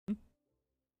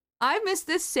I miss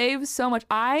this save so much.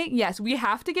 Yes, we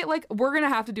have to get like, we're gonna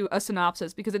have to do a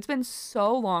synopsis because it's been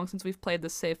so long since we've played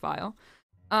this save file.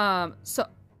 So,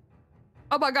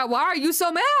 oh my god, why are you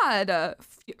so mad?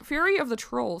 Fury of the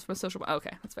Trolls from a social,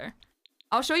 okay, that's fair.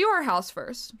 I'll show you our house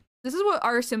first. This is what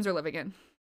our Sims are living in.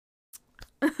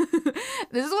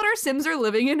 This is what our Sims are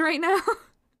living in right now.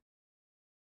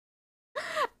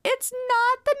 It's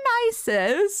not the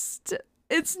nicest.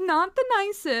 It's not the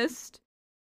nicest.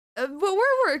 But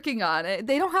we're working on it.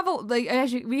 They don't have a, like,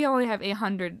 actually, we only have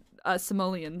 800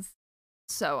 simoleons.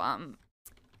 So,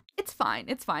 it's fine.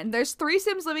 It's fine. There's 3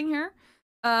 Sims living here.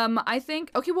 I think,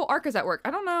 okay, well, Arca's at work.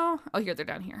 I don't know. Oh, here, they're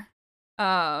down here.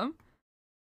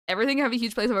 Everything have a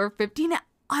huge place of over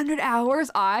 1,500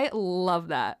 hours. I love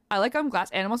that. I like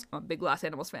glass animals. I'm a big glass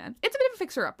animals fan. It's a bit of a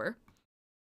fixer-upper.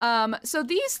 So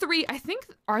these 3, I think,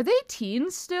 are they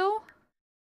teens still?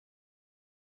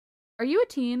 Are you a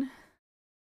teen?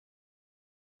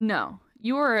 No,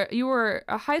 you were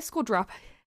a high school drop.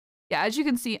 Yeah, as you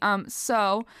can see,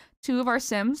 so 2 of our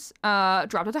Sims,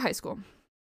 dropped out of high school.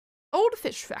 Old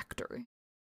Fish Factory.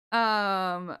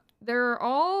 They're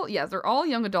all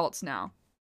young adults now.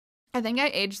 I think I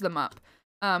aged them up.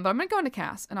 But I'm gonna go into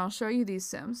cast and I'll show you these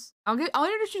Sims. I'll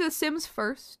introduce you to the Sims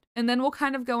first, and then we'll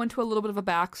kind of go into a little bit of a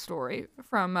backstory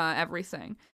from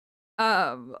everything.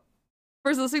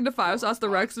 First listening to Five Sauce, the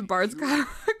Rex, and Bard's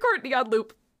Courtney on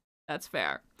loop. That's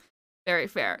fair. Very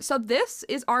fair. So this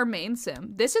is our main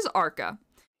Sim. This is Arca.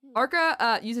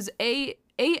 Arca uses any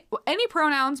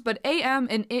pronouns, but am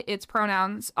and its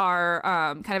pronouns are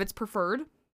kind of its preferred.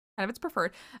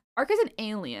 Arca's an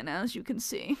alien, as you can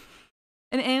see.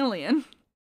 An alien.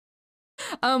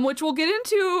 Which we'll get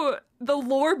into the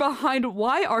lore behind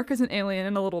why Arca's an alien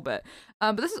in a little bit.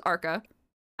 But this is Arca.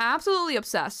 Absolutely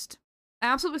obsessed.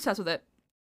 Absolutely obsessed with it.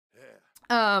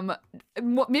 Maybe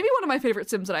one of my favorite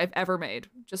Sims that I've ever made.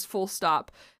 Just full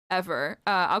stop. Ever.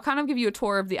 I'll kind of give you a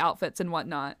tour of the outfits and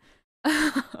whatnot.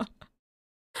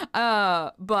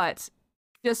 But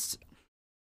just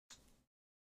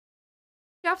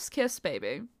Chef's Kiss,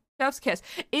 baby. Chef's Kiss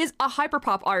is a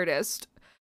hyperpop artist.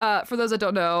 For those that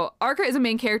don't know, Arca is a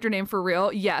main character name for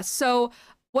real. Yes. So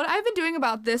what I've been doing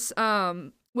about this,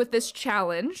 with this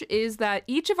challenge is that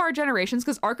each of our generations,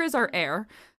 because Arca is our heir,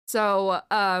 so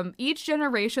each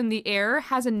generation, the heir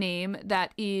has a name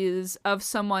that is of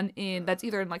someone that's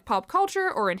either in like pop culture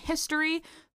or in history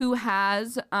who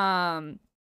has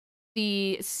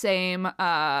the same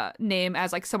name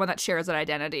as like someone that shares an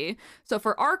identity. So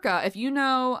for Arca, if you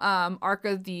know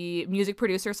Arca, the music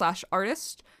producer /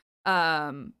 artist,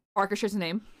 Arca shares a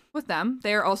name with them.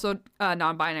 They're also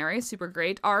non-binary, super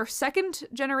great. Our second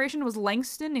generation was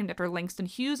Langston, named after Langston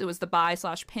Hughes. It was the bi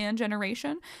 / pan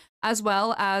generation, as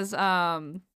well as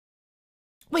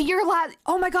wait, you're allowed.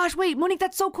 Oh my gosh, wait, Monique,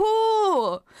 that's so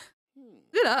cool.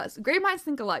 Look at us. Great minds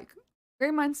think alike.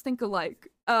 Great minds think alike.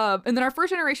 And then our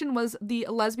first generation was the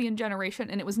lesbian generation,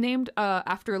 and it was named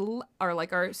after, or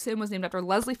like our Sim was named after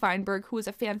Leslie Feinberg, who is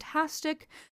a fantastic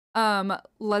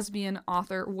lesbian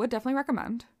author. Would definitely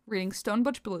recommend reading Stone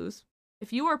Butch Blues.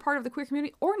 If you are part of the queer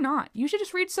community or not, you should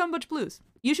just read Stone Butch Blues.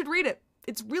 You should read it.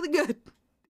 It's really good.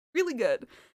 Really good.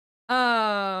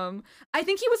 I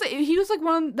think he was like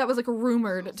one that was like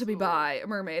rumored to be bi a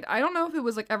mermaid. I don't know if it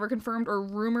was like ever confirmed or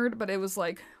rumored, but it was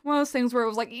like one of those things where it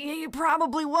was like, yeah, he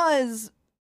probably was.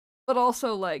 But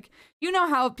also like, you know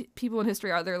how people in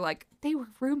history are, they're like, they were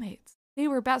roommates. They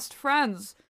were best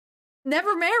friends.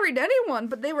 Never married anyone,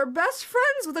 but they were best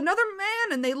friends with another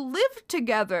man and they lived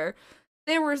together.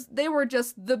 They were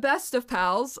just the best of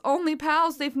pals. Only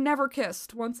pals. They've never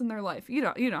kissed once in their life. You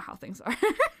know how things are.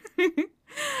 You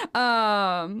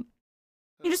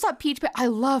just saw Peach Pit. I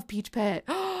love Peach Pit.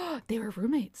 They were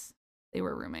roommates. They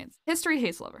were roommates. History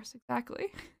hates lovers.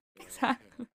 Exactly.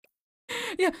 Exactly.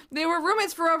 Yeah, they were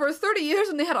roommates for over 30 years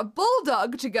and they had a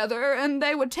bulldog together and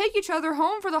they would take each other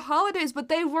home for the holidays, but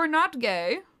they were not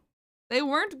gay. They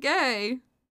weren't gay.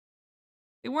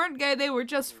 They weren't gay. They were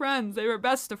just friends. They were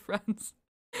best of friends.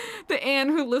 The Anne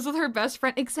who lives with her best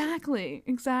friend. Exactly.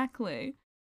 Exactly.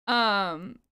 Yeah,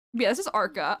 this is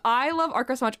Arca. I love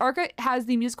Arca so much. Arca has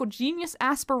the musical genius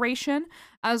aspiration,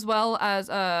 as well as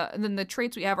then the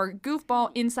traits we have are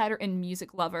goofball, insider, and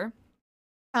music lover.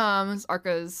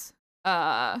 Arca's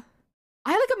I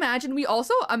like imagine, we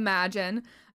also imagine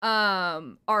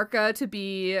Arca to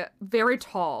be very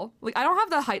tall. Like, I don't have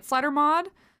the height slider mod.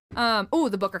 Oh,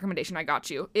 the book recommendation, I got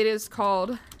you. It is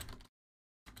called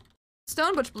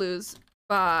Stone Butch Blues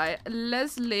by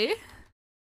Leslie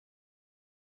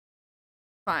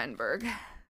Feinberg.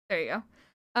 There you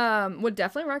go. Would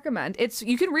definitely recommend.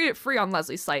 You can read it free on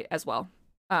Leslie's site as well.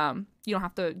 You don't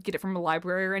have to get it from a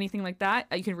library or anything like that.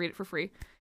 You can read it for free.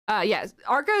 Yeah,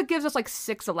 Arca gives us like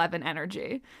 6'11"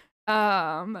 energy.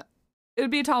 It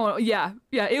would be a tall one. Yeah,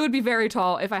 it would be very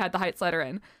tall if I had the height slider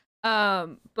in.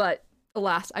 But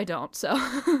alas, I don't. So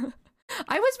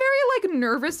I was very like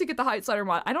nervous to get the height slider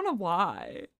mod. I don't know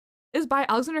why. Is by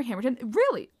Alexander Hamilton.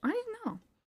 Really? I didn't know.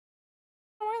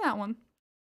 I don't wear that one.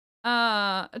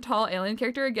 A tall alien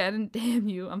character again. Damn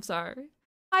you. I'm sorry.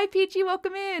 Hi Peachy,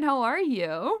 welcome in. How are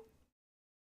you?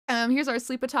 Here's our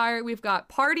sleep attire. We've got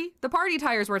party. The party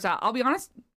attire is where it's at. I'll be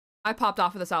honest, I popped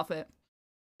off of this outfit.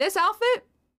 This outfit,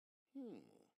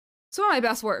 some of my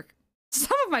best work.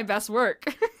 Some of my best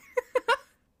work.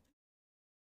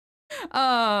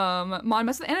 Mod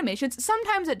mess with animations.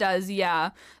 Sometimes it does,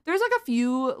 yeah. There's like a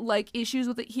few like issues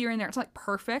with it here and there. It's like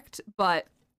perfect, but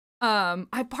part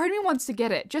of me wants to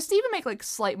get it just to even make like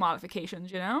slight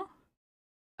modifications, you know?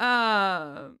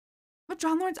 But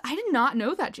John Lawrence, I did not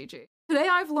know that, Gigi. Today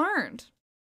I've learned.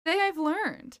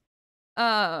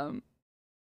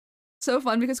 So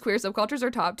fun because queer subcultures are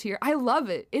top tier. I love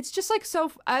it. It's just like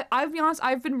so. I'll be honest.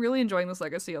 I've been really enjoying this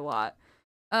legacy a lot.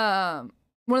 One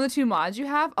of the 2 mods you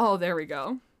have. Oh, there we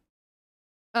go.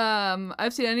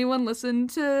 I've seen anyone listen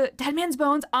to Dead Man's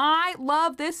Bones. I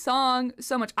love this song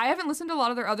so much. I haven't listened to a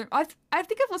lot of their other. I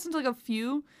think I've listened to like a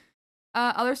few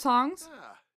other songs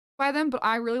by them, but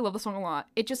I really love the song a lot.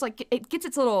 It just like it gets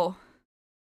its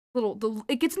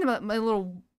it gets into my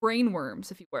little brain worms,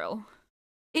 if you will.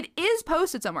 It is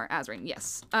posted somewhere, Azrain.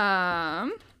 Yes.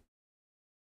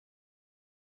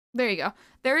 There you go.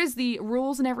 There is the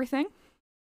rules and everything.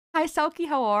 Hi, Selkie.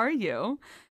 How are you?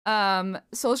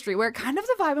 Soul Streetwear, kind of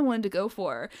the vibe I wanted to go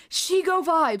for. Shigo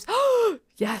vibes.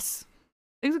 Yes.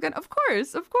 Things again. Of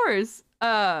course.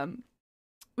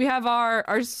 We have our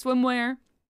swimwear.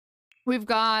 We've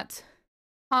got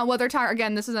weather attire.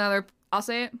 Again, this is another. I'll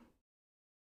say it.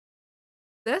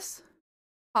 This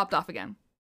popped off again.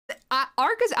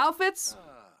 Arca's outfits,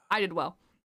 I did well.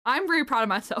 I'm very proud of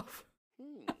myself.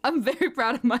 I'm very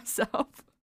proud of myself.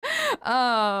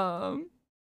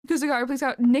 Kusagara, please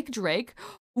out. Nick Drake.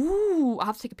 Ooh, I'll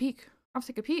have to take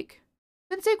a peek.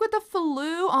 Been sick with the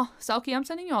flu. Oh, Selkie, I'm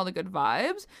sending you all the good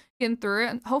vibes. Getting through it.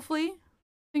 And hopefully,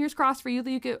 fingers crossed for you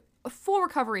that you get a full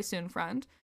recovery soon, friend.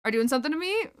 Are doing something to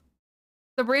me?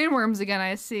 The brain worms again,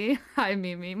 I see. Hi,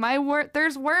 Mimi.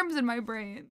 There's worms in my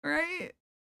brain, right?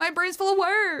 My brain's full of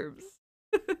worms.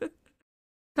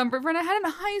 Comfort friend I had in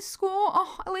high school.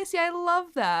 Oh, Lacey, I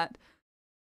love that.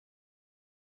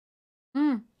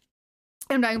 I'm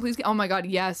dying, please. Oh my god,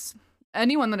 yes.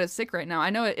 Anyone that is sick right now. I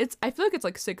know I feel like it's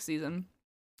like sick season.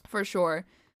 For sure.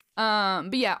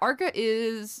 But yeah, Arca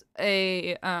is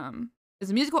a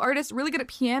musical artist, really good at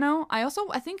piano. I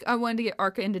think I wanted to get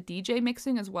Arca into DJ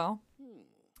mixing as well.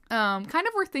 Kind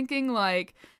of we're thinking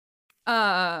like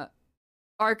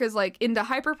Arca's like into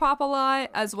hyperpop a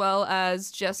lot, as well as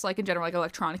just like in general like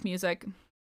electronic music.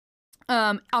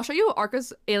 I'll show you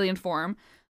Arca's alien form.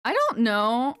 I don't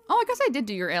know. Oh, I guess I did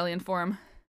do your alien form.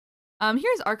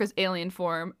 Here's Arca's alien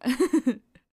form.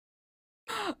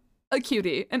 A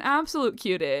cutie, an absolute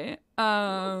cutie.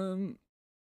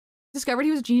 Discovered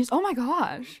he was a genius. Oh my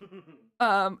gosh.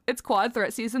 It's quad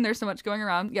threat season. There's so much going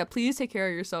around. Yeah, please take care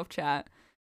of yourself, chat.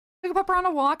 Took a pupper on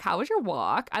a walk. How was your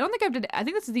walk? I don't think I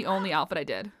think this is the only outfit I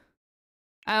did.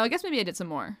 I guess maybe I did some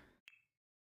more.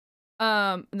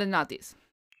 Then not these.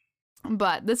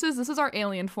 But this is our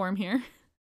alien form here.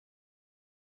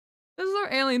 This is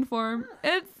our alien form.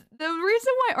 It's the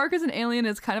reason why Arc is an alien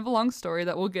is kind of a long story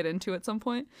that we'll get into at some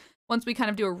point once we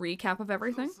kind of do a recap of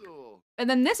everything. And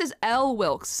then this is Elle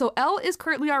Wilkes. So Elle is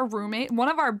currently our roommate, one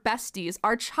of our besties,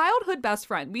 our childhood best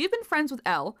friend. We've been friends with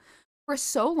Elle for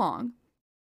so long.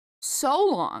 So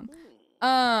long.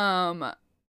 But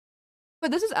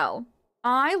this is Elle.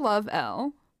 I love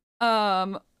Elle.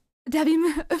 Debbie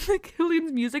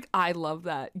McKillian's music. I love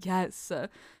that. Yes.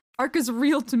 Arc is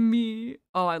real to me.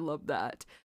 Oh, I love that.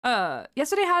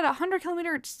 Yesterday had 100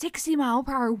 kilometer,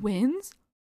 60-mile-per-hour winds.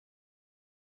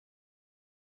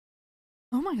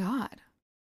 Oh my god.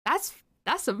 That's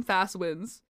some fast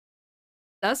winds.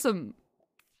 That's some.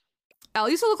 Elle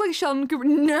used to look like Sheldon Cooper.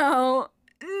 No.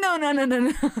 Not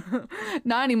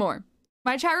anymore.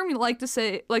 My chat room like to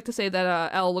say that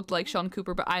Elle looked like Sheldon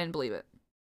Cooper, but I didn't believe it.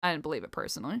 I didn't believe it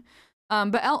personally.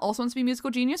 But Elle also wants to be a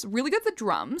musical genius. Really good at the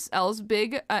drums. Elle's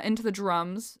big into the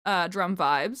drums, drum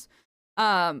vibes.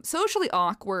 Socially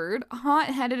awkward,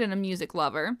 hot-headed, and a music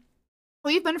lover.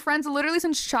 We've been friends literally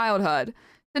since childhood.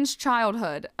 And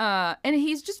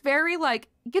he's just very like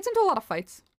gets into a lot of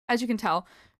fights, as you can tell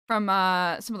from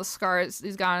some of the scars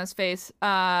he's got on his face.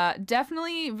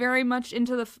 Definitely very much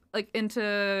into the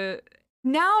into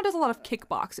now does a lot of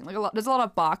kickboxing, like does a lot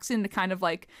of boxing to kind of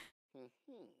like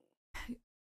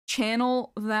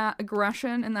channel that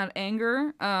aggression and that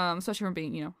anger, especially from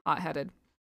being, you know, hot-headed.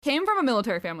 Came from a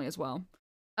military family as well,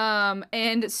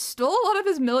 and stole a lot of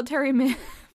his military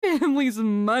family's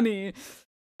money,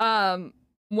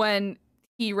 when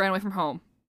he ran away from home.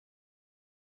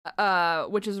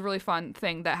 Which is a really fun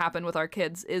thing that happened with our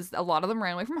kids, is a lot of them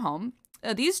ran away from home.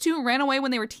 These two ran away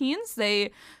when they were teens.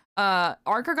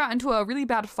 Archer got into a really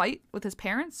bad fight with his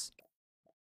parents.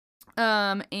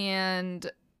 And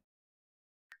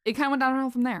it kind of went downhill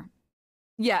from there.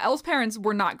 Yeah, Elle's parents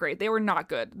were not great. They were not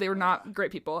good. They were not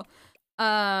great people.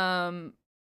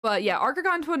 But yeah, Archer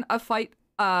got into a fight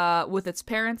with its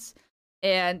parents,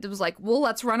 and it was like, well,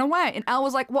 let's run away. And Elle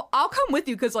was like, well, I'll come with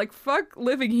you, because, like, fuck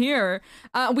living here.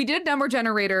 We did a number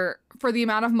generator for the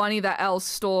amount of money that Elle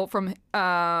stole from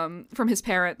his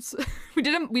parents. we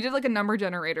did like a number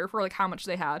generator for like how much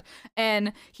they had,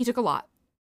 and he took a lot.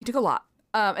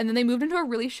 And then they moved into a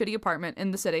really shitty apartment in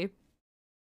the city.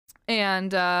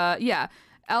 And yeah,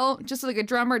 Elle, just like a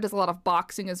drummer, does a lot of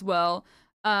boxing as well.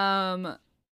 And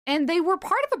they were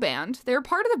part of a band.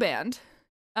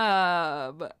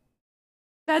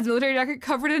 Dad's military jacket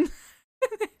covered in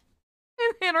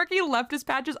anarchy, leftist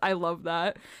patches. I love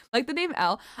that. Like the name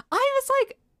Elle. I was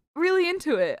like really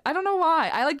into it. I don't know why.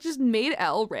 I like just made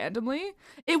Elle randomly.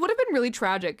 It would have been really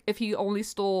tragic if he only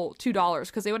stole $2,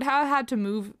 because they would have had to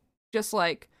move, just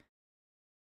like,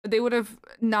 they would have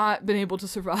not been able to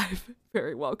survive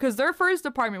very well, because their first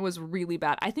apartment was really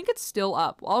bad. I think it's still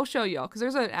up. I'll show y'all, because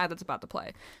there's an ad that's about to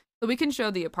play. So we can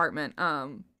show the apartment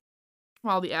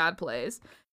while the ad plays.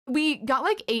 We got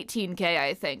like 18K,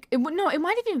 I think. No, it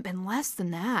might have even been less than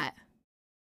that.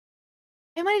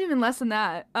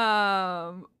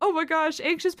 Oh my gosh,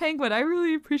 Anxious Penguin. I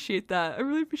really appreciate that. I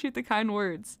really appreciate the kind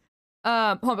words.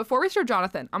 Hold on, before we show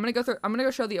Jonathan, I'm gonna go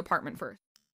show the apartment first.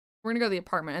 We're gonna go to the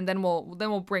apartment, and then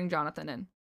we'll bring Jonathan in.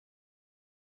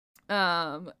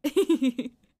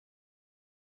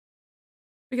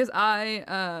 Because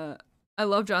I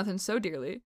love Jonathan so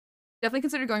dearly. Definitely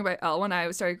considered going by Elle when I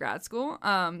started grad school.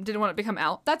 Didn't want to become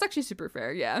Elle. That's actually super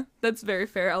fair. Yeah, that's very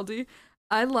fair, LD.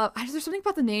 There's something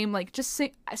about the name, like just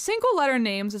single letter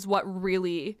names is what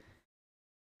really,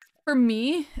 for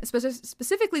me,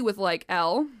 specifically with like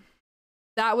Elle,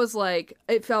 that was like,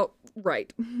 it felt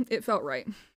right.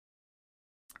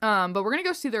 But we're gonna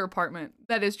go see their apartment.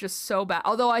 That is just so bad.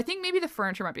 Although I think maybe the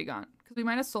furniture might be gone, because we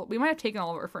might have taken all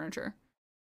of our furniture.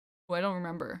 Oh, I don't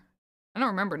remember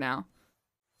now.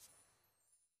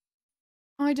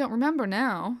 Oh, I don't remember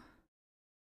now.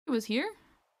 It was here?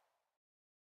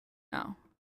 No.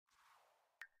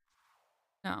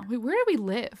 Wait, where did we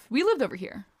live? We lived over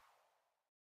here.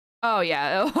 Oh,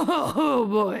 yeah. Oh,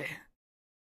 boy.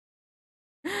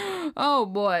 Oh,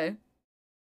 boy.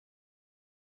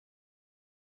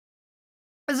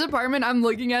 This apartment, I'm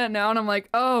looking at it now, and I'm like,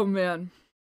 oh, man.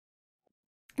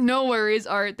 No worries,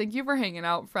 Art. Thank you for hanging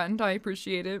out, friend. I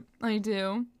appreciate it. I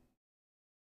do.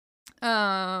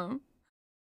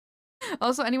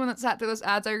 Also, anyone that sat through those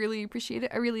ads, I really appreciate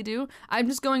it. I really do. I'm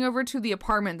just going over to the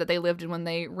apartment that they lived in when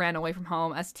they ran away from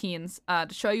home as teens, to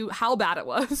show you how bad it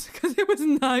was, because it was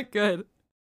not good.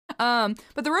 But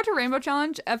the Road to Rainbow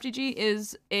Challenge, FGG,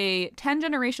 is a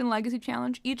 10-generation legacy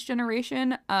challenge. Each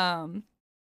generation,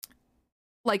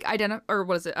 like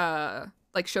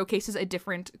showcases a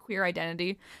different queer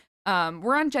identity.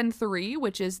 We're on Gen 3,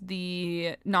 which is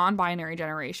the non-binary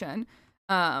generation.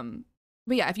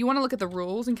 But yeah, if you want to look at the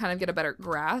rules and kind of get a better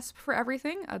grasp for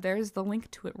everything, there's the link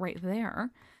to it right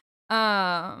there.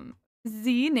 Pronounced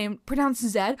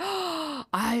Z.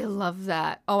 I love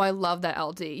that. Oh, I love that,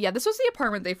 LD. Yeah, this was the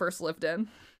apartment they first lived in.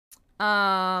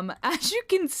 As you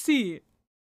can see,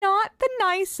 not the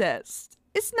nicest.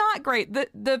 It's not great.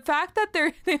 The fact that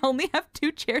they only have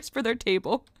 2 chairs for their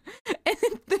table, and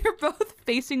they're both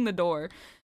facing the door.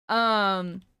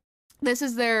 This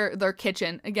is their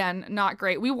kitchen. Again, not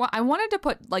great. I wanted to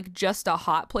put like just a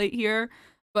hot plate here,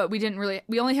 but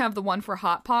we only have the one for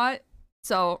hot pot,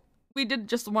 so we did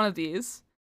just one of these.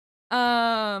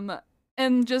 And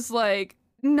just like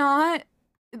not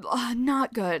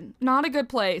good. Not a good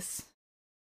place.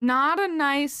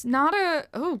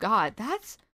 Oh god,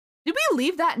 did we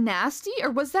leave that nasty,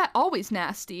 or was that always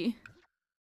nasty?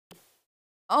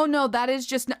 Oh no, that is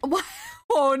just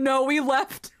oh no, we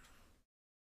left.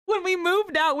 When we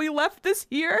moved out, we left this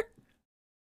here.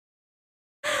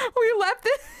 We left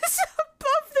this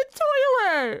above the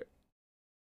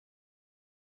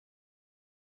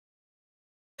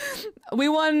toilet. We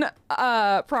won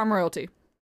prom royalty.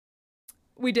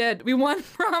 We did. We won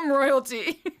prom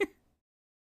royalty.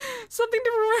 Something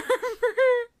to remember.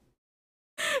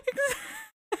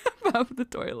 Above the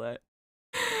toilet.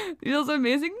 Feels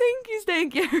amazing. Thank you,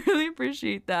 Stanky. I really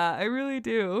appreciate that. I really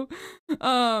do.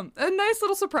 A nice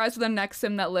little surprise for the next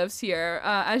sim that lives here.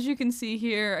 As you can see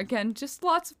here, again, just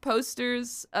lots of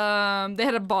posters. They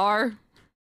had a bar.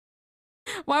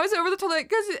 Why was it over the toilet?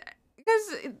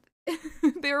 Because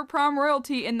they were prom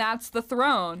royalty, and that's the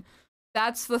throne.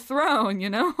 That's the throne, you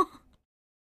know?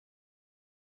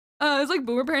 It's like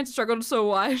boomer parents struggled, so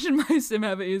why should my sim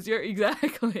have it easier?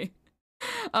 Exactly.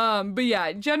 But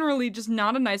yeah, generally just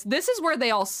not a nice. This is where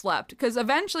they all slept, because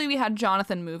eventually we had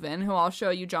Jonathan move in, who I'll show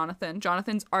you.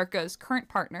 Jonathan's Arca's current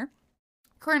partner.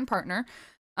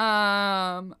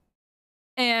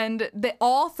 And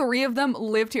all three of them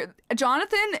lived here.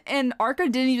 Jonathan and Arca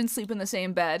didn't even sleep in the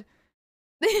same bed.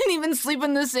 They didn't even sleep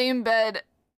in the same bed.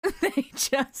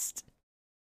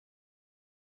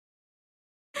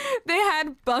 They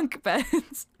had bunk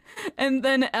beds. And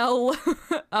then Elle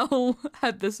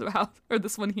had this house, or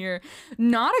this one here.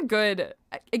 Not a good,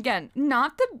 again,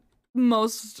 not the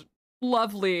most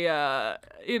lovely,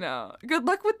 you know, good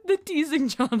luck with the teasing,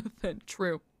 Jonathan.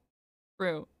 True.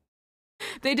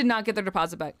 They did not get their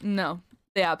deposit back. No,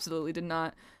 they absolutely did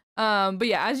not. But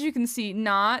yeah, as you can see,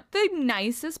 not the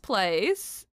nicest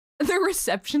place. The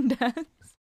reception desk.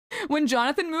 When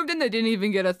Jonathan moved in, they didn't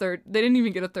even get a third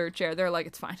chair. They're like,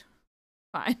 it's fine.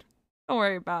 Don't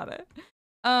worry about it.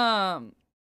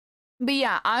 But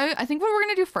yeah, I think what we're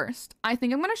gonna do first, I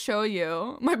think I'm gonna show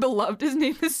you my beloved. His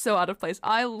name is so out of place.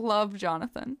 I love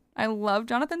Jonathan. I love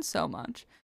Jonathan so much.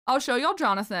 I'll show y'all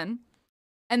Jonathan,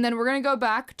 and then we're gonna go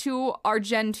back to our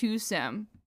Gen 2 sim,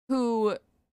 we'll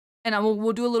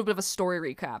do a little bit of a story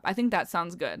recap. I think that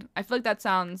sounds good. I feel like that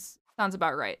sounds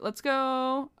about right. Let's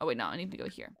go. Oh wait, no, I need to go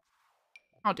here.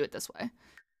 I'll do it this way.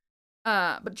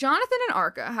 But Jonathan and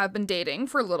Arca have been dating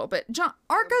for a little bit.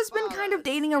 Arca's been kind of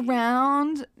dating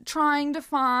around, trying to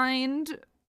find,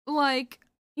 like,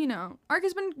 you know,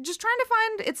 Arca's been just trying to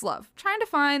find its love, trying to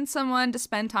find someone to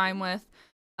spend time with.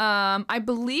 I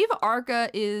believe Arca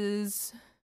is,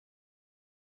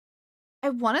 I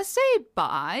want to say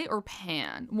bi or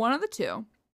pan, one of the two.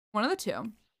 But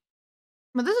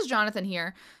this is Jonathan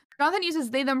here. Jonathan uses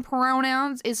they, them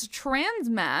pronouns, is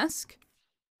transmasc,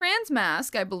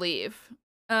 I believe,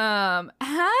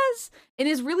 has, and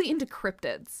is really into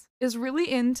cryptids.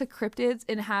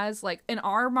 And has, like, in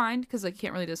our mind, because I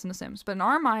can't really do this in The Sims, but in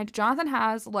our mind, Jonathan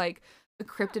has, like, a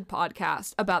cryptid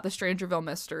podcast about the Strangerville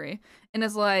mystery, and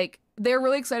is like, they're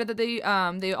really excited that they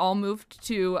all moved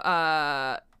to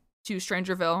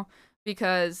Strangerville,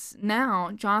 because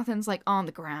now Jonathan's, like, on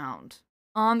the ground,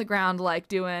 like,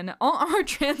 doing all our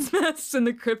transmasks in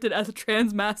the cryptid. As a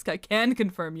transmask, I can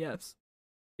confirm, yes.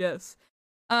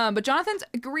 But Jonathan's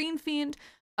a green fiend,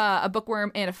 a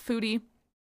bookworm, and a foodie,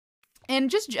 and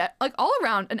just like all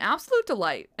around an absolute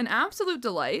delight.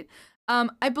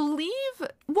 I believe,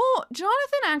 well,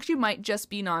 Jonathan actually might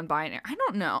just be non-binary. I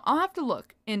don't know. I'll have to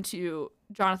look into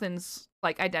Jonathan's,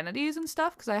 like, identities and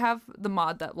stuff, because I have the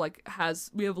mod that, like,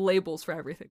 we have labels for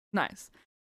everything. Nice.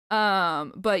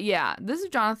 But yeah, this is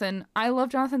Jonathan. I love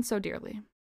Jonathan so dearly.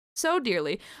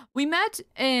 We met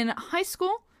in high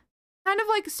school. Kind of,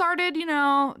 like, started, you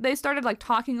know, they started, like,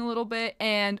 talking a little bit,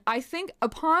 and I think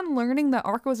upon learning that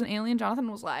Arca was an alien,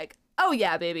 Jonathan was like, oh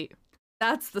yeah, baby,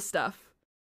 that's the stuff.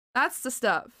 Who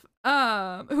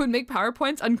would make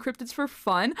PowerPoints on cryptids for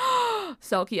fun.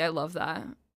 Selkie, I love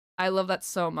that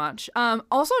so much.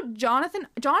 Also, Jonathan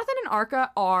and Arca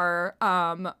are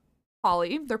they're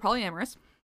polyamorous,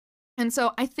 and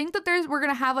so I think that we're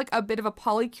gonna have, like, a bit of a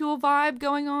polycule vibe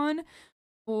going on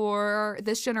for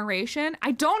this generation.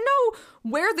 I don't know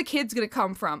where the kid's gonna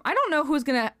come from. I don't know who's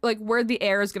gonna, like, where the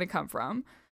heir is gonna come from.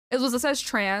 It says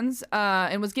trans,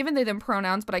 and was given they, them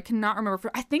pronouns, but I cannot remember.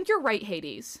 I think you're right,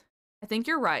 Hades. I think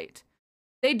you're right.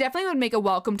 They definitely would make a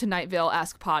Welcome to Night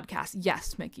Vale-esque podcast.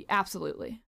 Yes, Mickey,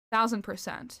 absolutely.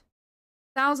 1000%.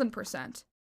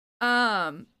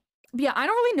 But yeah, I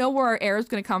don't really know where our heir is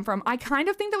going to come from. I kind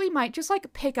of think that we might just,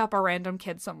 like, pick up a random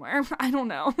kid somewhere. I don't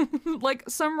know. Like,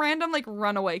 some random, like,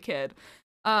 runaway kid.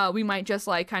 We might just,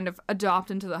 like, kind of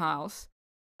adopt into the house.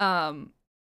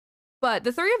 But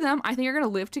the three of them, I think, are going to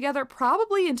live together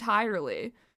probably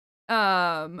entirely.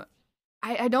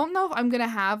 I don't know if I'm going to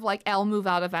have, like, Elle move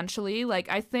out eventually. Like,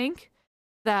 I think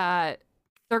that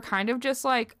they're kind of just,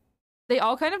 like, they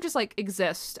all kind of just, like,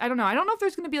 exist. I don't know if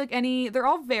there's gonna be, like, any. They're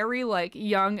all very, like,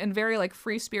 young and very, like,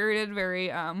 free-spirited, very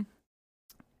just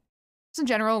in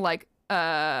general, like,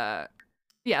 yeah,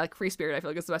 like, free-spirited, I feel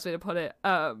like is the best way to put it.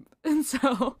 And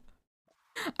so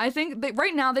I think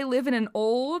right now they live in an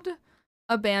old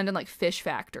abandoned, like, fish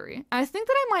factory. I think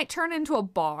that I might turn into a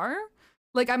bar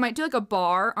Like I might do like a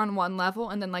bar on one level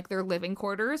and then like their living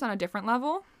quarters on a different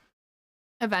level.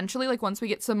 Eventually, like once we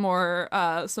get some more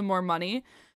money.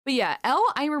 But yeah, Elle,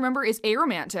 I remember, is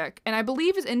aromantic and I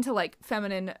believe is into like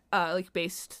feminine like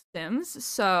based Sims.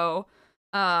 So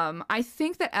I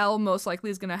think that Elle most likely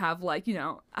is gonna have like, you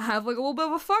know, have like a little bit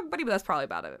of a fuck buddy, but that's probably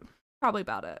about it. Probably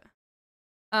about it.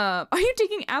 Are you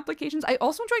taking applications? I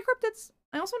also enjoy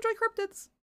cryptids.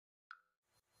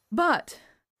 But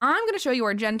I'm gonna show you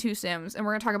our Gen 2 Sims and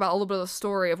we're gonna talk about a little bit of the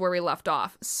story of where we left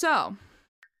off. So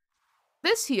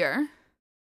this here,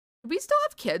 do we still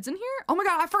have kids in here? Oh my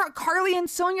god, I forgot Carly and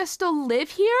Sonia still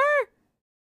live here?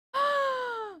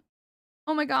 Oh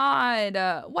my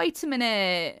god, wait a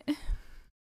minute.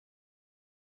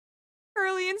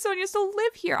 Carly and Sonia still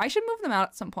live here. I should move them out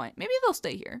at some point. Maybe they'll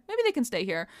stay here. Maybe they can stay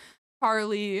here.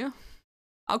 Carly,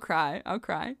 I'll cry.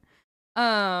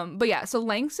 But yeah, so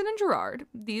Langston and Gerard,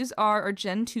 these are our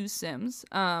Gen 2 Sims.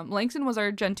 Langston was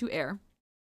our Gen 2 heir.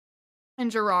 And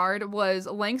Gerard was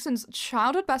Langston's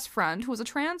childhood best friend who was a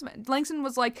trans man. Langston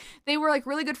was like, they were like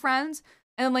really good friends.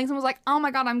 And Langston was like, oh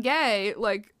my god, I'm gay.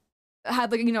 Like,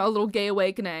 had like, you know, a little gay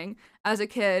awakening as a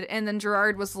kid. And then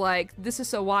Gerard was like, this is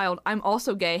so wild. I'm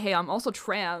also gay. Hey, I'm also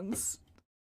trans.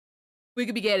 We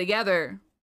could be gay together.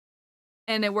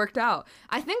 And it worked out.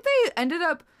 I think they ended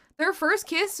up, their first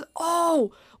kiss.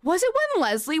 Oh, was it when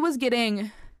Leslie was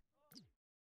getting,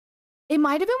 it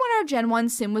might have been when our Gen 1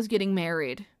 Sim was getting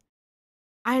married.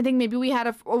 I think maybe we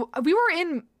were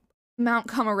in Mount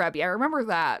Kamarebi. I remember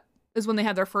that is when they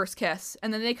had their first kiss.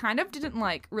 And then they kind of didn't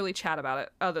like really chat about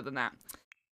it other than that.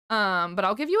 But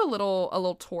I'll give you a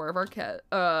little tour of our kit.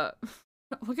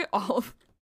 Look at all of,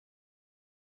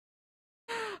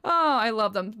 oh, I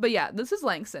love them. But yeah, this is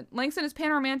Langston. Langston is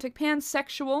panromantic,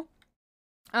 pansexual,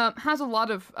 has a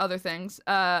lot of other things,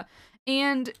 and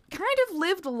kind of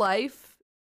lived life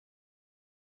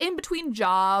in between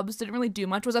jobs, didn't really do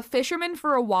much, was a fisherman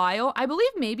for a while. I believe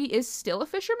maybe is still a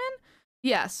fisherman.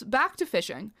 Yes, back to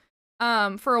fishing.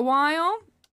 For a while,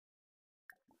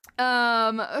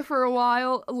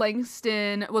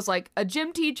 Langston was like a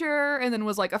gym teacher and then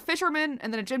was like a fisherman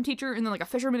and then a gym teacher and then like a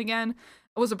fisherman again.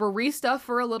 Was a barista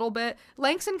for a little bit.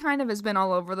 Langston kind of has been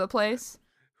all over the place.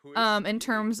 In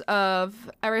terms of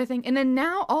everything. And then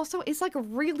now also is like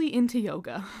really into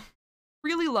yoga.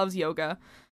 Really loves yoga.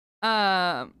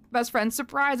 Best friend,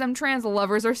 surprise, I'm trans,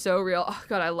 lovers are so real. Oh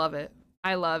god, I love it.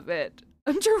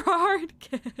 Gerard.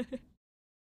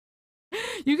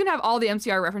 You can have all the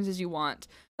MCR references you want.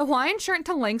 The Hawaiian shirt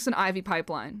to Langston Ivy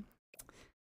pipeline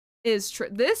is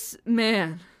this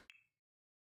man.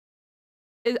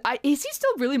 Is he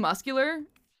still really muscular?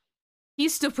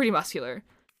 He's still pretty muscular.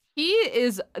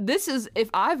 This is,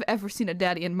 if I've ever seen a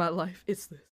daddy in my life, it's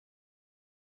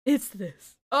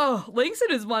this. Oh,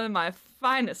 Langston is one of my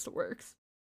finest works.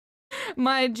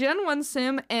 My Gen 1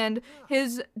 Sim, and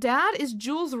his dad is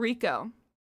Jules Rico.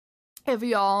 If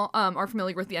y'all are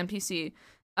familiar with the NPC,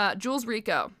 Jules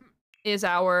Rico is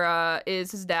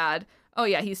is his dad. Oh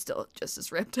yeah, he's still just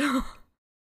as ripped.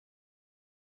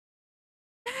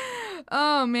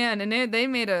 Oh man, and they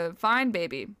made a fine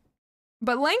baby.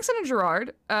 But Langston and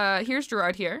Gerard, here's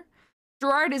Gerard here.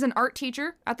 Gerard is an art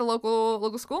teacher at the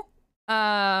local school.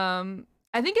 I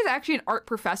think he's actually an art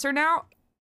professor now.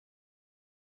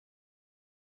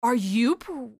 Are you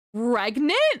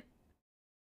pregnant?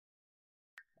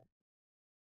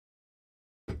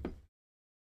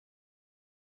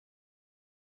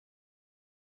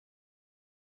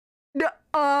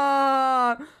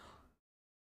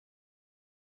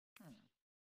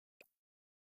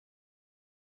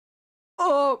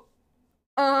 Oh,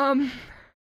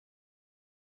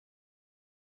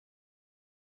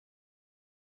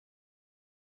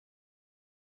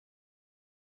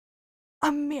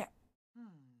 Amir,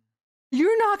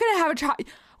 you're not gonna have a child.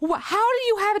 How do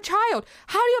you have a child?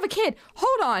 How do you have a kid?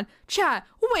 Hold on, chat.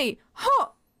 Wait, huh?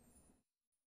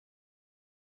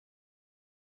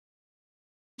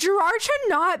 Gerard should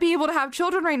not be able to have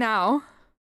children right now.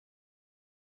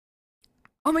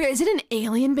 Oh my god, is it an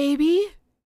alien baby?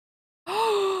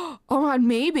 Oh my god,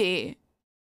 maybe.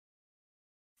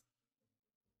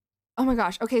 Oh my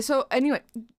gosh. Okay, so anyway,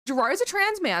 Gerard is a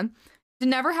trans man.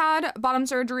 Never had bottom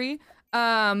surgery.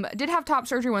 Did have top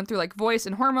surgery, went through like voice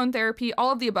and hormone therapy,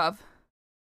 all of the above.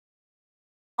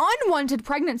 Unwanted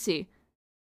pregnancy.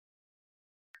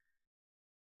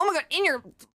 Oh my god, in your...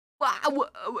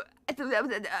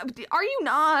 Are you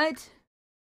not?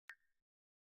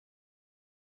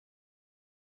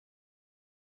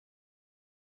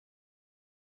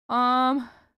 Um,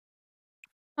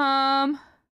 um,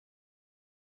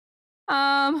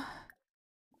 um,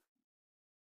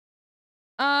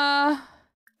 uh,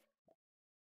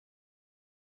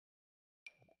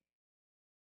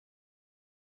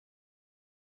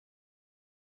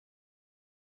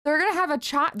 They're gonna have a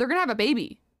child. They're gonna have a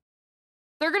baby.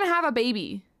 They're gonna have a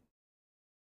baby.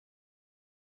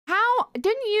 How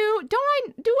didn't you?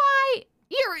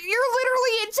 You're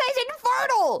literally. It says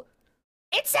infertile.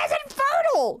 It says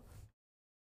infertile.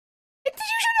 You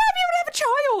should not be able to have a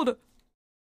child.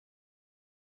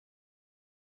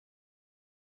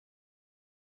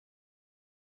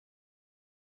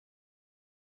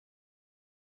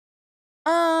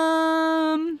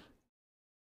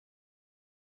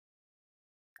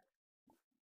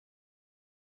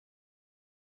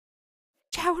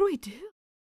 Chat, what do we do?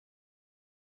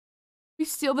 We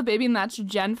steal the baby and that's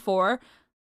Gen 4.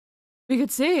 We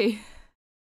could see.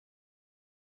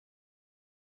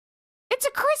 It's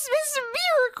a Christmas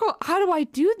miracle. How do I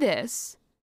do this?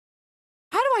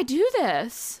 How do I do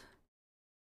this?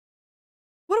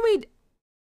 What do we...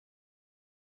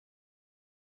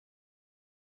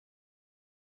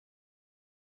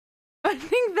 I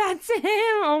think that's him.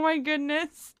 Oh my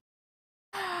goodness.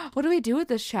 What do we do with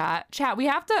this chat? Chat, we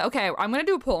have to... Okay, I'm gonna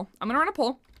do a poll. I'm gonna run a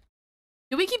poll.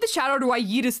 Do we keep the chat or do I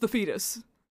yeetus the fetus?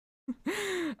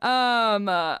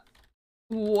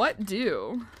 What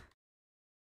do...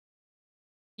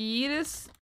 Yeetus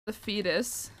the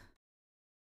fetus...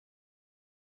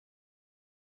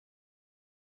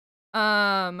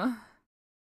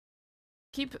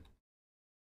 Keep...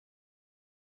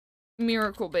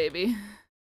 Miracle baby.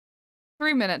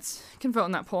 3 minutes. Can vote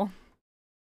in that poll.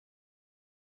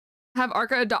 Have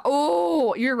Arca adopt.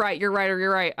 Oh, you're right.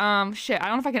 Shit. I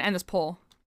don't know if I can end this poll.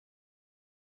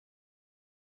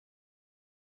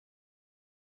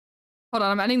 Hold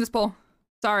on. I'm ending this poll.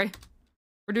 Sorry.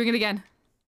 We're doing it again.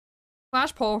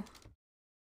 Flash poll.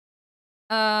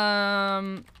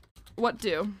 What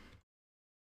do?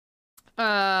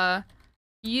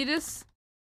 Yeetus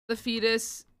the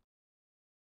fetus.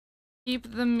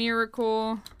 Keep the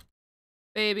miracle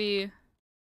baby.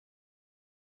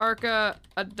 Arca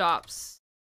adopts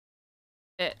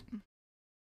it.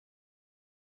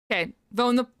 Okay,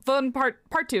 vote in part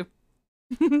 2.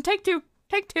 Take two.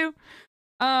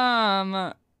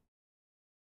 Queer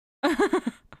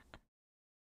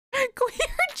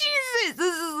Jesus.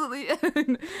 This is the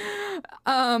end.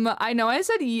 I know I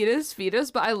said yeetus fetus,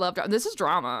 but I love this is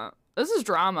drama.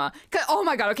 Oh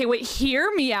my god. Okay, wait.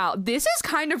 Hear me out. This is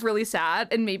kind of really sad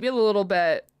and maybe a little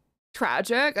bit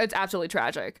tragic. It's absolutely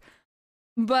tragic.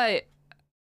 But,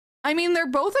 I mean, they're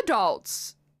both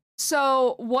adults.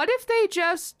 So, what if they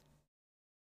just...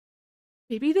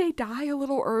 Maybe they die a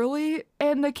little early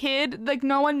and the kid, like,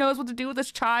 no one knows what to do with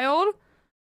this child?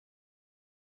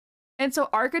 And so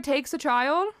Arca takes the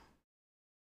child?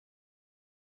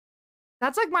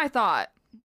 That's, like, my thought.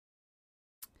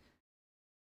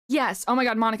 Yes. Oh my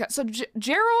god, Monica. So,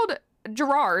 Gerard... Why do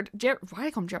I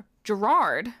call him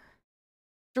Gerard?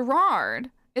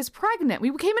 Gerard is pregnant. We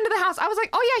came into the house. I was like,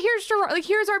 oh yeah, here's Gerard. Like,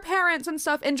 here's our parents and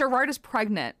stuff. And Gerard is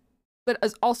pregnant, but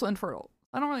is also infertile.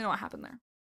 I don't really know what happened there.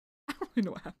 I don't really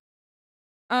know what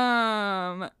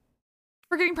happened.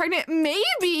 For getting pregnant?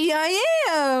 Maybe I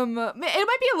am. It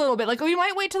might be a little bit. Like, we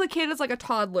might wait till the kid is like a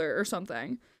toddler or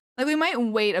something. Like, we might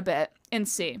wait a bit and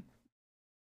see.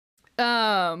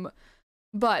 But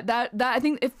that I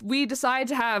think if we decide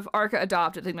to have Arca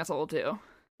adopt, I think that's what we'll do.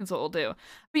 That's what we'll do.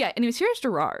 But yeah, anyways, here's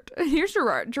Gerard.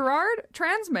 Gerard,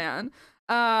 trans man,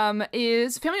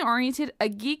 is family-oriented, a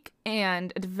geek,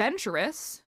 and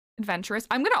adventurous. I'm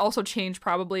gonna also change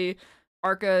probably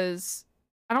Arca's...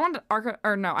 I don't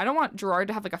want Gerard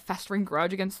to have like a festering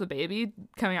grudge against the baby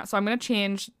coming out. So I'm gonna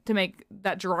change to make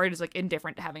that Gerard is like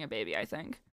indifferent to having a baby, I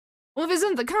think. Well,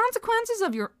 isn't the consequences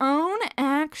of your own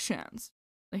actions.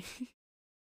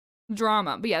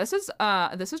 Drama. But yeah, this is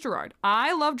Gerard.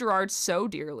 I love Gerard so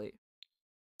dearly.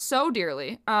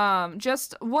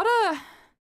 Just what a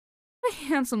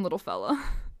handsome little fella.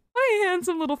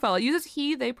 Uses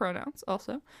he, they pronouns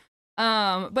also.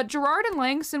 But Gerard and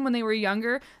Langston, when they were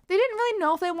younger, they didn't really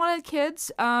know if they wanted kids.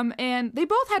 And they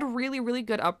both had really, really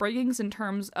good upbringings in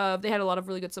terms of, they had a lot of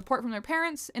really good support from their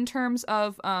parents in terms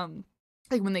of,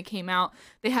 like when they came out,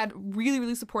 they had really,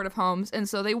 really supportive homes. And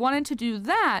so they wanted to do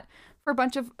that for a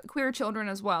bunch of queer children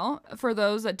as well, for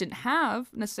those that didn't have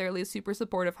necessarily super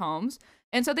supportive homes.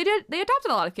 And so they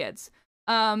adopted a lot of kids.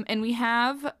 And we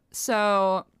have,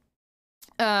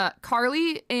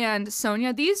 Carly and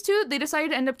Sonia, these two, they decided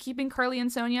to end up keeping Carly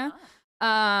and Sonia,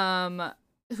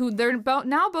 who they're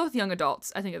now both young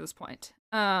adults, I think, at this point.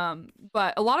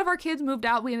 But a lot of our kids moved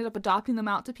out. We ended up adopting them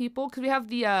out to people because we have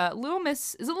the Little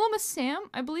Miss Sam,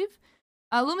 I believe?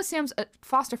 Little Miss Sam's a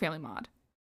foster family mod.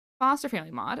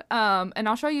 And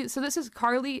I'll show you. So this is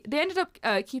Carly. They ended up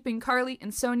keeping Carly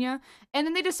and Sonia, and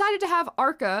then they decided to have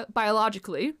Arca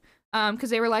biologically. Because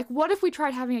they were like, what if we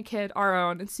tried having a kid our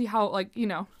own and see how, like, you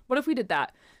know, what if we did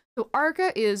that? So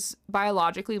Arca is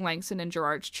biologically Langston and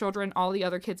Gerard's children. All the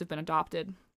other kids have been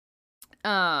adopted.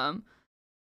 The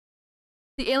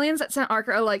aliens that sent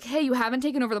Arca are like, hey, you haven't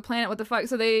taken over the planet, what the fuck?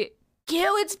 So they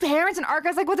kill its parents, and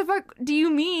Arca's like, what the fuck do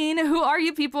you mean? Who are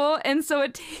you people? And so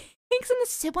it takes in the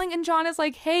sibling, and John is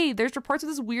like, hey, there's reports of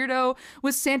this weirdo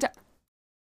with Santa.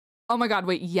 Oh my god,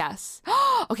 wait, yes.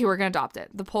 Okay, we're gonna adopt it.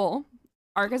 The poll.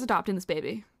 Arca's adopting this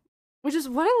baby. Which is,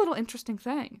 what a little interesting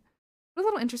thing. What a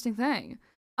little interesting thing.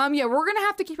 Yeah, we're gonna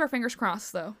have to keep our fingers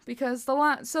crossed, though, because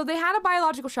so they had a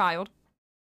biological child.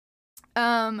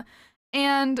 And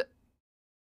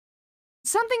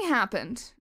something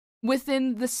happened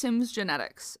within the Sims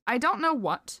genetics. I don't know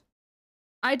what.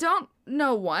 I'll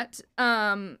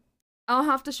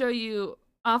have to show you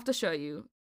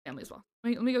family as well.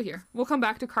 Let me go here. We'll come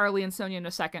back to Carly and Sonia in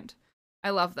a second.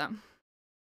 I love them.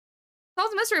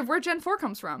 Solves the mystery of where Gen 4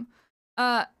 comes from.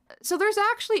 So there's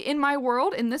actually, in my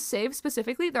world, in this save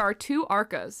specifically, there are 2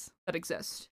 Arcas that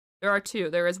exist. There are 2.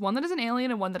 There is one that is an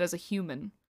alien and one that is a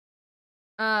human.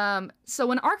 So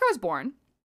when Arca was born,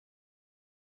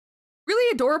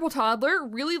 really adorable toddler,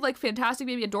 really, like, fantastic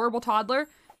baby, adorable toddler.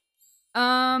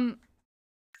 Turns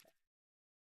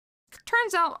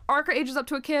out Arca ages up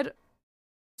to a kid.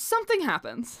 Something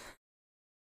happens.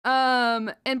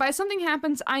 And by something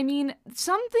happens, I mean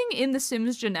something in the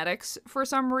Sims genetics for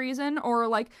some reason, or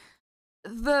like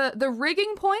the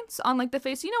rigging points on like the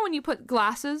face. You know, when you put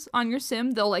glasses on your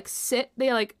Sim, they'll like sit,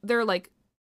 they're like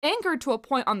anchored to a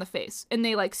point on the face, and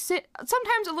they like sit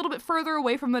sometimes a little bit further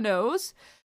away from the nose.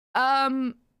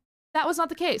 That was not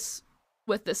the case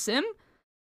with the Sim.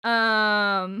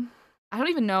 I don't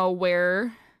even know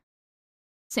where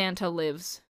Santa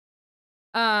lives.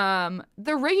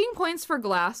 The rigging points for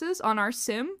glasses on our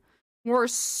Sim were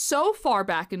so far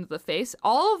back into the face.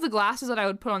 All of the glasses that I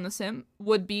would put on the Sim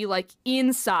would be like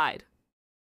inside.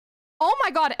 Oh my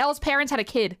god, Elle's parents had a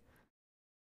kid.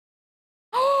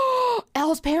 Oh,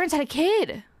 Elle's parents had a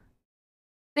kid.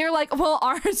 They're like, well,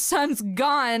 our son's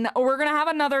gone. We're gonna have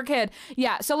another kid.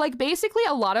 Yeah, so like basically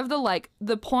a lot of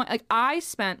the I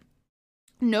spent,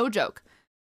 no joke,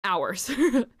 hours.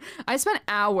 I spent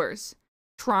hours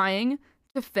trying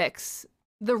to fix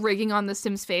the rigging on the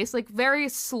Sim's face. Like, very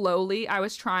slowly, I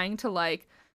was trying to, like...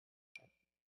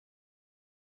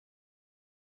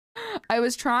 I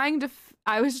was trying to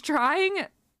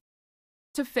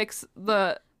fix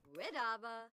the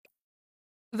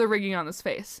rigging on this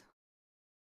face.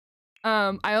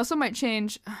 I also might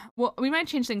change... Well, we might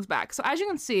change things back. So, as you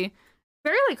can see,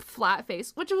 very, like, flat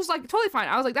face, which was, like, totally fine.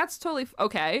 I was like, that's totally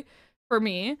okay for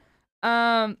me.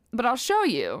 But I'll show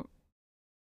you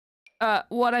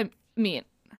what I mean.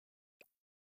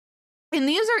 And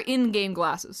these are in-game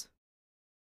glasses.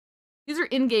 These are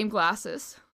in-game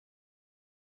glasses.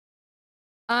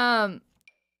 So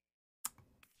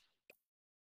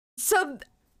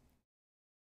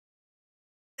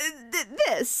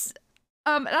this,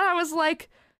 and I was like,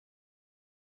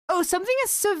 oh, something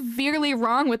is severely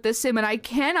wrong with this Sim, and I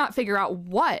cannot figure out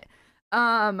what.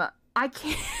 I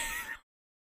can't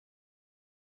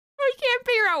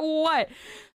figure out what.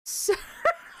 So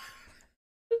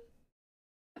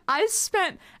I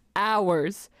spent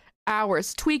hours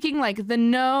tweaking, like, the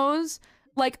nose.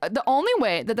 Like, the only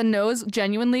way that the nose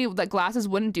genuinely, that glasses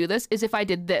wouldn't do this is if I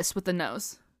did this with the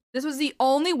nose. This was the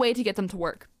only way to get them to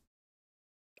work.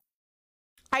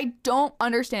 I don't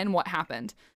understand what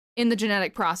happened in the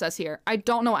genetic process here. I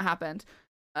don't know what happened.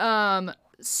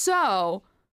 So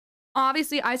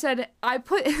obviously I said,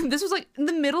 this was like in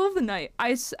the middle of the night.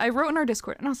 I wrote in our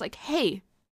Discord and I was like, hey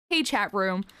chat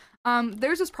room,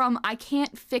 there's this problem. I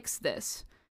can't fix this.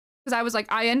 Because I was like,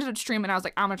 I ended up streaming and I was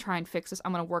like, I'm gonna try and fix this.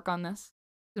 I'm gonna work on this.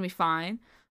 It's gonna be fine.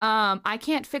 I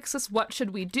can't fix this. What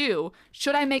should we do?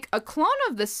 Should I make a clone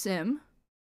of the Sim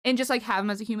and just like have him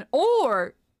as a human,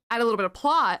 or add a little bit of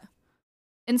plot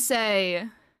and say,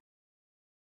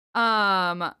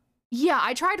 yeah,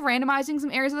 I tried randomizing some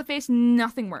areas of the face.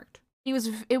 Nothing worked.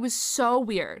 It was so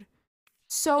weird.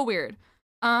 So weird.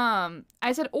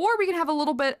 I said, or we can have a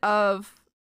little bit of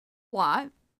plot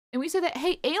and we say that,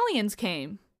 hey, aliens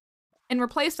came and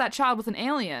replaced that child with an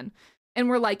alien. And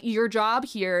we're like, your job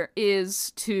here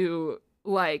is to,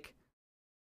 like,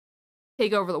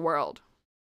 take over the world,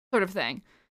 sort of thing.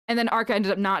 And then Arca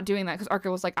ended up not doing that because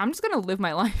Arca was like, I'm just gonna live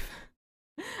my life.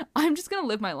 I'm just gonna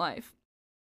live my life,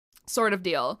 sort of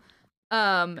deal.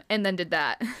 And then did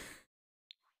that.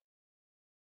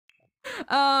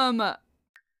 So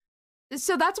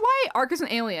that's why Arca's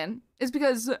an alien, is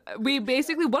because we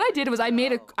basically, what I did was I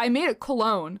made a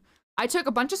clone. I took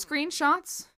a bunch of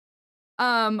screenshots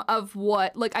of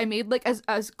what, like, I made like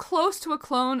as close to a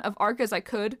clone of Ark as I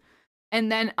could,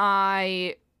 and then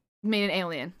I made an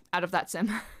alien out of that sim.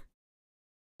 And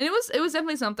it was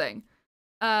definitely something.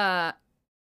 I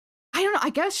don't know, I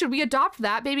guess, should we adopt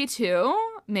that baby too?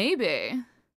 Maybe.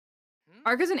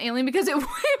 Ark is an alien because it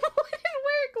wouldn't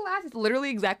wear glasses. Literally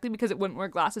exactly because it wouldn't wear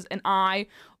glasses, and I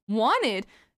wanted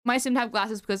my sim to have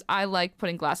glasses because I like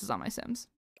putting glasses on my sims.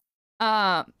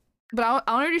 But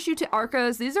I'll introduce you to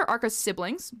Arca's. These are Arca's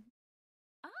siblings.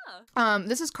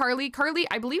 This is Carly. Carly,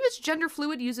 I believe, is gender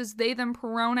fluid, uses they, them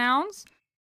pronouns,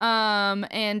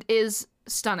 and is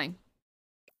stunning.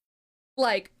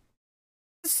 Like,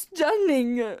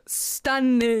 stunning.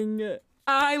 Stunning.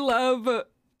 I love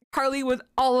Carly with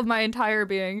all of my entire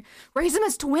being. Raise them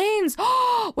as twins.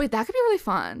 Oh, wait, that could be really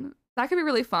fun. That could be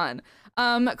really fun.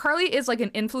 Carly is like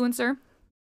an influencer.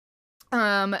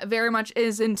 Very much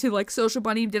is into like social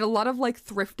bunny, did a lot of like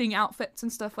thrifting outfits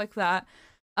and stuff like that.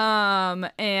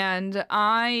 And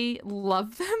I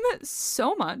love them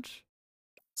so much.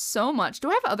 So much. Do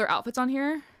I have other outfits on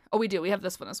here? Oh, we do. We have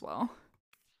this one as well.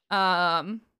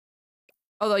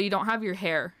 Although you don't have your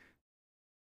hair.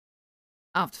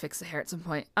 I'll have to fix the hair at some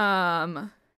point. But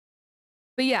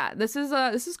yeah, this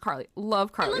is Carly.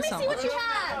 Love Carly so much. Let me see what you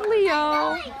have.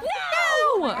 Leo.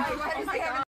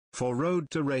 No! For Road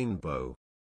to Rainbow.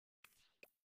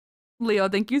 Leo,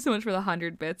 thank you so much for the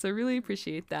 100 bits. I really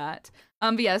appreciate that.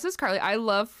 But yeah, this is Carly. I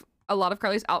love a lot of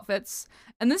Carly's outfits.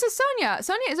 And this is Sonia.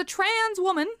 Sonia is a trans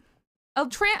woman.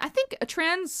 I think a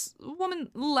trans woman,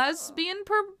 lesbian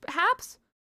perhaps?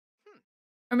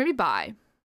 Or maybe bi.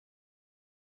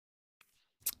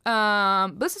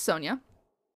 But this is Sonia.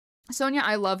 Sonia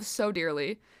I love so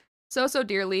dearly. So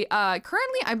dearly.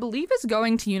 Currently I believe is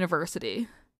going to university.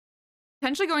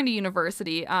 Potentially going to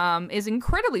university. Is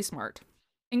incredibly smart.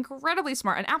 Incredibly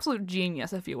smart. An absolute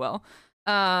genius, if you will.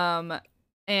 And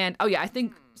oh yeah, I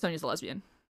think Sonia's a lesbian.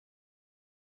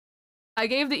 I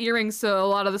gave the earrings to a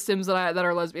lot of the sims that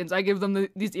are lesbians. I give them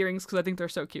these earrings because I think they're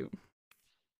so cute.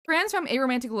 Trans from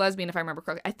aromantic lesbian, if I remember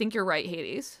correctly. I think you're right,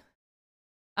 Hades.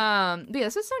 But yeah,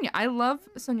 this is Sonia. I love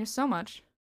Sonia so much.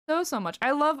 So much.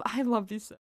 I love these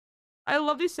sims. I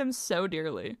love these sims so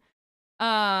dearly.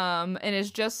 And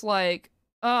it's just like,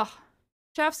 ugh,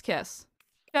 chef's kiss.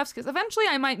 Chef's kiss. Eventually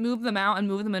I might move them out and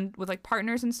move them in with like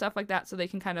partners and stuff like that so they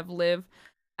can kind of live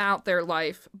out their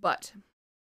life. But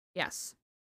yes.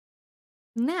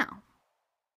 Now.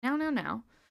 Oh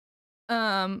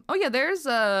yeah, there's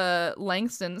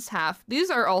Langston's half. These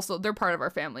are also, they're part of our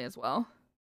family as well.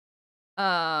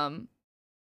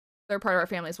 They're part of our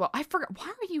family as well. I forgot, why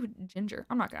are you ginger?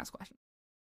 I'm not gonna ask questions.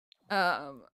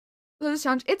 This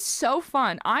challenge, it's so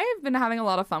fun. I've been having a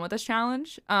lot of fun with this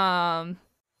challenge. I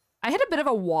hit a bit of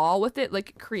a wall with it,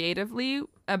 like, creatively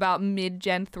about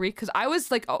mid-Gen 3, because I was,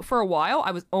 like, for a while,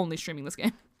 I was only streaming this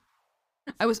game.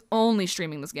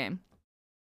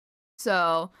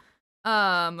 So,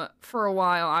 for a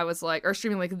while, I was, like, or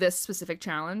streaming, like, this specific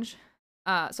challenge.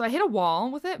 So I hit a wall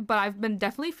with it, but I've been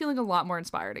definitely feeling a lot more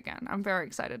inspired again. I'm very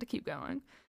excited to keep going.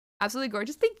 Absolutely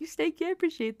gorgeous. Thank you, Stakey. I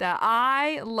appreciate that.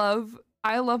 I love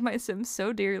my Sims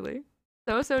so dearly.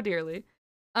 So dearly.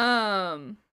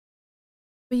 But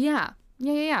yeah.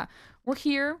 We're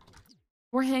here.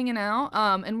 We're hanging out.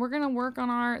 And we're gonna work on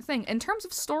our thing. In terms of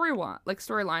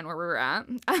storyline where we were at,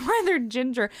 I'm either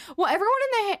ginger. Well, everyone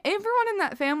in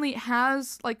that family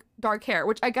has like dark hair,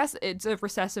 which I guess it's a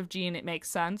recessive gene, it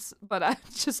makes sense. But I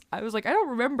was like, I don't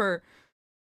remember.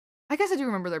 I guess I do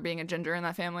remember there being a ginger in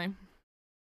that family.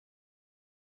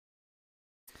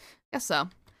 Guess so.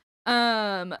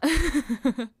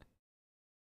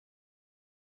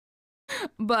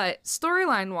 But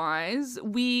storyline wise,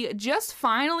 we just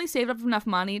finally saved up enough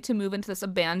money to move into this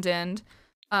abandoned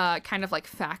kind of like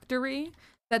factory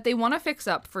that they want to fix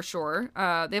up for sure.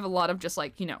 They have a lot of just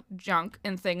like, you know, junk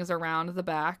and things around the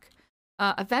back.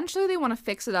 Eventually they want to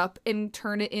fix it up and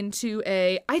turn it into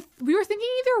we were thinking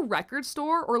either a record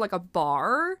store or like a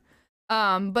bar.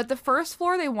 But the first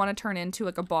floor they want to turn into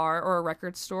like a bar or a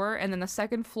record store, and then the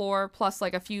second floor plus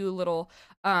like a few little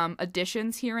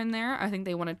additions here and there, I think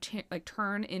they want to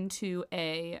turn into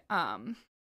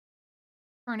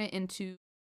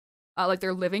like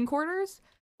their living quarters,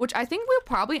 which I think we'll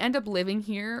probably end up living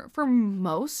here for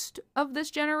most of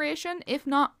this generation, if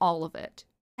not all of it.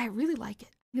 I really like it.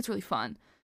 I think it's really fun.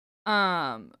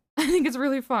 I think it's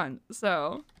really fun.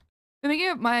 So I'm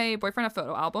making my boyfriend a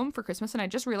photo album for Christmas, and I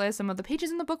just realized some of the pages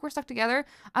in the book were stuck together.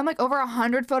 I'm like over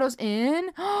 100 photos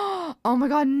in. Oh my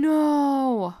god,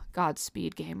 no.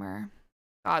 Godspeed, gamer.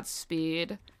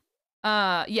 Godspeed.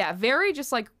 Yeah, very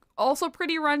just like also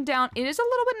pretty run down. It is a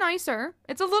little bit nicer.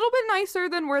 It's a little bit nicer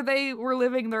than where they were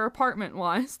living their apartment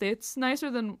wise. It's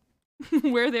nicer than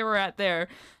where they were at there.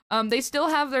 They still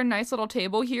have their nice little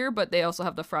table here, but they also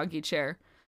have the froggy chair.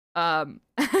 The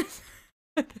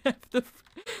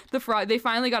frog. They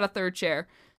finally got a third chair.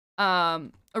 A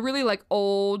really like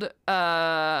old,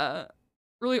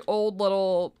 really old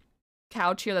little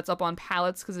couch here that's up on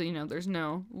pallets because you know there's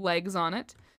no legs on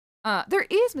it. There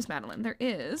is Miss Madeline. There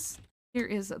is. Here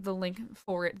is the link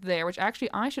for it there, which actually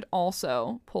I should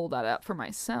also pull that up for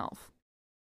myself.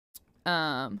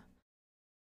 So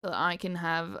that I can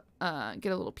have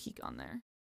get a little peek on there.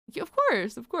 Of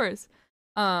course, of course.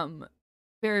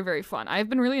 Very, very fun. I've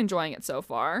been really enjoying it so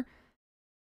far.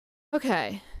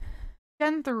 Okay.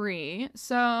 Gen 3.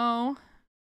 So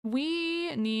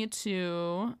we need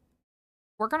to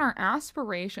work on our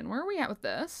aspiration. Where are we at with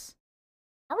this?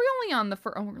 Are we only on the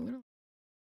first? Oh, we're literally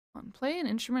on. Play an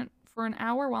instrument for an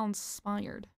hour while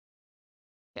inspired.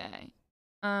 Okay.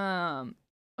 Oh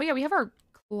yeah, we have our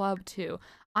club too.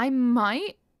 I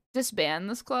might disband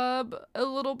this club a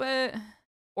little bit,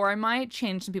 or I might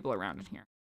change some people around in here.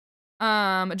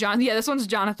 John, yeah, this one's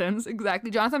Jonathan's.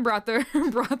 Exactly. Jonathan brought their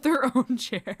own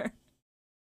chair.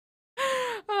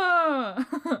 Oh.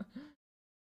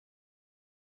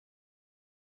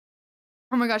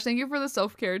 Oh my gosh, thank you for the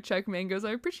self-care check, Mangoes.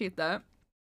 I appreciate that.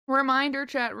 Reminder,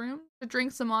 chat room, to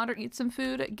drink some water, eat some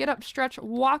food, get up, stretch,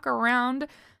 walk around,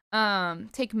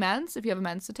 take meds if you have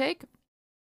meds to take.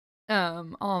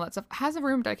 All that stuff. Has a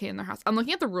room dedicated in their house. I'm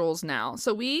looking at the rules now.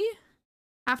 So we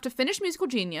have to finish Musical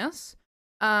Genius,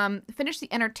 finish the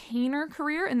entertainer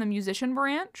career in the musician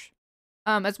branch,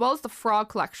 as well as the frog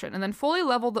collection, and then fully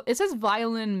level the, it says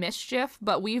violin mischief,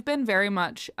 but we've been very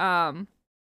much, I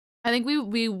think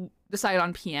we decided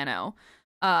on piano,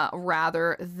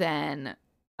 rather than,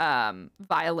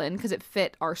 violin, because it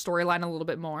fit our storyline a little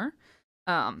bit more.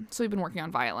 So we've been working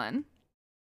on violin.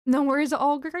 No worries at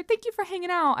all, Gregor. Thank you for hanging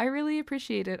out. I really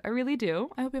appreciate it. I really do.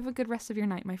 I hope you have a good rest of your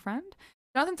night, my friend.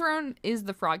 Jonathan Throne is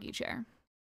the froggy chair.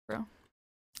 Bro.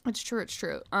 It's true, it's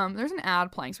true. There's an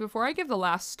ad playing, so before I give the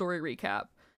last story recap,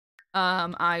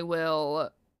 I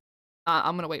will,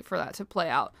 I'm gonna wait for that to play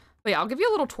out. But yeah, I'll give you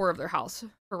a little tour of their house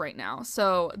for right now.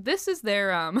 So this is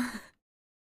their,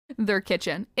 their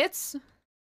kitchen. It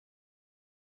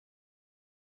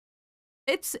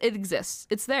exists.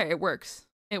 It's there. It works.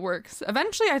 It works.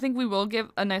 Eventually, I think we will give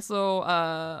a nice little,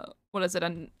 what is it?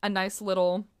 A nice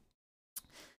little,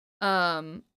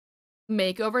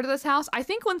 makeover to this house. I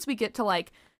think once we get to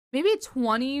like maybe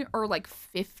 20 or like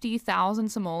 50,000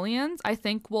 simoleons, I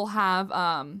think we'll have,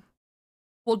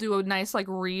 we'll do a nice like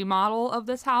remodel of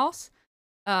this house,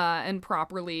 and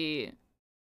properly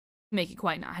make it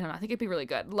quite nice. I don't know. I think it'd be really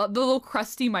good. The little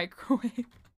crusty microwave.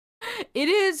 It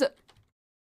is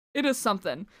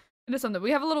something. It is something.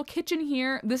 We have a little kitchen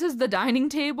here. This is the dining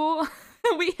table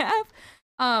we have.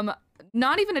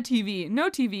 Not even a TV. No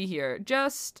TV here.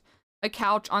 Just a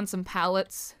couch on some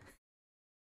pallets.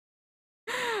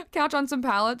 Couch on some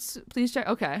pallets. Please check.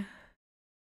 Okay.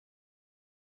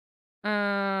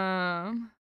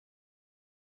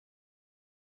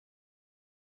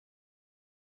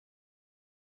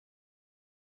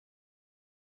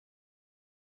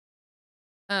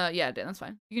 Yeah, Dan, that's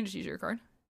fine. You can just use your card.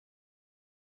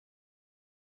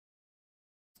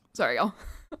 Sorry, y'all.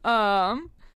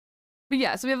 But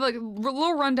yeah, so we have like a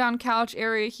little rundown couch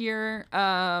area here.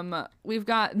 We've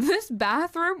got this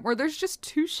bathroom where there's just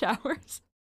 2 showers.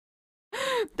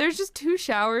 There's just 2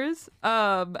 showers,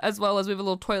 as well as we have a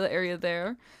little toilet area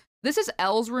there. This is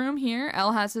L's room here.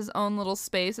 L has his own little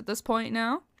space at this point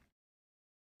now.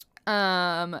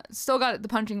 Still got the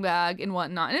punching bag and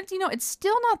whatnot. And it's, you know, it's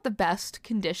still not the best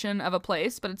condition of a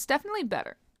place, but it's definitely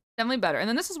better. Definitely better. And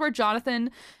then this is where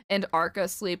Jonathan and Arca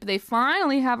sleep. They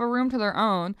finally have a room to their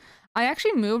own. I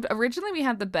actually moved. Originally, we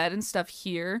had the bed and stuff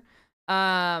here. But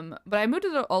I moved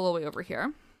it all the way over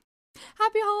here.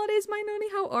 Happy holidays, my Noni.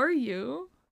 How are you?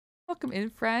 Welcome in,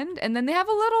 friend. And then they have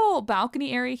a little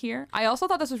balcony area here. I also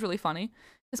thought this was really funny.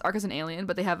 This Arca's an alien,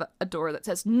 but they have a door that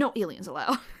says no aliens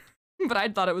allowed. But I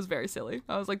thought it was very silly.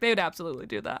 I was like, they would absolutely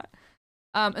do that.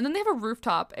 And then they have a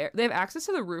rooftop. They have access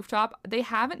to the rooftop. They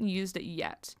haven't used it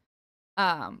yet.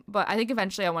 But I think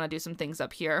eventually I want to do some things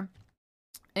up here.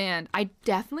 And I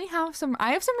definitely have some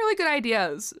really good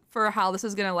ideas for how this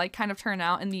is gonna like kind of turn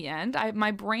out in the end.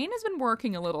 My brain has been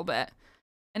working a little bit,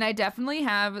 and I definitely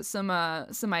have some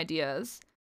ideas.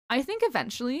 I think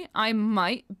eventually I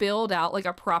might build out like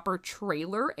a proper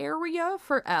trailer area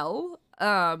for L,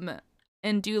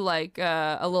 and do like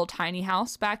a little tiny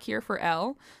house back here for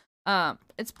L.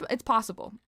 It's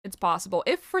possible. It's possible.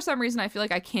 If for some reason I feel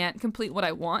like I can't complete what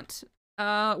I want,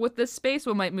 with this space,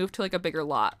 we might move to like a bigger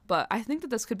lot. But I think that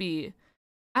this could be,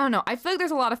 I don't know. I feel like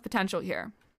there's a lot of potential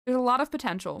here. There's a lot of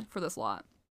potential for this lot.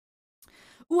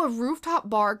 Ooh, a rooftop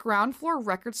bar, ground floor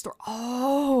record store.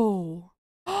 Oh.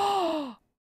 Oh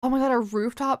my God, a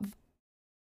rooftop.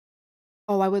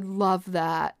 Oh, I would love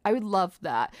that. I would love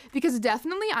that. Because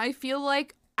definitely I feel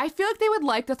like they would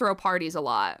like to throw parties a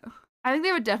lot. I think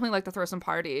they would definitely like to throw some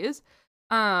parties.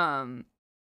 Get a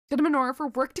menorah for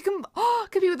work to come. Oh,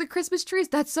 compete with the Christmas trees.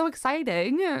 That's so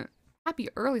exciting. Happy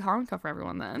early Hanukkah for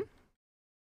everyone then.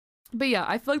 But yeah,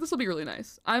 I feel like this will be really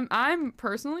nice. I'm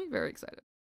personally very excited.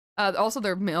 Also,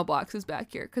 their mailbox is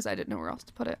back here because I didn't know where else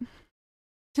to put it.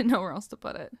 Didn't know where else to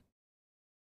put it.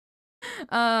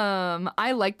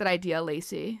 I like that idea,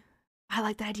 Lacey. I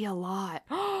like that idea a lot.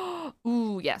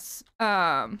 Ooh, yes.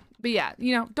 But yeah,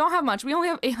 you know, don't have much. We only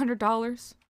have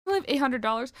 $800. We only have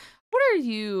 $800. What are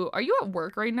you? Are you at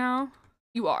work right now?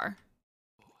 You are.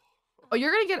 Oh,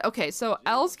 you're gonna get, okay, so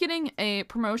Elle's getting a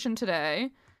promotion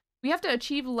today. We have to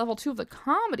achieve level 2 of the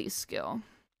comedy skill.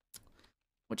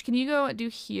 Which can you go do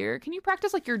here? Can you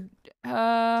practice like your,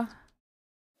 oh,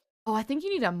 I think you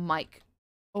need a mic.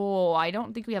 Oh, I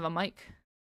don't think we have a mic.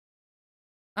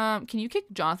 Can you kick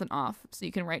Jonathan off so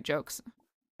you can write jokes?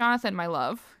 Jonathan, my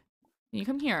love, can you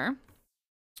come here?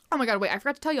 Oh my God, wait, I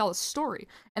forgot to tell you all the story.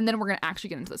 And then we're gonna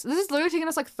actually get into this. This is literally taking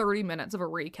us like 30 minutes of a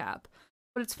recap.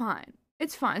 But it's fine.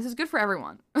 It's fine. This is good for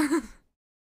everyone.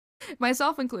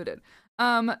 Myself included.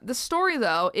 The story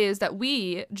though is that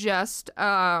we just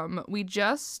got,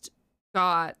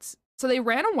 so they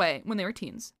ran away when they were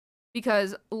teens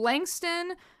because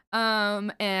Langston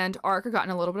and Archer got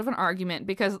in a little bit of an argument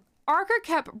because Archer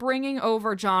kept bringing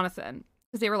over Jonathan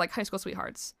because they were like high school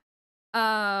sweethearts. They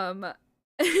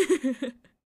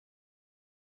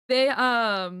were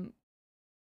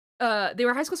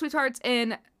high school sweethearts,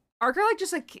 and Archer like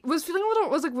just like was feeling a little,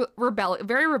 was like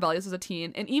very rebellious as a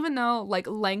teen. And even though like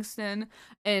Langston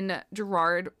and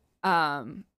Gerard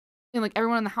and like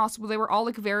everyone in the house, they were all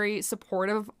like very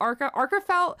supportive of Archer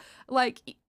felt like,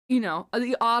 you know,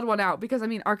 the odd one out because I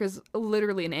mean Archer's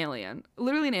literally an alien.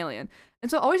 And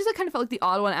so always just like kind of felt like the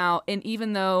odd one out. And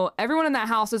even though everyone in that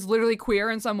house is literally queer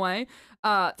in some way,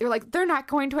 they're like, they're not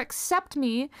going to accept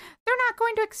me. They're not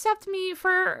going to accept me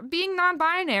for being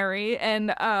non-binary.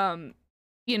 And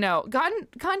you know, got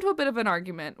into a bit of an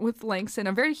argument with Langston,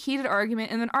 a very heated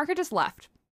argument, and then Archer just left.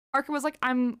 Archer was like,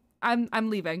 I'm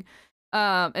leaving.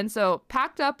 And so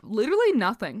packed up literally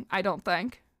nothing, I don't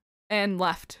think, and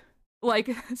left.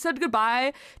 Like said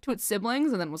goodbye to its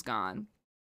siblings and then was gone.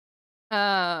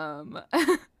 And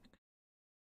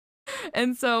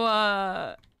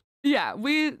so yeah,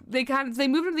 they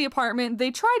moved into the apartment.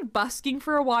 They tried busking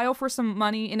for a while for some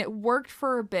money and it worked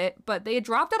for a bit, but they had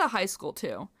dropped out of high school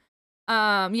too.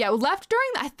 Yeah, left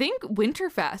during I think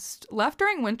Winterfest.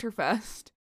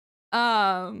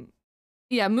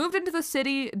 Yeah, moved into the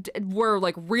city, were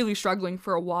like really struggling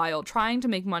for a while, trying to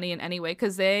make money in any way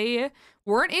because they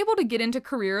weren't able to get into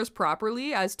careers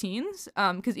properly as teens.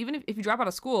 Because even if you drop out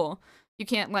of school, you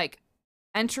can't like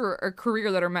enter a career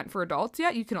that are meant for adults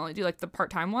yet. You can only do like the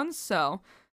part-time ones. So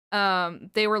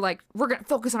they were like, we're gonna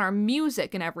focus on our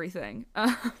music and everything.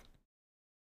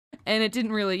 And it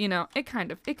didn't really, you know, it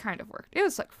kind of worked. It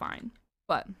was like fine.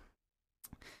 But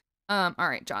all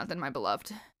right, Jonathan, my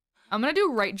beloved. I'm gonna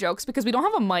do write jokes because we don't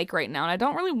have a mic right now, and I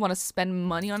don't really want to spend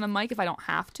money on a mic if I don't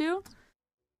have to.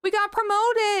 We got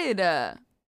promoted!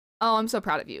 Oh, I'm so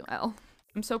proud of you, Elle.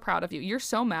 I'm so proud of you. You're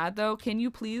so mad though. Can you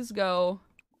please go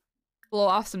blow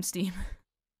off some steam?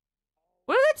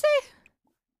 What did that say?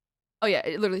 Oh yeah,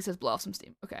 it literally says blow off some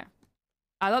steam. Okay.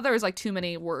 I thought there was like too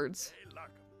many words.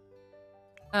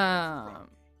 And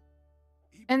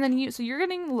then so you're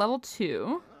getting level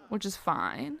 2, which is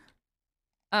fine.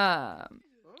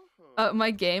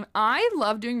 My game, I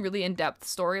love doing really in-depth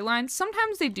storylines.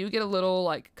 Sometimes they do get a little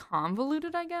like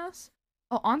convoluted, I guess.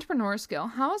 Oh, entrepreneur skill.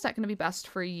 How is that going to be best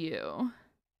for you?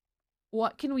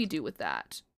 What can we do with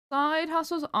that? Side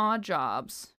hustles, odd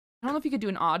jobs. I don't know if you could do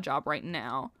an odd job right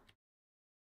now.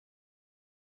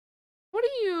 What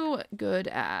are you good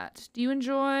at? Do you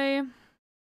enjoy...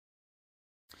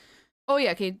 Oh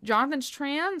yeah, okay, Jonathan's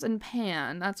trans and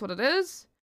pan. That's what it is.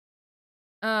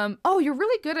 Oh, you're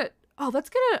really good at... Oh, let's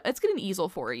get an easel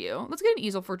for you. Let's get an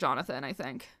easel for Jonathan, I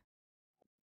think.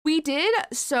 We did,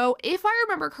 so if I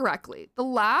remember correctly, the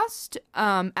last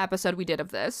episode we did of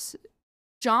this,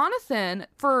 Jonathan,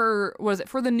 for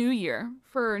the New Year,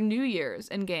 for New Year's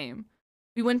in game,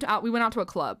 we went out to a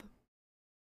club.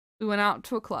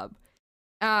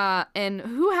 And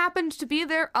who happened to be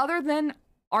there other than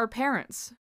our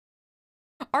parents?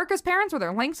 Arca's parents were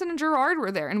there. Langston and Gerard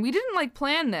were there, and we didn't like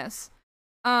plan this.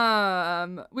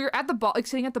 We were at the bar, like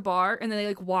sitting at the bar, and then they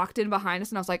like walked in behind us,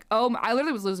 and I was like, oh, I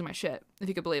literally was losing my shit, if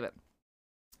you could believe it.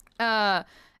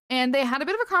 And they had a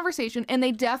bit of a conversation, and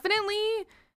they definitely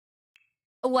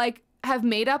like have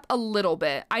made up a little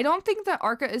bit. I don't think that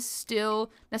Arca is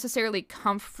still necessarily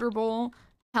comfortable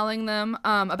telling them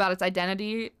about its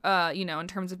identity, you know, in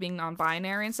terms of being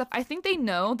non-binary and stuff. I think they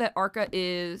know that Arca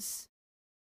is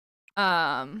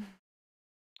I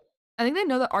think they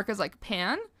know that Arca's like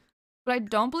pan, but I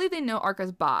don't believe they know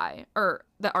Arca's bi, or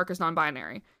that Arca's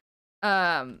non-binary.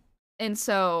 And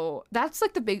so that's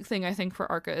like the big thing I think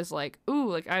for Arca is like, ooh,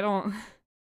 like I don't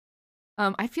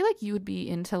I feel like you would be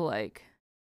into like,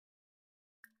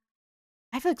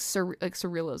 I feel like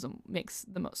surrealism makes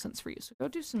the most sense for you. So go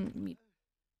do some meat.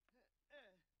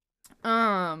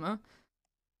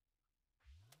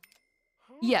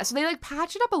 Yeah, so they like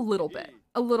patch it up a little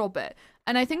bit.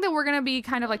 And I think that we're gonna be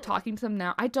kind of like talking to them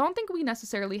now. I don't think we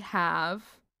necessarily have,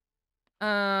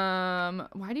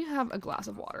 why do you have a glass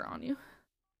of water on you?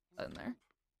 In there.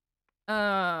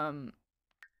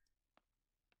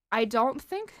 I don't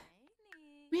think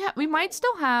we might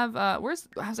still have, I was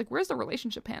like, where's the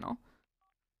relationship panel?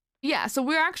 Yeah, so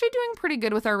we're actually doing pretty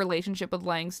good with our relationship with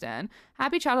Langston.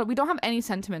 Happy childhood. We don't have any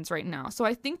sentiments right now. So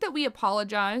I think that we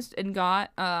apologized and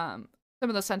got some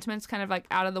of the sentiments kind of like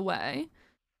out of the way.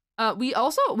 We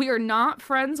are not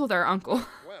friends with our uncle. I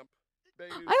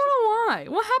don't know why.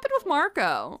 What happened with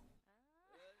Marco?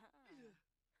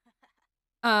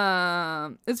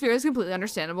 It's very completely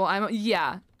understandable.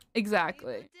 Yeah,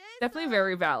 exactly. Definitely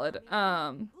very valid.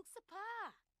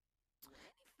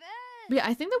 But yeah,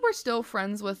 I think that we're still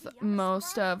friends with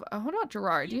most of, what about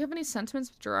Gerard? Do you have any sentiments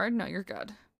with Gerard? No, you're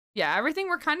good. Yeah, everything,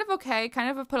 we're kind of okay. Kind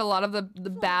of have put a lot of the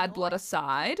bad blood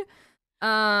aside.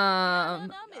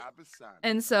 And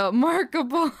so Marco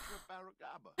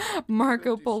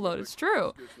Polo, it's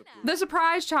true. The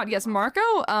surprise child, yes,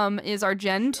 Marco is our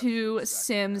Gen 2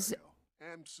 Sims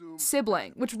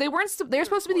sibling, which they were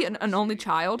supposed to be an only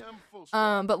child,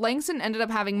 but Langston ended up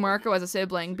having Marco as a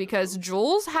sibling because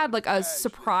Jules had like a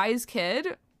surprise kid.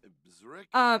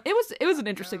 It was an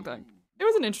interesting thing. It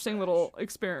was an interesting little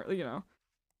experiment, you know.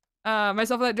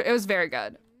 It was very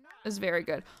good. It was very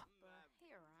good.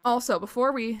 Also,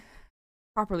 before we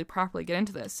properly get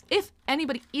into this, if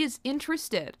anybody is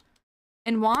interested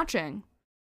in watching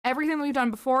everything that we've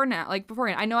done beforehand,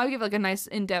 I know I give like a nice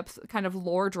in-depth kind of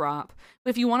lore drop,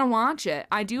 but if you want to watch it,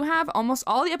 I do have almost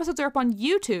all the episodes are up on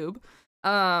YouTube,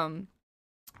 and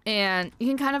you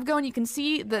can kind of go and you can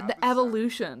see the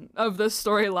evolution of the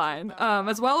storyline,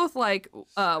 as well with like,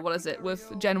 what is it,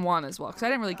 with Gen 1 as well, because I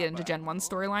didn't really get into Gen 1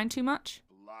 storyline too much,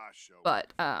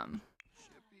 but,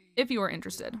 if you are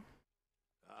interested.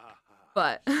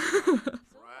 But,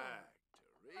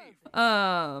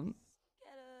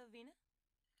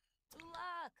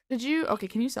 did you, okay,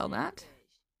 can you sell that?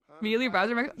 Mealy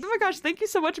browser, oh my gosh, thank you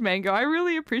so much, Mango. I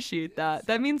really appreciate that.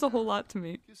 That means a whole lot to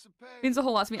me. It means a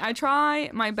whole lot to me. I try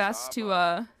my best to,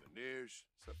 yeah,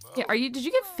 did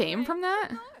you get fame from that?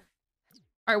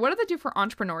 All right, what did they do for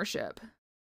entrepreneurship?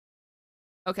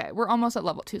 Okay, we're almost at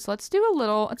level 2, so let's do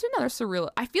another surreal.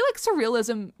 I feel like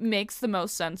surrealism makes the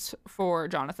most sense for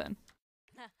Jonathan.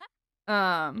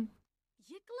 I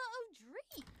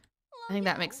think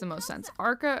that makes the most sense.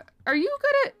 Arca, are you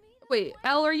good at, wait,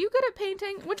 Elle, are you good at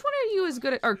painting? Which one are you as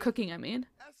good at, or cooking, I mean?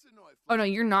 Oh no,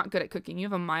 you're not good at cooking. You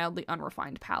have a mildly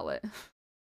unrefined palate.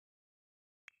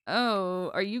 Oh,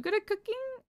 are you good at cooking?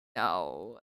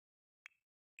 No.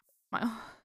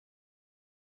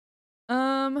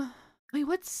 Wait,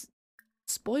 what's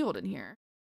spoiled in here?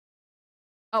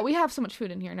 Oh, we have so much food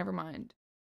in here, never mind.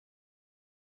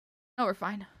 Oh, we're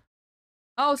fine.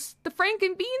 Oh, the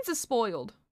Franken beans is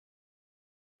spoiled.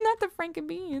 Not the Franken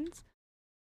beans.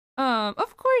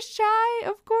 Of course, Chai,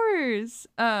 of course.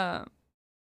 So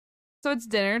it's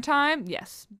dinner time?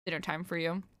 Yes, dinner time for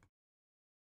you.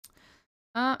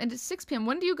 And it's 6 p.m.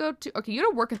 When do you go to, okay, you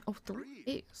gotta work in, 3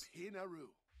 days. 3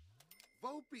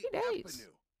 days.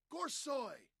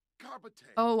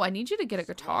 Oh, I need you to get a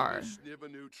guitar.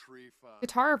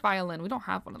 Guitar or violin? We don't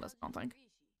have one of those, I don't think.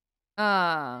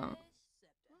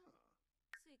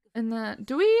 And then,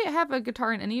 do we have a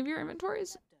guitar in any of your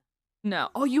inventories? No.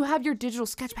 Oh, you have your digital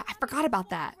sketch pad. I forgot about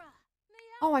that.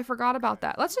 Oh, I forgot about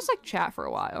that. Let's just like chat for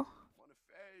a while.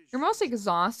 You're mostly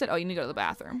exhausted. Oh, you need to go to the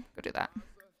bathroom. Go do that.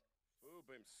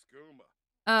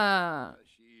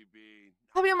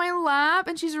 Puppy on my lap,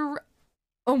 and she's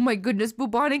oh my goodness,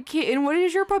 bubonic kitten. What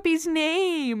is your puppy's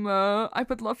name? I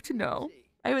would love to know.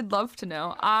 I would love to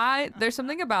know. There's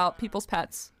something about people's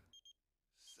pets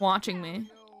watching me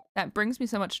That brings me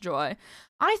so much joy.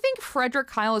 I think Frederick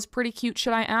Kyle is pretty cute.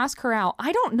 Should I ask her out?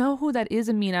 I don't know who that is,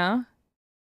 Amina.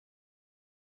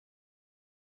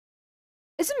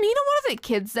 Is Amina one of the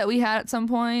kids that we had at some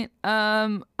point?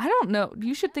 I don't know.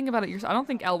 You should think about it yourself. I don't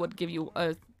think Elle would give you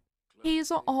a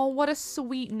Hazel. Oh, what a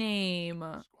sweet name.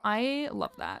 I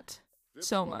love that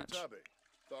so much.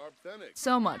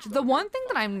 So much. The one thing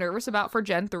that I'm nervous about for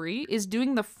Gen 3 is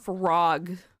doing the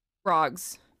frogs.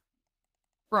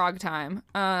 Frog time.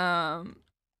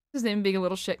 His name being a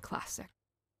little shit. Classic.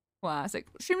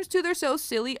 Streams too, they're so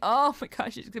silly. Oh my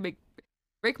gosh, it's gonna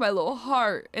break my little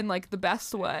heart in like the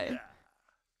best way.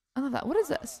 I love that. What is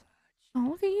this? Oh,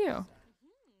 look at you.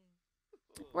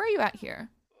 Where are you at here?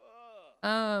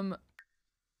 Oh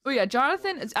yeah,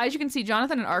 Jonathan, as you can see,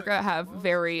 Jonathan and Arca have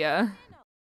very,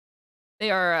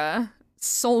 they are,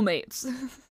 soulmates.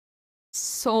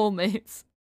 Soulmates.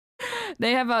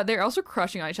 They have, they're also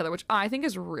crushing on each other, which I think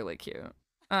is really cute.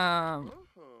 Oh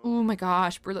my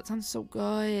gosh, bro, that sounds so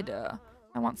good.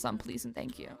 I want some, please, and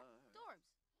thank you.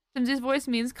 Simsy's voice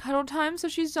means cuddle time, so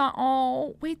she's not,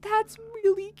 oh, wait, that's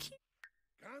really cute.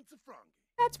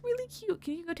 That's really cute.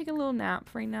 Can you go take a little nap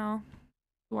right now?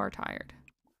 You are tired.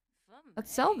 Let's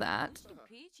sell that.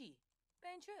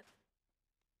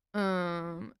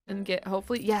 And get,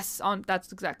 hopefully, yes, on,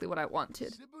 that's exactly what I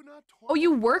wanted. Oh,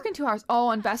 you work in 2 hours. Oh,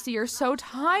 and Bestie, you're so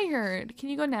tired. Can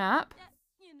you go nap?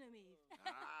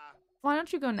 Why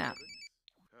don't you go nap?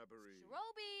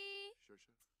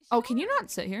 Oh, can you not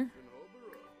sit here?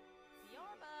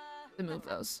 To move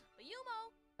those.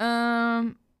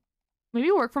 Maybe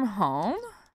work from home?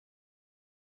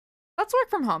 Let's work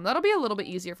from home. That'll be a little bit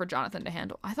easier for Jonathan to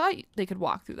handle. I thought they could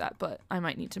walk through that, but I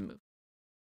might need to move.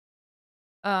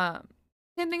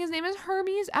 Same thing, his name is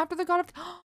Hermes, after the god of...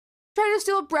 Trying to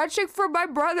steal a bread shake from my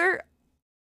brother.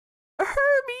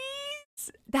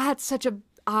 Hermes! That's such a...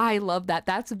 I love that.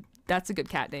 That's a good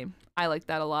cat name. I like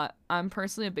that a lot. I'm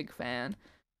personally a big fan.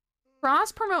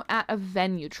 Cross promote at a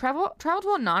venue. Travel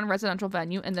to a non-residential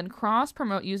venue and then cross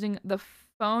promote using the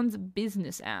phone's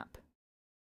business app.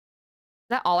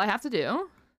 Is that all I have to do?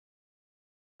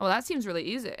 Oh, that seems really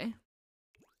easy.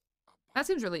 That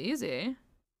seems really easy.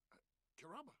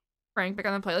 Frank back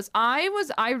on the playlist. I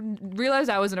realized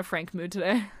I was in a Frank mood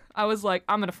today. I was like,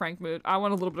 I'm in a Frank mood. I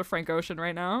want a little bit of Frank Ocean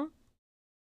right now.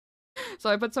 So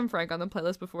I put some Frank on the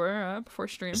playlist before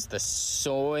stream. It's the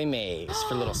soy maze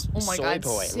for little soy God,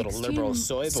 boy, little liberal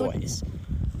soy boys.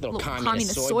 Little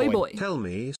communist soy boy. Tell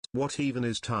me, what even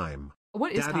is time?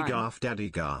 What is Daddy time? Garf,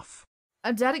 Daddy Garf.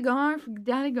 Daddy Garf,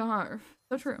 Daddy Garf.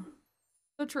 So true.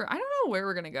 So true. I don't know where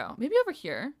we're gonna go. Maybe over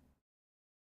here.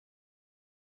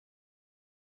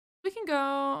 We can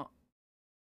go...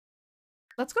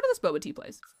 Let's go to this boba tea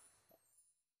place.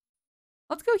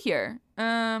 Let's go here.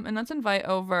 And let's invite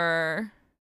over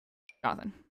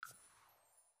Jonathan.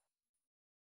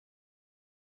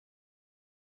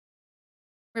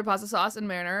 Red pasta sauce and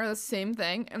marinara are the same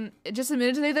thing. And it just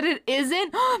admitted today that it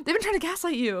isn't. They've been trying to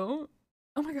gaslight you.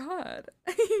 Oh my god.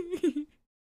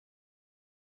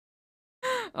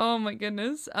 Oh my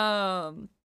goodness.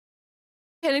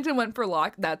 Pennington went for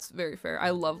Locke. That's very fair.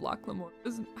 I love Locke Lamore.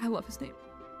 I love his name.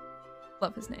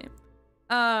 Love his name.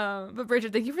 But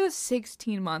Bridget, thank you for the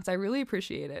 16 months. I really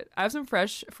appreciate it. I have some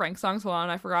fresh Frank songs. Hold on,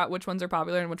 I forgot which ones are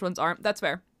popular and which ones aren't. That's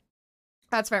fair.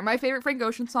 That's fair. My favorite Frank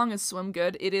Ocean song is Swim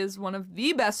Good. It is one of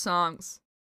the best songs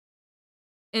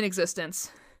in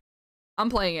existence. I'm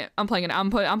playing it. I'm putting it on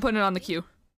the queue.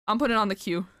 I'm putting it on the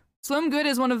queue. Swim Good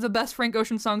is one of the best Frank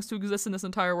Ocean songs to exist in this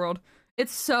entire world.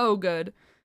 It's so good.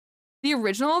 The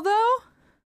original, though?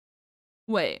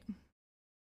 Wait.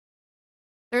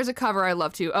 There's a cover I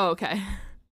love too. Oh, okay.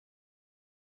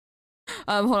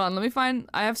 Hold on. Let me find.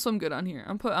 I have Swim Good on here.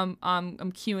 I'm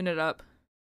queuing it up.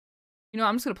 You know,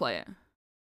 I'm just gonna play it.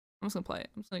 I'm just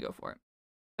gonna go for it.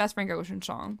 Best Frank Ocean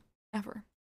song ever.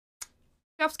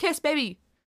 Chef's Kiss, baby.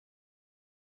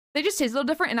 They just taste a little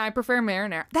different, and I prefer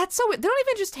marinara. That's so. They don't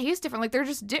even just taste different. Like they're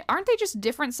just. Aren't they just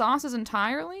different sauces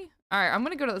entirely? All right, I'm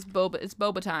gonna go to this boba. It's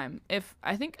boba time.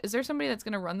 Is there somebody that's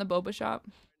gonna run the boba shop?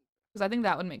 Because I think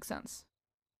that would make sense.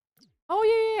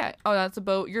 Oh yeah. Oh, that's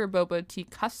you're a boba tea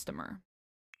customer.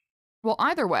 Well,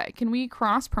 either way, can we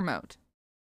cross promote?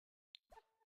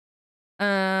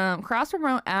 Cross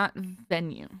promote at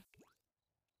venue.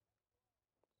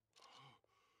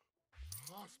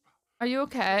 Are you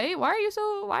okay? Why are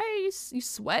you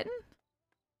sweating?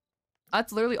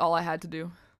 That's literally all I had to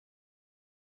do.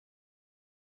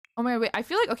 Oh my, wait, I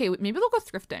feel like, okay, maybe they'll go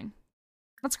thrifting.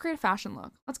 Let's create a fashion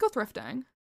look. Let's go thrifting.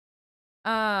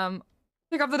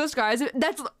 Pick up the disguise.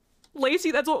 That's,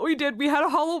 Lacey, that's what we did. We had a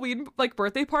Halloween, like,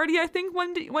 birthday party, I think,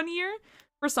 one year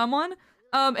for someone.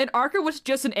 And Arca was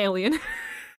just an alien.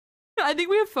 I think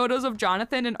we have photos of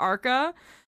Jonathan and Arca.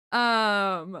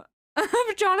 Of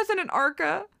Jonathan and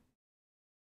Arca.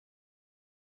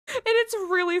 And it's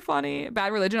really funny.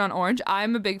 Bad Religion on orange.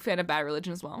 I'm a big fan of Bad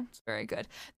Religion as well. It's very good.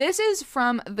 This is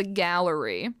from the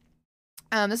gallery.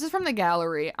 This is from the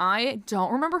gallery. I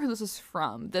don't remember who this is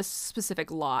from, this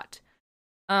specific lot.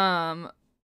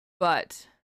 But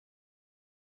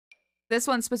this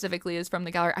one specifically is from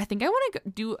the gallery. I think I want to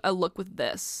do a look with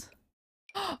this.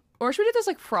 Or should we do this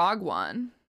like frog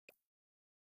one?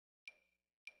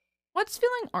 What's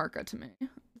feeling Arca to me?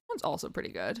 This one's also pretty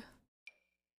good.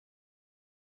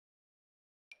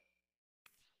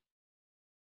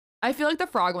 I feel like the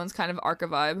frog one's kind of Arca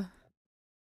vibe.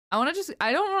 I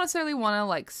don't necessarily want to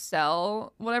like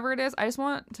sell whatever it is. I just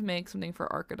want to make something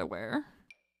for Arca to wear.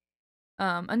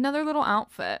 Another little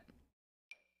outfit.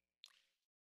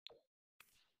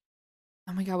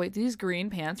 Oh my god, wait, these green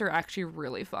pants are actually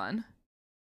really fun.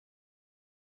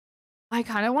 I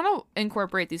kind of want to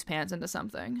incorporate these pants into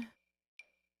something.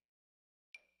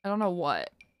 I don't know what,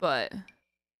 but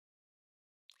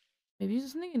maybe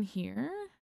there's something in here?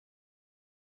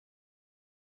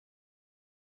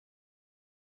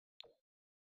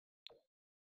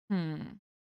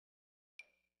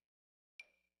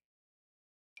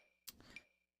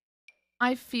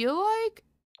 I feel like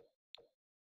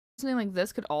something like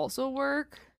this could also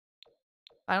work.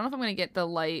 I don't know if I'm gonna get the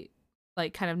light,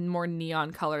 like kind of more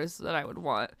neon colors that I would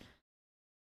want.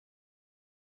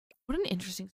 What an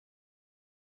interesting.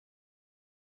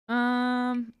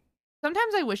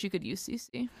 Sometimes I wish you could use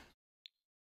CC.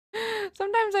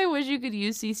 Sometimes I wish you could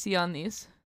use CC on these.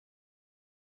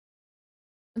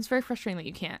 It's very frustrating that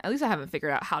you can't. At least I haven't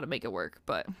figured out how to make it work,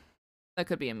 but that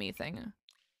could be a me thing.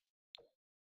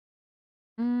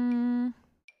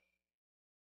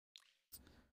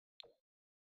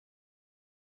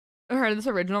 I heard this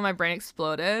original, my brain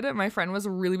exploded. My friend was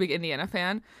a really big Indiana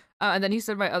fan. And then he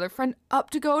said my other friend up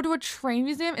to go to a train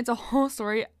museum. It's a whole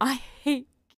story. I hate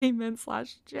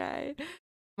Gaymen/J. Oh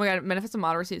my god, Manifest of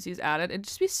Moderacy is added. It'd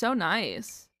just be so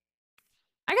nice.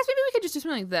 I guess maybe we could just do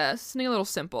something like this. Something a little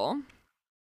simple.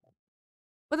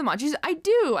 With emojis, I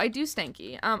do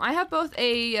Stanky. I have both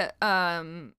a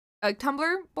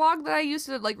Tumblr blog that I use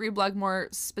to like reblog more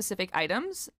specific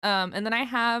items. And then I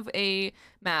have a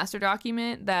master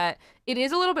document that it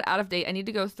is a little bit out of date. I need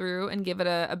to go through and give it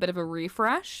a bit of a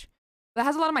refresh. That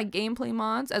has a lot of my gameplay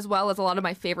mods as well as a lot of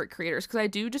my favorite creators, because I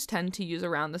do just tend to use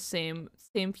around the same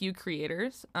few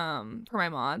creators for my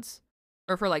mods,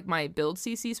 or for like my build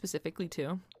CC specifically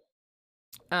too.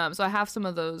 So I have some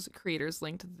of those creators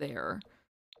linked there.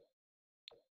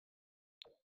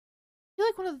 I feel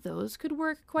like one of those could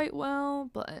work quite well,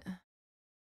 but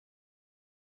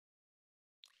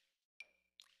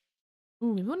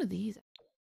ooh, maybe one of these.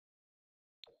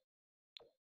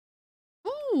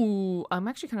 Ooh, I'm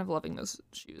actually kind of loving those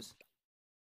shoes.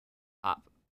 Top.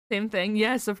 Same thing.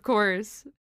 Yes, of course.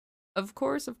 Of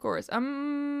course, of course.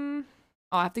 Oh,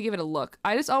 I have to give it a look.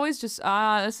 I just always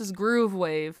this is Groove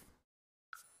Wave.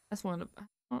 I just want to do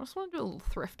a little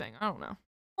thrifting. I don't know.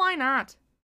 Why not?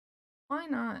 Why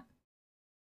not?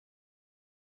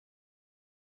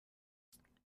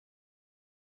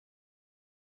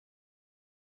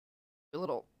 A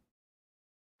little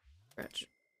stretch.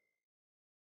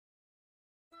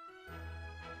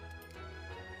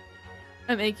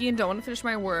 I'm achy and don't want to finish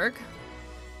my work.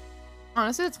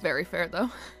 Honestly, it's very fair though.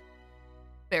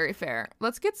 Very fair.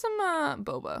 Let's get some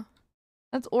boba.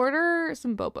 Let's order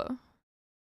some boba.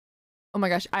 Oh my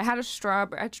gosh, I had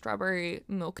strawberry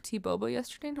milk tea boba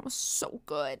yesterday and it was so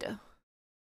good.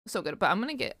 So good, but I'm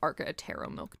gonna get Arca a taro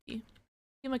milk tea.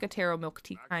 Seem like a taro milk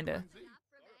tea kinda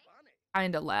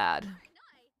lad.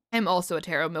 I'm also a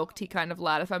taro milk tea kind of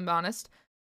lad, if I'm honest.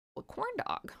 Well, corn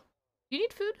dog. Do you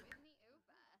need food?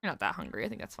 You're not that hungry. I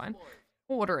think that's fine.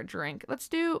 We'll order a drink. Let's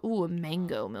do a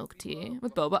mango milk tea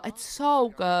with boba. It's so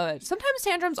good. Sometimes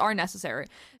tantrums are necessary.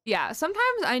 Yeah,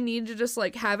 sometimes I need to just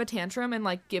like have a tantrum and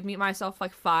like give myself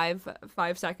like 5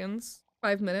 seconds,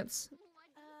 5 minutes,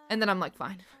 and then I'm like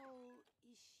fine.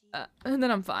 And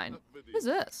then I'm fine. What is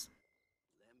this?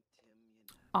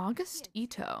 August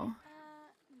Ito.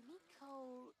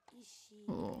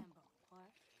 Ooh.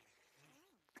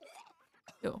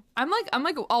 Ew. I'm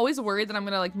like always worried that I'm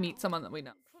gonna like meet someone that we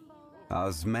know.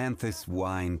 Osmanthus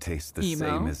wine tastes the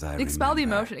same as I Expel the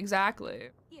remember. emotion,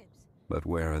 exactly. But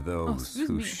where are those excuse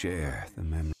who me. share the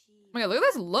memory? Oh my god, look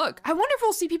at this look. I wonder if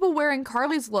we'll see people wearing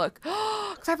Carly's look.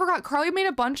 Because I forgot, Carly made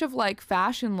a bunch of like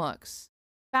fashion looks.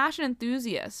 Fashion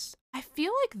enthusiasts. I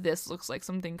feel like this looks like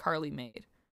something Carly made.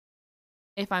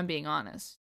 If I'm being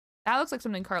honest. That looks like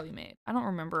something Carly made. I don't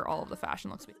remember all of the fashion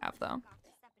looks we have though.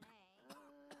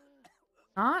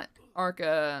 Not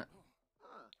Arca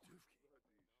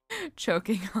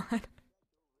choking on. All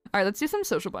right, let's do some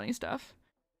social bunny stuff.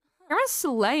 Everyone's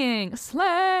slaying.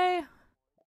 Slay!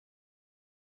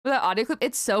 With that audio clip,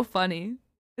 it's so funny.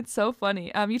 It's so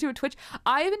funny. YouTube and Twitch.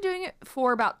 I've been doing it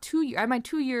for about 2 years. I had my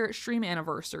 2-year stream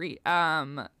anniversary.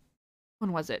 When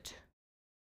was it?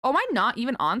 Oh, am I not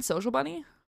even on Social Bunny?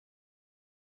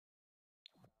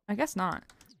 I guess not.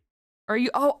 Are you?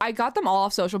 Oh, I got them all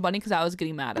off Social Bunny because I was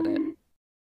getting mad at it.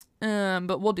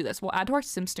 But we'll do this. We'll add to our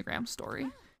Simstagram story.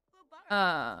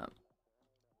 But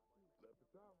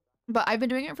I've been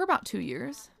doing it for about 2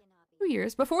 years. 2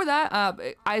 years. Before that,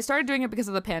 I started doing it because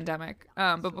of the pandemic.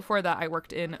 But before that, I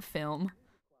worked in film.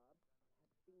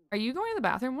 Are you going to the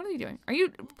bathroom? What are you doing? Are you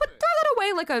throw that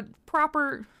away like a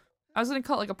proper? I was gonna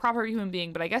call it like a proper human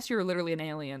being, but I guess you're literally an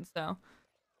alien. So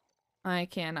I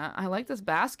can. I like this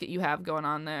basket you have going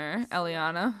on there,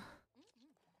 Eliana.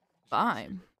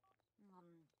 Vibe.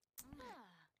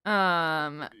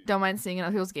 Don't mind seeing in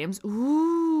other people's games.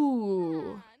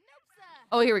 Ooh.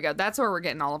 Oh, here we go. That's where we're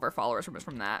getting all of our followers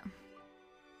from that.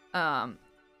 Paul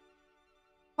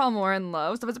Morin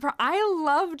loves. I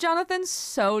love Jonathan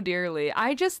so dearly.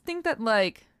 I just think that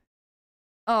like,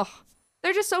 oh,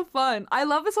 they're just so fun. I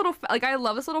love this little I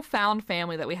love this little found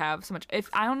family that we have so much. If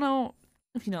I don't know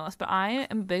if you know this, but I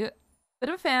am a bit of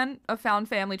a fan of found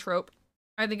family trope.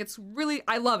 I think it's really,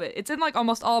 I love it. It's in like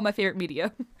almost all my favorite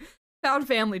media. Found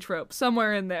family trope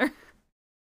somewhere in there.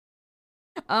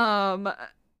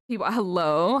 People,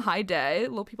 hello, hi day,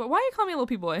 little people. Why are you calling me a little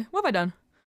people boy? What have I done?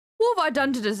 What have I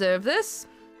done to deserve this?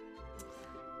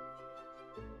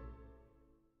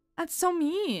 That's so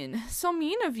mean. So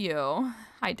mean of you.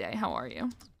 Hi day, how are you?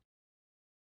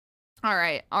 All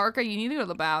right, Arca, you need to go to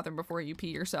the bathroom before you pee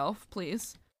yourself,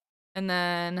 please. And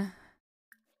then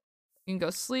you can go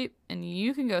sleep, and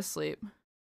you can go sleep.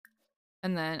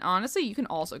 And then, honestly, you can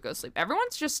also go sleep.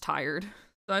 Everyone's just tired.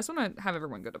 So I just want to have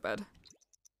everyone go to bed.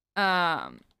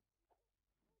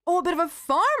 Oh, a bit of a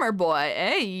farmer boy.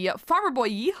 Hey, farmer boy,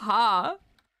 yeehaw.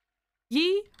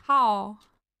 Yeehaw. Are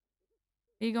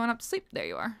you going up to sleep? There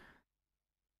you are.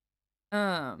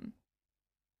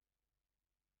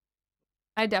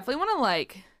 I definitely want to,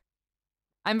 like...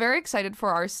 I'm very excited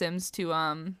for our Sims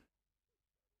to,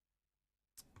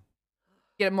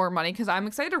 get more money, because I'm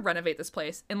excited to renovate this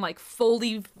place and like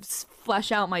fully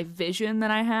flesh out my vision that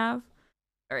I have.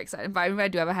 Very excited. If I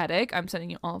do have a headache, I'm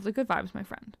sending you all of the good vibes, my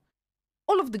friend.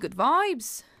 All of the good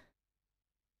vibes.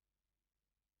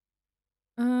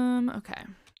 Okay.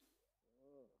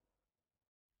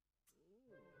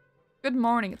 Good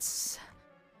morning. It's,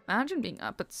 imagine being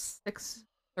up at 6:30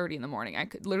 in the morning. I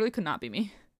literally could not be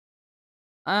me.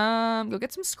 Go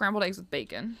get some scrambled eggs with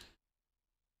bacon.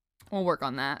 We'll work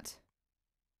on that.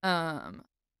 And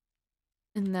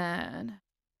then,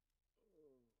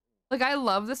 like, I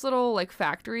love this little, like,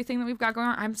 factory thing that we've got going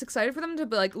on. I'm just excited for them to,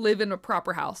 like, live in a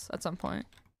proper house at some point.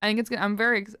 I think it's gonna, I'm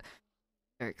very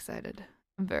excited.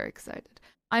 I'm very excited.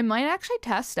 I might actually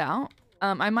test out,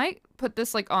 I might put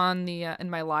this, like, on the, in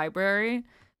my library,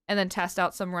 and then test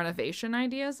out some renovation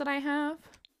ideas that I have.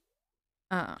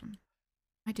 I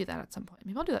do that at some point.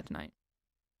 Maybe I'll do that tonight.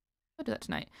 I'll do that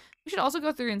tonight. We should also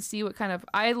go through and see what kind of...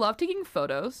 I love taking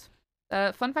photos.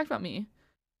 Fun fact about me.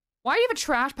 Why do you have a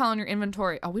trash pile in your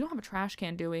inventory? Oh, we don't have a trash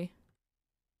can, do we?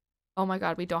 Oh my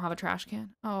god, we don't have a trash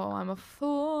can. Oh, I'm a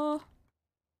fool.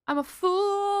 I'm a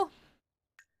fool.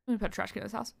 Let me put a trash can in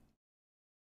this house.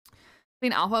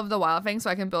 Being alpha of the wild thing so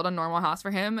I can build a normal house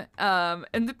for him.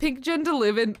 And the pink gen to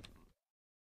live in...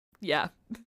 Yeah.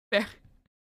 Fair.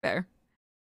 Fair.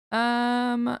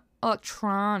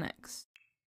 Electronics.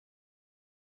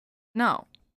 No.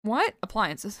 What?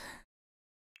 Appliances.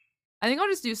 I think I'll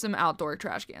just do some outdoor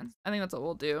trash cans. I think that's what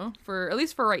we'll do for, at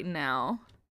least for right now.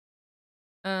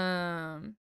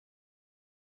 I'll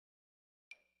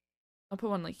put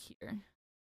one like here.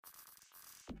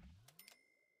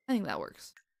 I think that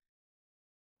works.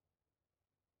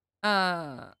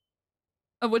 Of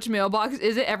which mailbox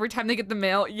is it every time they get the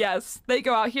mail? Yes, they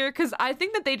go out here because I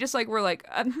think that they just like were like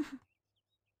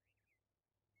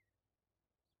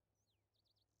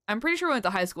I'm pretty sure we went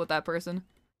to high school with that person.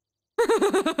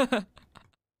 I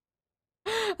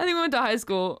think we went to high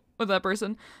school with that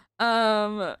person.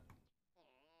 I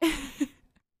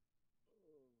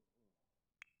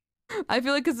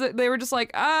feel like because they were just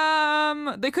like,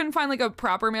 they couldn't find like a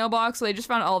proper mailbox, so they just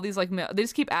found all these like they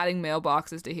just keep adding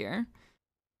mailboxes to here.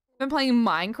 Been playing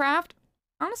Minecraft.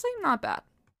 Honestly, not bad.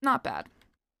 Not bad.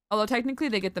 Although technically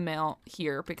they get the mail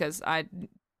here because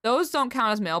those don't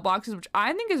count as mailboxes, which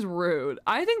I think is rude.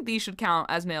 I think these should count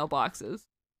as mailboxes.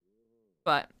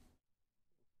 But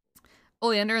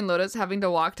Oleander and Lotus having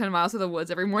to walk 10 miles through the woods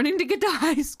every morning to get to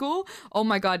high school. Oh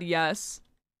my god, yes.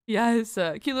 Yes.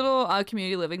 Cute little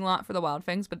community living lot for the wild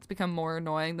things, but it's become more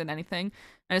annoying than anything.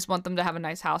 I just want them to have a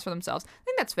nice house for themselves. I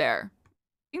think that's fair.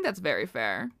 I think that's very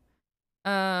fair.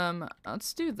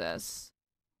 Let's do this.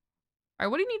 All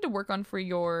right, what do you need to work on for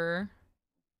your...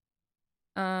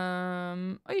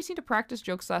 Oh, you just need to practice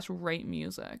jokes / write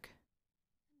music.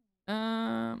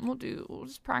 We'll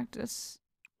just practice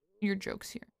your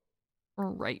jokes here. Or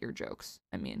write your jokes,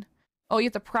 I mean. Oh, you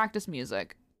have to practice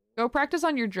music. Go practice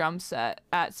on your drum set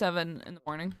at 7 in the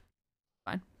morning.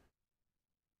 Fine.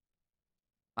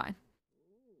 Fine.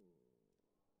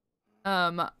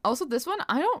 Also this one,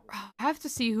 I have to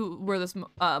see where this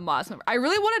mod's member. I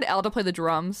really wanted Elle to play the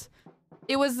drums.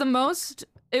 I was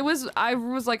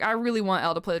like, I really want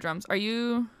Elle to play the drums. Are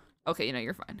you okay? You know,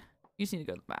 you're fine. You just need to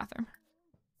go to the bathroom.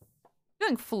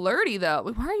 Feeling flirty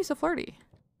though. Why are you so flirty?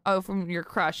 Oh, from your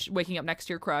crush, waking up next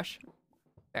to your crush.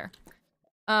 Fair.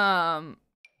 I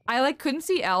like couldn't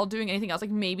see Elle doing anything else,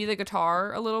 like maybe the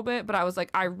guitar a little bit, but I was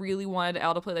like, I really wanted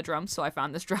Elle to play the drums, so I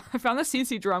found this drum. I found the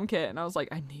CC drum kit, and I was like,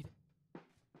 I need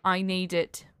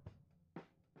it.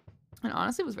 And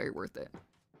honestly, it was very worth it.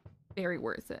 Very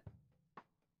worth it.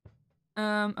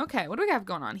 Okay, what do we have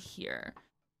going on here?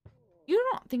 You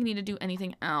don't think you need to do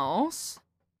anything else.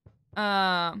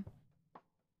 A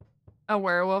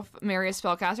werewolf, marry a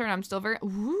spellcaster, and I'm still very...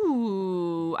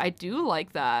 Ooh, I do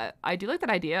like that. I do like that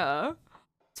idea.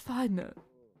 It's fun.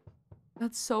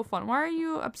 That's so fun. Why are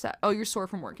you upset? Oh, you're sore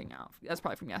from working out. That's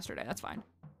probably from yesterday. That's fine.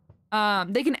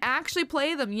 They can actually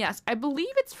play them. Yes, I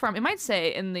believe it's from... It might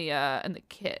say in the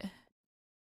kit.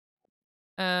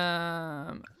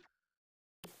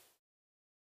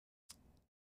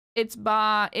 It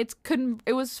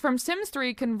was from Sims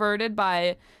 3 converted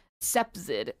by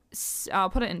Sepzid. I'll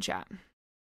put it in chat.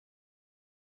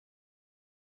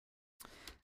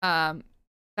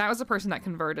 That was the person that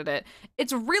converted it.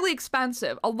 It's really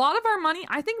expensive. A lot of our money,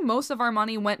 I think most of our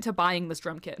money went to buying this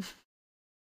drum kit.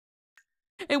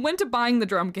 It went to buying the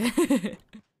drum kit. Which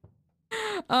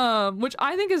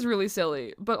I think is really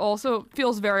silly, but also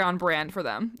feels very on brand for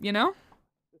them, you know?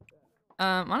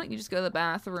 Why don't you just go to the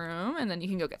bathroom and then you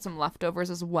can go get some leftovers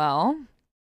as well.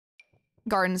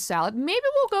 Garden salad. Maybe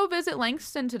we'll go visit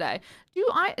Langston today.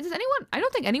 I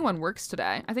don't think anyone works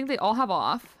today. I think they all have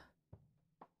off.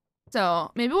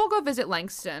 So maybe we'll go visit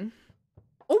Langston.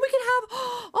 Oh, we could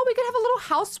have a little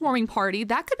housewarming party.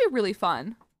 That could be really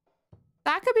fun.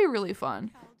 That could be really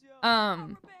fun. Yeah,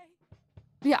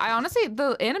 I honestly,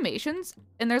 the animations,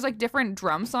 and there's like different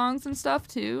drum songs and stuff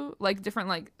too. Like different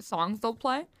like songs they'll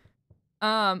play.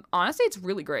 Honestly, it's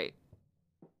really great.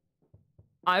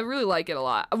 I really like it a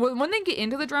lot. When they get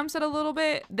into the drum set a little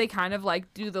bit, they kind of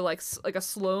like do the like a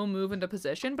slow move into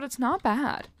position, but it's not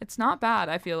bad. It's not bad,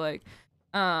 I feel like.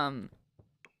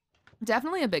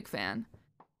 Definitely a big fan.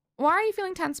 Why are you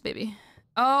feeling tense, baby?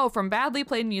 Oh, from badly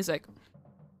played music.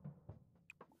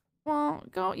 Well,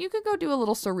 you could go do a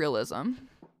little surrealism.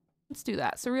 Let's do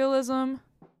that. Surrealism.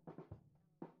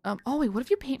 Oh wait, what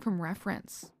if you paint from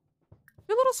reference?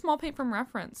 Do a little small paint from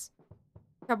reference.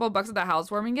 A couple of bucks at the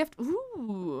housewarming gift.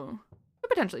 Ooh. Could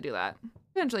potentially do that.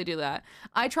 Potentially do that.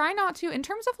 I try not to, in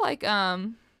terms of like,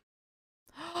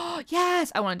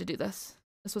 yes, I wanted to do this.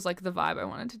 This was like the vibe I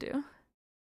wanted to do.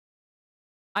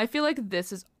 I feel like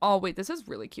this is, oh wait, this is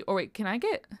really cute. Oh wait, can I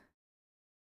get,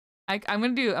 I'm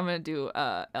gonna do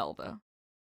Elle though.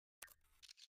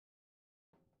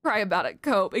 Cry about it,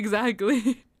 cope,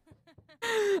 exactly.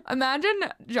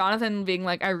 Imagine Jonathan being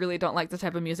like, I really don't like the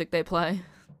type of music they play.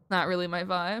 Not really my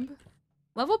vibe.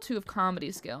 Level 2 of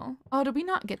comedy skill. Oh, did we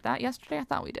not get that yesterday? I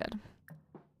thought we did.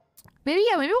 Maybe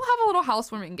we'll have a little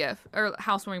housewarming gift or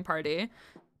housewarming party.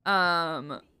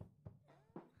 I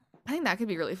think that could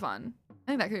be really fun.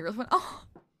 Oh,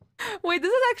 wait,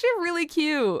 this is actually really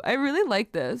cute. I really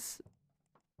like this.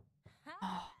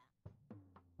 Oh,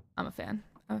 I'm a fan.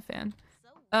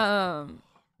 But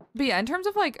yeah, in terms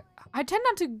of like, I tend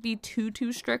not to be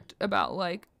too strict about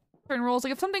like certain rules.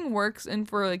 Like if something works in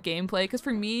for like gameplay, because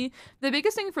for me, the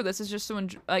biggest thing for this is just to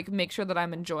like make sure that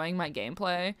I'm enjoying my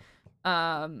gameplay,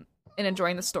 and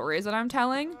enjoying the stories that I'm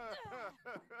telling.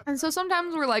 And so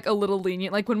sometimes we're like a little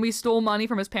lenient. Like when we stole money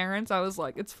from his parents, I was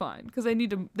like, it's fine because they need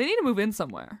to move in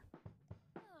somewhere.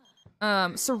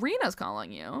 Serena's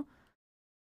calling you.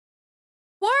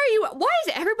 Why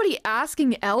is everybody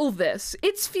asking Elle this?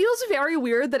 It feels very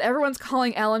weird that everyone's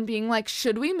calling Elle and being like,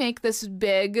 should we make this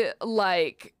big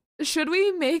life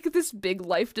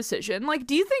decision? Like,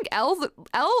 do you think Elle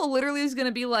literally is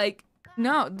gonna be like,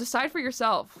 no, decide for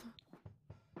yourself.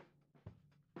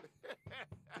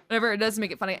 Whatever it does to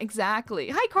make it funny. Exactly.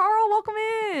 Hi, Carl. Welcome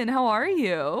in. How are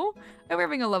you? Hope you're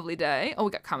having a lovely day. Oh,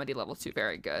 we got comedy level 2.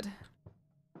 Very good.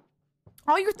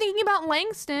 Oh, you're thinking about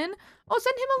Langston. Oh,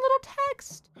 send him a little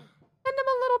text. Send him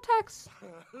a little text.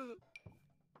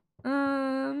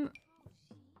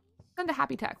 Send a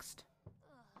happy text.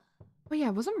 Oh yeah,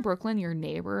 wasn't Brooklyn your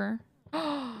neighbor?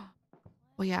 Oh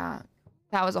yeah,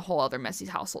 that was a whole other messy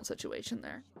household situation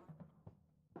there.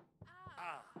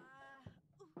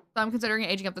 So I'm considering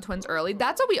aging up the twins early.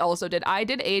 That's what we also did. I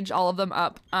did age all of them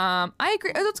up. I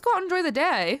agree. Let's go out and enjoy the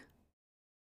day.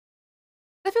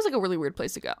 That feels like a really weird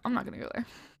place to go. I'm not gonna go there.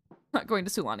 I'm not going to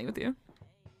Sulani with you.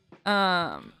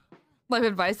 Life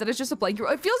advice, that is just a blanket.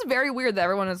 It feels very weird that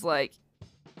everyone is like,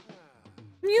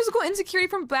 musical insecurity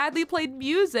from badly played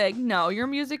music. No, your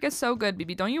music is so good,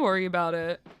 BB. Don't you worry about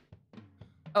it.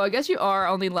 Oh, I guess you are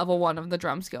only level 1 of the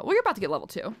drum skill. Well, you're about to get level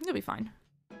 2. You'll be fine.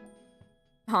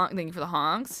 Honk, thank you for the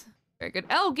honks. Very good.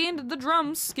 Elle gained the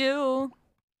drum skill.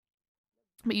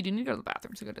 But you do need to go to the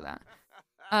bathroom, so go do that.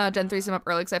 Gen 3 some up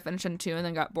early because I finished Gen 2 and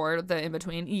then got bored with the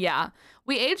in-between. Yeah.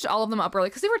 We aged all of them up early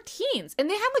because they were teens and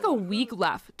they had like a week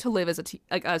left to live as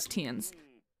as teens.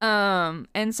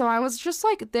 And so I was just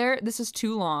like, this is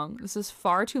too long. This is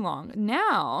far too long.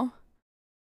 Now,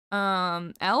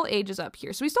 Elle ages up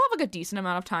here. So we still have like a decent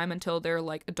amount of time until they're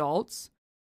like adults.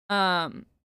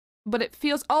 But it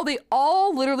feels, oh, they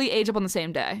all literally age up on the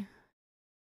same day.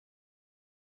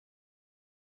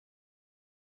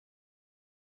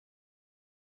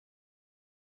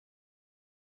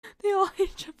 They all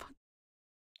age up on,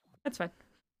 that's fine.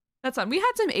 That's fine. We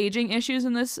had some aging issues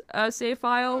in this save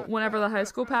file whenever the high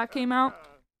school pack came out.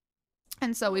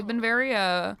 And so we've been very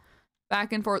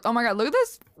back and forth. Oh my god, look at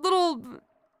this little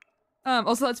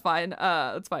also that's fine.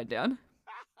 That's fine, Dan.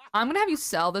 I'm gonna have you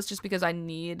sell this just because I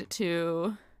need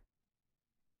to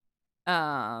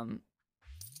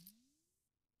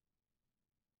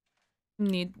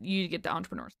need you to get the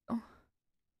entrepreneur skill.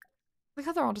 Look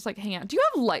how they're all just like hanging out. Do we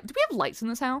have lights in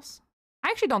this house? I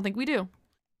actually don't think we do.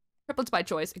 Triplets by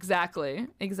choice. Exactly.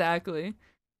 Exactly.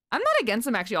 I'm not against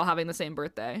them actually all having the same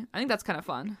birthday. I think that's kind of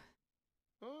fun.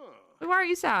 Why are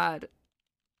you sad?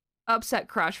 Upset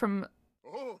crush from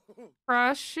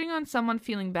crushing on someone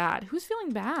feeling bad. Who's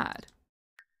feeling bad?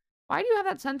 Why do you have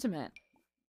that sentiment?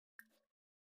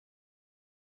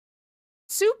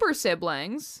 Super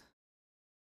siblings.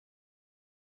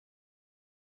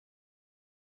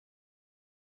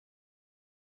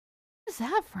 What is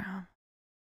that from?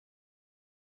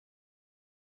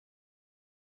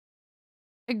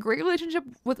 A great relationship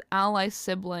with ally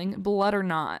sibling, blood or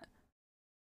not.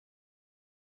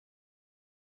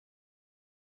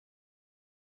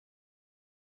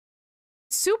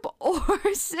 Soup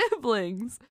or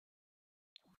siblings?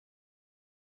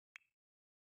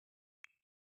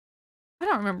 I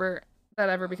don't remember that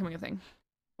ever becoming a thing.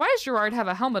 Why does Gerard have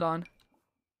a helmet on?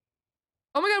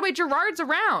 Oh my god, wait, Gerard's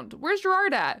around. Where's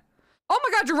Gerard at? Oh my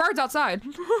god, Gerard's outside.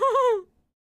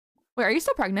 Wait, are you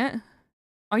still pregnant?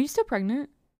 Are you still pregnant?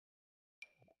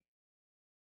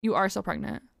 You are still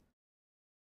pregnant.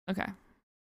 Okay.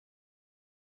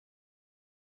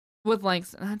 With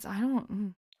Langston, that's, I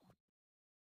don't...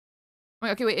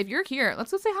 Wait, okay, wait, if you're here,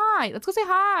 let's go say hi. Let's go say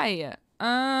hi.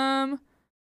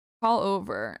 Call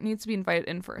over. Needs to be invited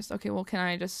in first. Okay, well, can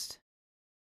I just...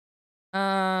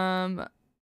 Ask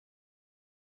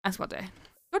what day?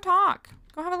 Go talk.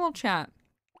 Go have a little chat.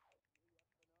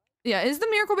 Yeah, is the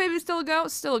miracle baby still a go?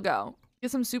 Still a go.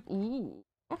 Get some soup. Ooh.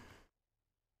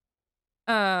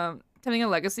 Turning a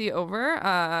legacy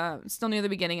over. Still near the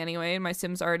beginning anyway. My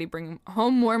Sims already bring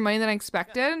home more money than I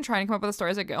expected and trying to come up with a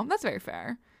story as I go. That's very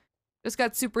fair. Just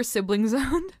got super sibling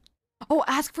zoned. Oh,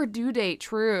 ask for due date.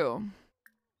 True.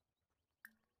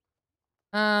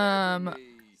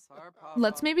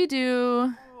 Let's maybe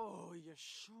do...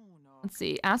 Let's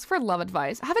see. Ask for love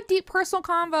advice. Have a deep personal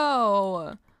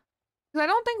convo. Because I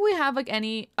don't think we have like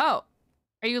any... Oh.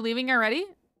 Are you leaving already?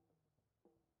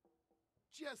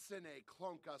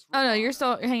 Oh no, you're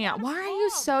hanging out. Why are you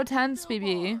so tense,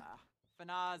 BB?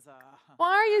 Why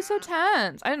are you so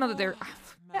tense? I didn't know that they're...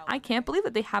 I can't believe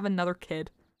that they have another kid.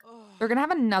 They're gonna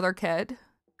have another kid.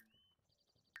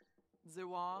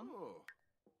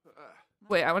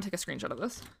 Wait, I want to take a screenshot of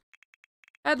this.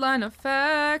 Headline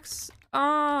effects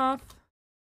off.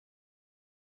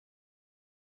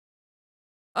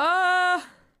 I'm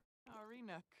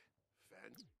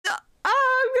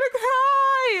gonna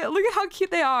cry! Look at how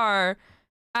cute they are.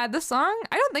 The song?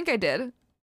 I don't think I did.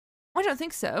 I don't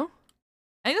think so.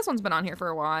 I think this one's been on here for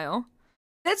a while.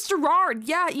 That's Gerard!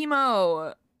 Yeah,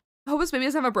 emo! Hope this baby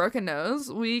doesn't have a broken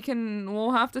nose.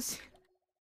 We'll have to see.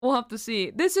 We'll have to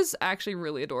see. This is actually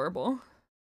really adorable.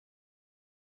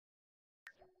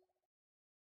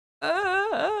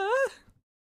 Uh,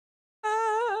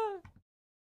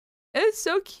 it's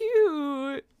so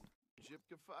cute.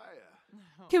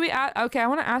 Can we add? Okay, I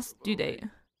want to ask due date.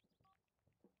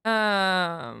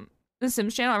 The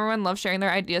Sims channel, everyone loves sharing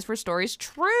their ideas for stories.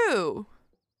 True.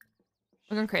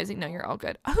 I'm going crazy. No, you're all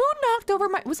good. Who knocked over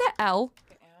my? Was that L?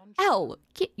 L,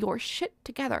 get your shit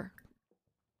together.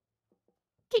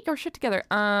 Get your shit together.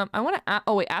 I want to.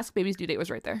 Oh wait, ask baby's due date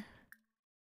was right there.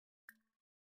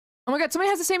 Oh my god, somebody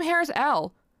has the same hair as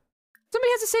L.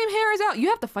 Somebody has the same hair as L. You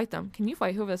have to fight them. Can you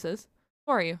fight who this is?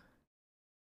 Who are you?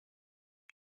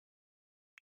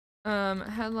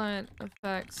 Headline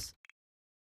effects.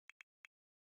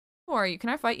 Who are you? Can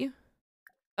I fight you?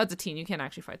 Oh, it's a teen. You can't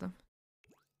actually fight them.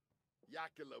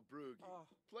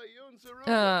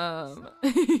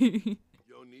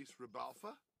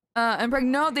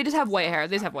 And no, they just have white hair.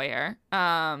 They just have white hair.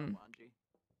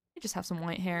 They just have some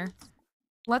white hair.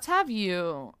 Let's have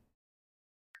you.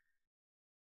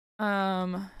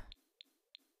 Go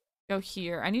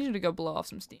here. I need you to go blow off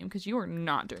some steam because you are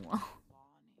not doing well.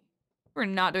 We're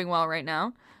not doing well right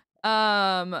now.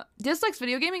 Dislikes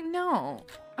video gaming? No.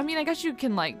 I mean, I guess you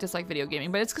can like dislike video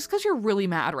gaming, but it's just because you're really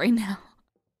mad right now.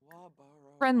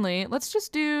 Friendly. Let's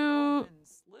just do.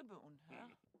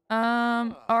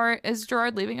 Or is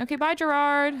Gerard leaving? Okay, bye,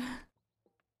 Gerard.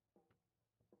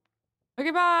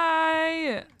 Okay,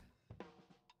 bye.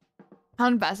 How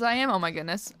invested I am? Oh my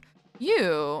goodness.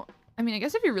 You. I mean, I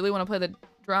guess if you really want to play the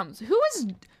drums, who is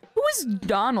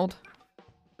Donald?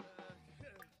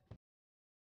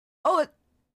 Oh,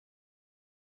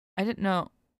 I didn't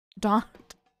know.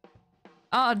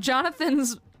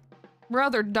 Jonathan's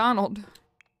brother, Donald.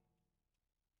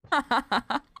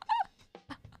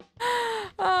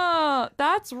 Oh,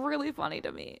 that's really funny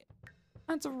to me.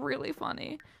 That's really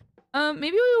funny.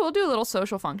 Maybe we will do a little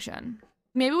social function.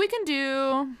 Maybe we can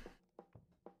do...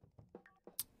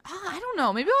 I don't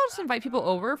know. Maybe I'll just invite people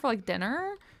over for like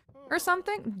dinner or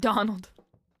something. Donald.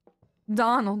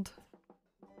 Or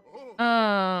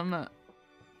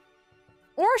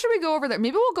should we go over there?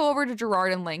 Maybe we'll go over to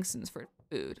Gerard and Langston's for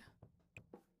food.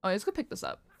 Oh, let's go pick this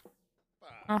up.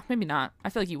 Oh, maybe not. I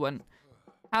feel like you wouldn't.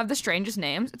 Have the strangest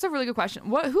names? It's a really good question.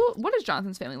 What does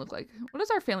Jonathan's family look like? What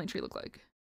does our family tree look like?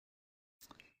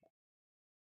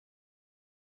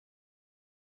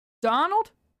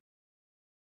 Donald?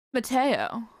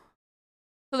 Mateo.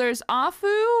 So there's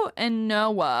Afu and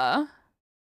Noah.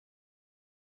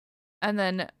 And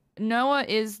then Noah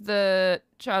is the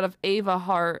child of Ava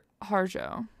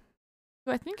Harjo,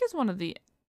 who I think is one of the...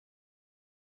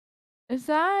 Is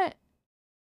that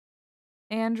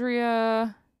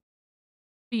Andrea,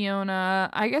 Fiona?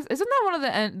 I guess, isn't that one of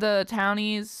the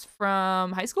townies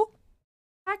from high school?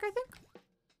 Heck, I think.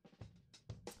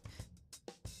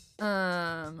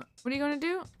 What are you gonna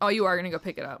do? Oh, you are gonna go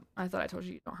pick it up. I thought I told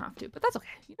you you don't have to, but that's okay.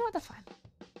 You know what? That's fine.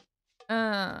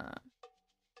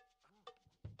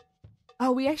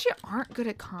 Oh, we actually aren't good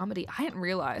at comedy. I didn't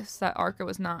realize that Arca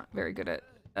was not very good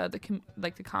at the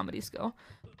comedy skill.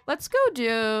 Let's go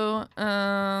do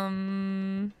a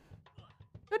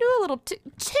little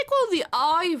tickle the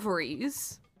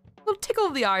ivories. A little tickle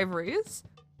of the ivories.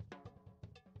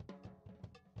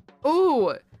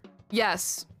 Oh,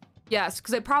 yes. Yes,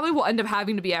 because it probably will end up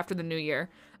having to be after the new year.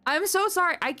 I'm so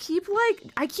sorry. I keep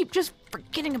just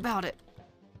forgetting about it.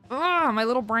 Ugh, my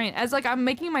little brain. As like I'm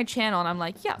making my channel and I'm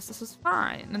like, yes, this is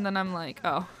fine. And then I'm like,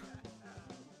 oh.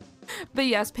 But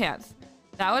yes, pants.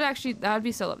 That would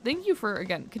be so lovely. Thank you for,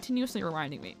 again, continuously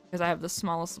reminding me. Because I have the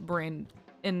smallest brain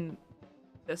in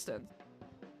distance.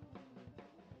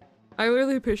 I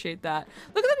really appreciate that.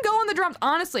 Look at them go on the drums.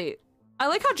 Honestly, I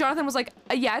like how Jonathan was like,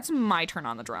 yeah, it's my turn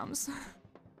on the drums.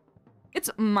 It's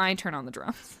my turn on the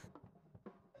drums.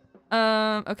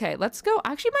 Okay, let's go.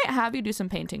 I actually might have you do some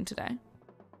painting today.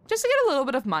 Just to get a little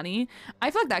bit of money. I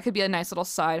feel like that could be a nice little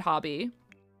side hobby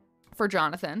for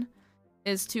Jonathan.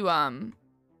 Is to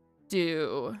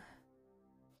do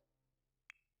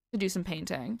some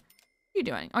painting. What are you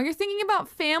doing? Oh, you're thinking about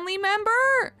family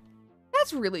member?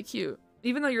 That's really cute.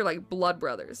 Even though you're like blood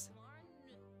brothers.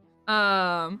 When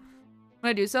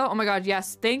I do so? Oh my god,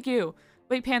 yes, thank you.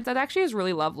 Wait, Pants, that actually is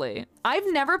really lovely. I've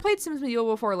never played Sims Medieval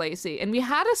before, Lacey, and we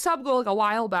had a sub goal like a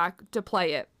while back to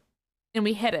play it, and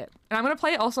we hit it. And I'm gonna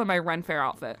play it also in my Ren Fair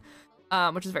outfit,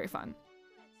 which is very fun.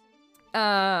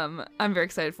 I'm very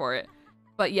excited for it.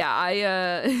 But yeah,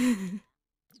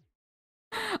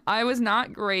 I was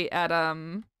not great at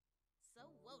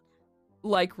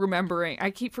like remembering.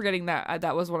 I keep forgetting that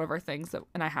that was one of our things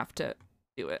and I have to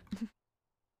do it.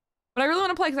 But I really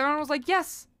want to play because everyone was like,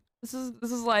 yes. This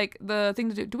is like the thing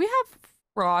to do. Do we have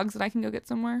frogs that I can go get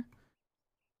somewhere?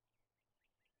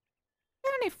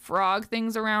 any frog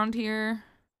things around here?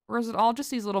 Or is it all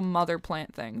just these little mother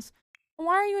plant things?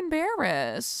 Why are you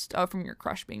embarrassed? Oh, from your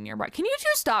crush being nearby. Can you two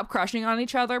stop crushing on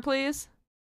each other, please?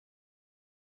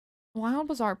 Wild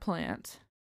bizarre plant.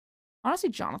 Honestly,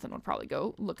 Jonathan would probably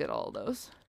go look at all of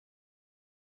those.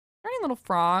 Are there any little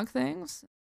frog things?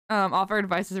 Offer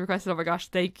advice is requested. Oh my gosh,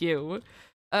 thank you.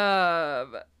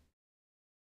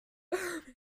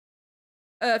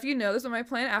 If you know this, but my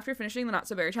plan after finishing the Not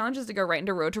So Berry challenge is to go right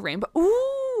into Road to Rainbow.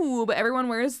 Ooh, but everyone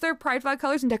wears their pride flag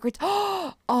colors and decorates.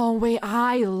 Oh wait,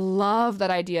 I love that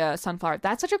idea, Sunflower.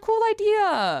 That's such a cool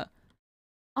idea.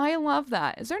 I love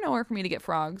that. Is there nowhere for me to get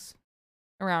frogs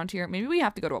around here? Maybe we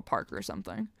have to go to a park or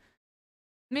something.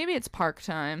 Maybe it's park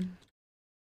time.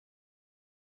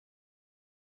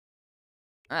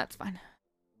 That's fine.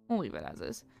 We'll leave it as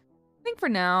is. I think for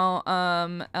now,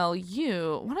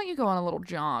 LU, why don't you go on a little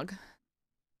jog?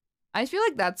 I feel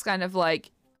like that's kind of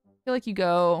like, I feel like you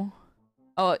go,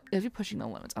 oh, if you're pushing the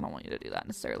limits, I don't want you to do that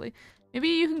necessarily. Maybe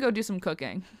you can go do some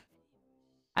cooking.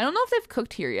 I don't know if they've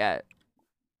cooked here yet.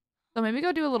 So maybe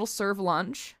go do a little serve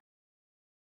lunch.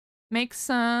 Make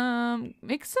some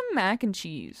mac and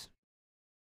cheese.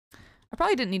 I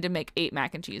probably didn't need to make 8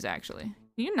 mac and cheese, actually.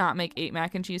 Can you not make 8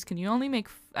 mac and cheese? Can you only make,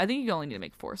 I think you only need to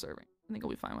make 4 servings. I think I'll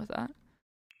be fine with that.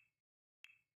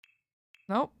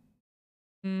 Nope.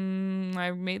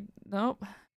 Nope.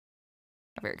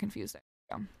 I'm very confused.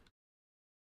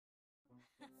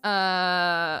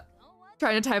 Trying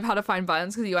to type how to find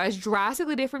buttons because the UI is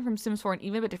drastically different from Sims 4 and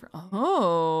even a bit different.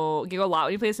 Oh, giggle a lot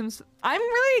when you play Sims. I'm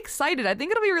really excited. I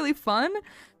think it'll be really fun,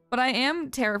 but I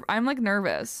am I'm like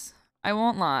nervous. I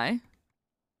won't lie.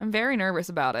 I'm very nervous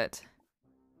about it.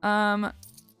 Can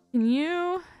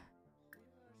you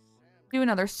do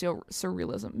another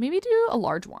surrealism? Maybe do a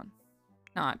large one.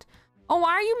 Not. Oh,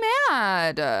 why are you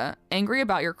mad? Angry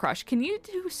about your crush. Can you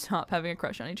stop having a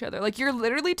crush on each other? Like, you're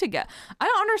literally together. I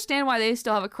don't understand why they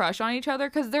still have a crush on each other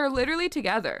because they're literally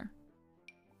together.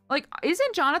 Like,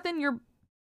 isn't Jonathan your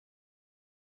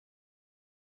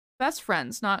best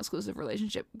friends, not exclusive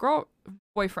relationship? Girl,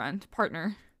 boyfriend,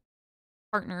 partner,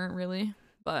 really.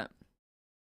 But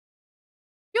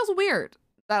feels weird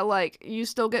that, like, you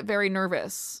still get very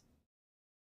nervous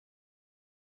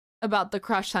about the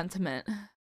crush sentiment.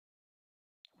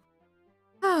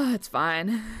 Oh, it's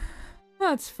fine.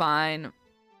 That's fine.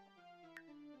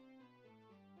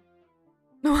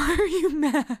 Why are you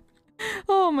mad?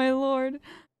 Oh my lord.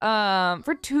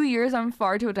 For 2 years, I'm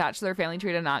far too attached to their family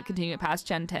tree to not continue it past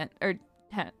Gen 10 or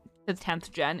 10, the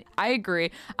 10th gen. I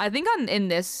agree. I think in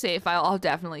this save file, I'll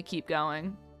definitely keep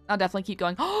going. I'll definitely keep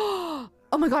going. Oh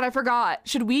my god, I forgot.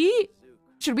 Should we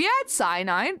add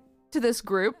cyanide to this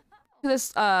group? To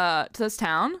this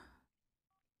town?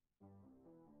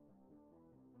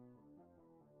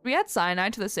 We add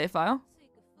cyanide to the save file.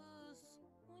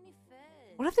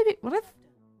 What if what if?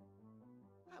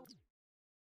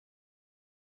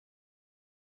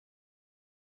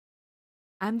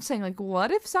 I'm saying, like, what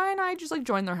if cyanide just, like,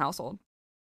 joined their household?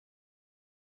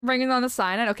 Bringing on the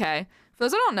cyanide? Okay. For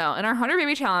those who don't know, in our 100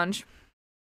 baby challenge,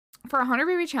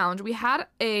 we had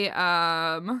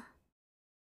a,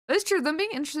 it's true, them being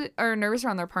interested or nervous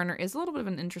around their partner is a little bit of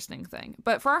an interesting thing.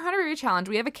 But for our 100 baby challenge,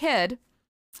 we had a kid,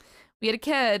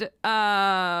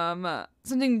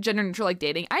 something gender neutral like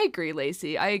dating. I agree,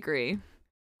 Lacey, I agree.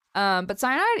 But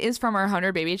cyanide is from our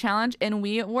 100 baby challenge, and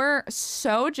we were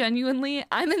so genuinely,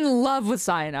 I'm in love with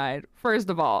cyanide,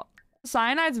 first of all.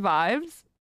 Cyanide's vibes,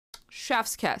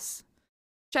 chef's kiss.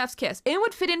 Chef's kiss. It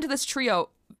would fit into this trio,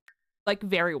 like,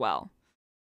 very well.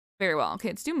 Very well. Okay,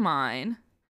 let's do mine.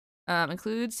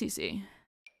 Include CC.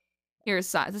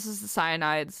 Here's, this is the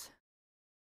cyanides.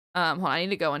 Hold on, I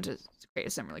need to go into create a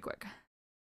sim really quick.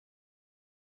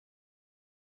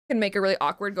 Can make it really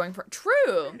awkward going for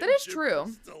true. That is true.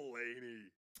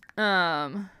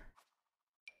 Here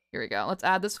we go. Let's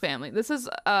add this family. This is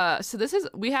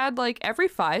we had like every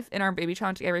 5 in our baby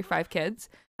challenge, every 5 kids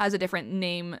has a different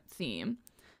name theme.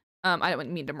 I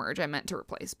didn't mean to merge, I meant to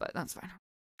replace, but that's fine.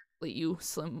 You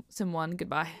sim 1,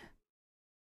 goodbye.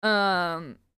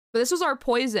 But this was our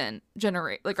poison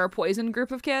our poison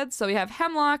group of kids. So we have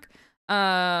hemlock,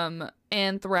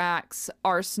 anthrax,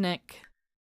 arsenic,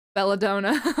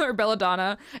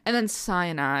 belladonna, and then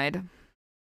cyanide.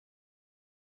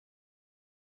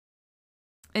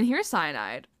 And here's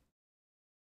cyanide.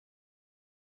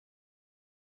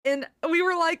 And we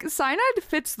were like, cyanide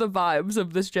fits the vibes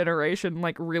of this generation,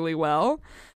 like, really well.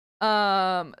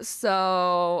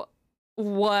 So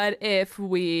what if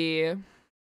we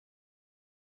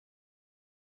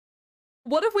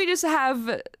just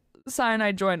have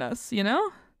cyanide join us, you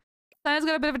know? Cyanide's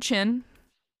got a bit of a chin.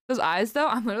 Those eyes, though,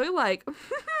 I'm literally like,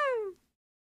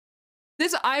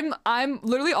 I'm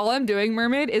literally all I'm doing,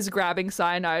 Mermaid, is grabbing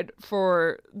cyanide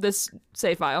for this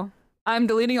save file. I'm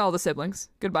deleting all the siblings.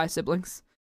 Goodbye, siblings.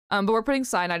 But we're putting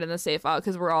cyanide in the save file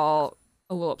because we're all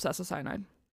a little obsessed with cyanide.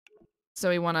 So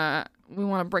we wanna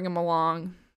bring him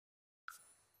along.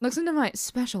 Looks into my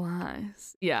special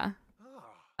eyes. Yeah.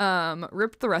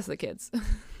 Ripped the rest of the kids.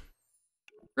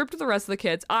 Ripped the rest of the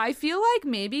kids. I feel like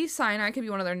maybe cyanide could be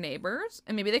one of their neighbors,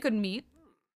 and maybe they could meet.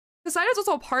 Because Cyanide's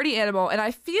also a party animal, and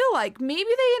I feel like maybe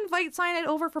they invite Cyanide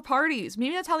over for parties.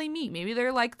 Maybe that's how they meet. Maybe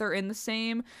they're in the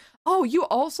same... Oh, you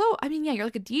also... I mean, yeah, you're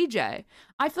like a DJ.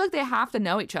 I feel like they have to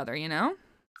know each other, you know?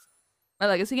 My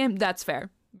legacy game? That's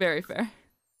fair. Very fair.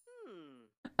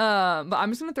 But I'm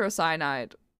just gonna throw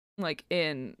Cyanide, like,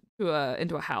 into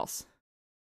a house.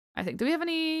 I think. Do we have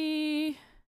any...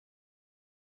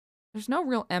 There's no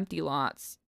real empty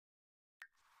lots.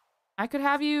 I could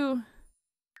have you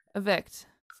evict.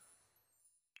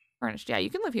 Furnished. Yeah, you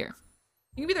can live here.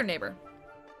 You can be their neighbor.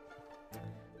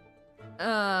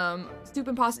 Soup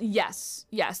and pasta. Yes.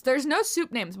 Yes. There's no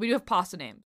soup names. We do have pasta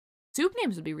names. Soup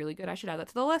names would be really good. I should add that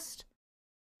to the list.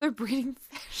 They're breeding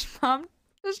fish. Mom,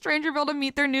 the Strangerville to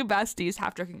meet their new besties.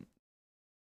 Half joking.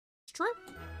 It's true.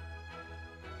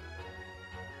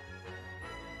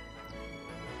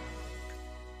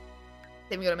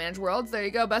 Then we go to Manage Worlds. There you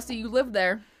go, bestie. You live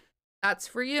there. That's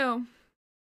for you.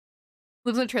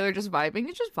 Lives in a trailer just vibing.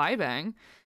 It's just vibing.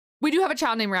 We do have a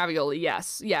child named Ravioli,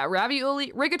 yes. Yeah,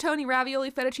 ravioli, rigatoni, ravioli,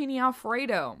 fettuccine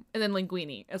alfredo. And then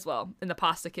linguine as well in the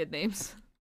pasta kid names.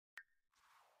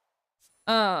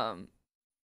 But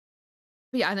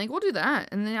yeah, I think we'll do that.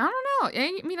 And then I don't know.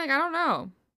 I mean, like, I don't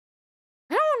know.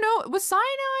 I don't know. Was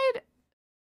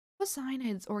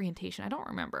Cyanide's orientation? I don't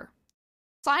remember.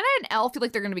 Cyanide and Elle feel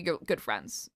like they're gonna be good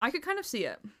friends. I could kind of see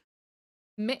it.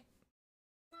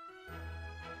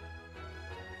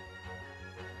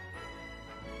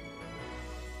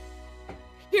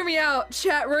 Hear me out,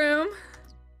 chat room.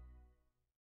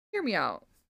 Hear me out.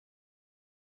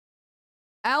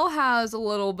 Elle has a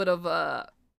little bit of a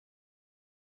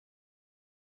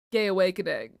gay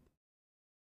awakening.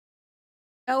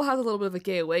 Elle has a little bit of a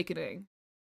gay awakening.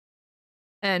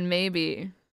 And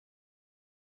maybe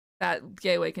that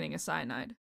gay awakening is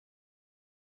Cyanide.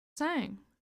 Saying.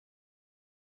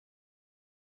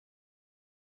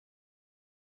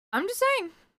 I'm just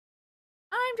saying.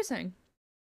 I'm just saying.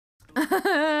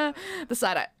 The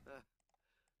side eye.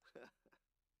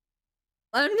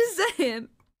 I'm just saying.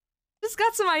 Just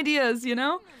got some ideas, you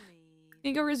know? Can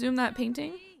you go resume that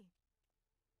painting?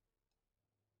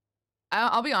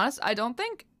 I'll be honest, I don't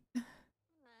think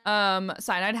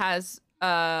Cyanide has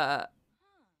I'm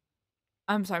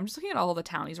sorry, I'm just looking at all the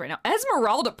townies right now.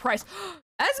 Esmeralda Price.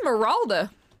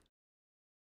 Esmeralda.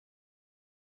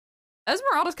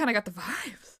 Esmeralda's kind of got the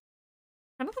vibes.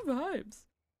 Kind of the vibes.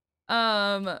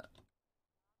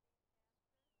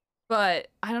 But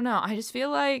I don't know. I just feel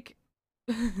like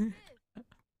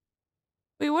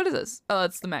wait, what is this? Oh,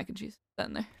 it's the mac and cheese. That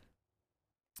in there.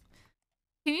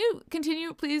 Can you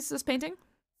continue, please, this painting?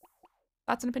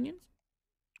 Thoughts and opinions?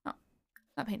 Oh,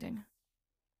 not painting.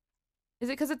 Is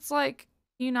it because it's like,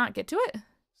 can you not get to it?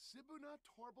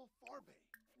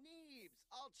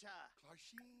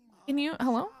 Can you,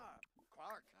 hello?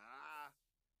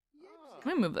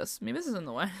 Let me move this. Maybe this is in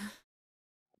the way.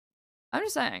 I'm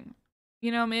just saying.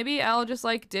 You know, maybe Elle just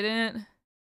like didn't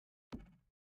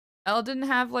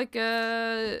have like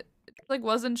a, like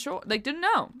wasn't sure, like didn't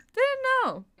know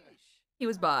he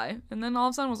was bi, and then all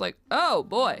of a sudden was like, oh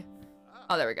boy.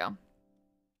 Oh, there we go.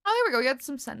 Oh, there we go. We got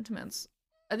some sentiments.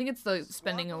 I think it's the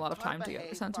spending a lot of time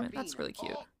together sentiment. That's really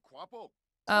cute. What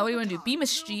do you want to do? Be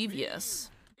mischievous.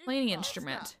 Play any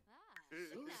instrument.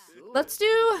 Let's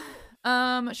do,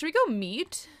 should we go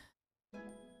meet?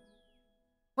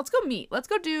 Let's go meet. Let's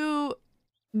go do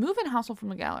move in household from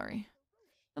the gallery.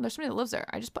 Oh, there's somebody that lives there.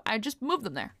 I just moved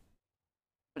them there.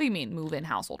 What do you mean move in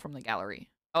household from the gallery?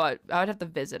 Oh, I would have to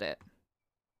visit it.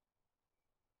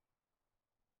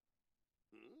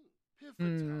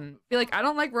 Feel like I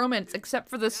don't like romance except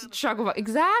for this struggle.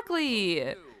 Exactly.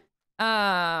 It's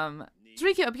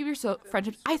really cute. Upkeep your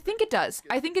friendships. I think it does.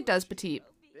 I think it does, Petite.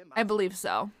 I believe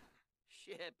so.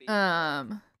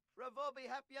 Weird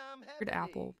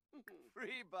apple.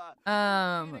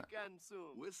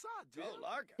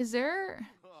 Is there?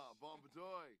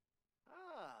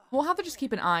 We'll have to just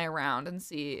keep an eye around and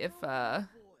see if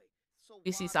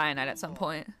we see Cyanide at some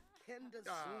point.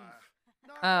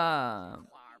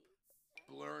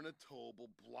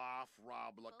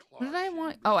 What did I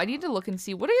want? Oh, I need to look and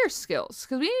see. What are your skills?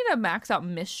 Because we need to max out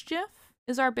Mischief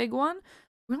is our big one.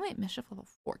 We're only at Mischief level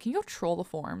 4. Can you go troll the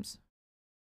forums?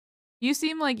 You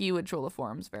seem like you would troll the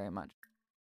forums very much.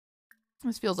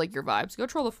 This feels like your vibes. Go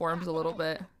troll the forums a little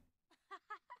bit.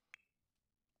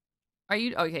 Are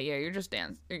you okay? Yeah, you're just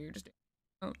dancing. You're just.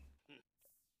 Oh.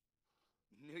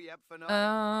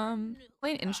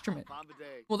 Play an instrument.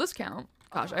 Will this count?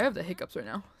 Gosh, I have the hiccups right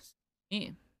now.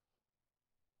 Me.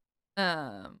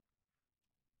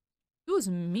 Who's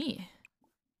me?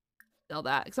 Sell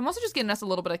that, because I'm also just getting us a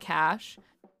little bit of cash.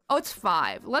 Oh, it's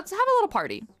 5. Let's have a little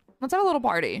party. Let's have a little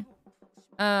party.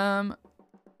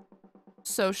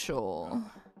 Social.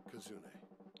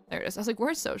 There it is. I was like,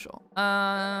 where's social?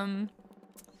 Plan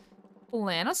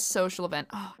a social event.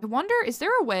 Oh, I wonder, is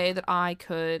there a way that I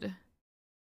could...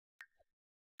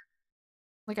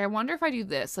 Like, I wonder if I do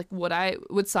this. Like,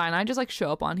 would Cyanide just, like,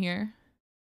 show up on here?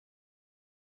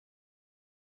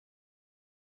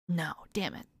 No,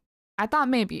 damn it. I thought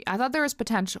maybe. I thought there was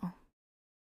potential.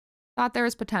 I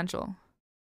think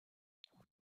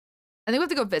we have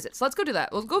to go visit. So let's go do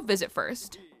that. Let's go visit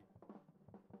first.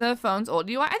 The phone's old.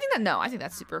 I think that, no, I think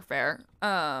that's super fair.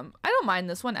 I don't mind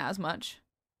this one as much.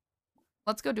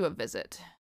 Let's go do a visit.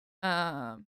 You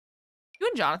and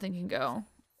Jonathan can go.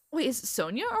 Wait, is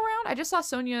Sonia around? I just saw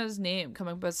Sonia's name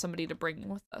coming up as somebody to bring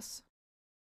with us.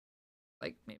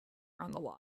 Like, maybe on the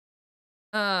lot.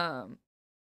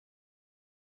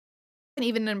 Can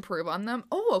even improve on them.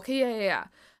 Oh, okay, yeah.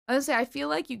 I was gonna say, I feel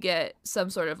like you get some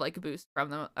sort of like boost from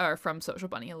them, or from Social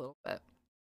Bunny a little bit.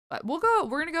 But we're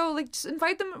gonna go like just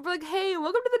invite them. We're like, hey,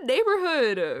 welcome to the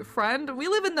neighborhood, friend. We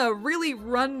live in the really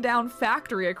rundown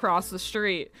factory across the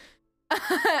street.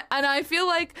 And I feel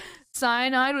like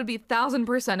Cyanide would be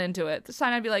 1000% into it.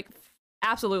 Cyanide would be like,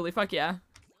 absolutely, fuck yeah.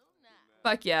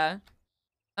 Fuck yeah.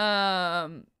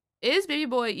 Is baby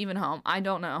boy even home? I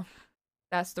don't know.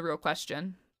 That's the real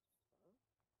question.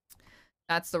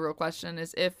 That's the real question,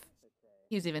 is if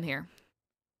he's even here.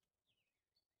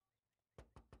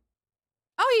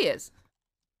 Oh, he is.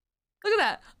 Look at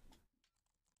that.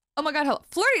 Oh my god, hello.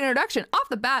 Flirty introduction off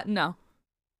the bat? No.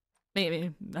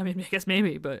 Maybe. I mean, I guess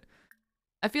maybe, but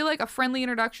I feel like a friendly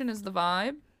introduction is the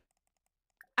vibe.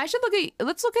 I should look at,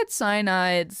 let's look at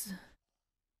Cyanide's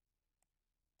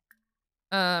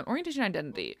orientation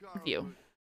identity view.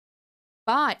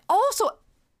 Bye. Also,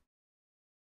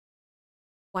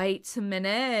 wait a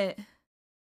minute.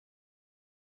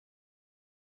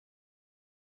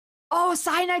 Oh,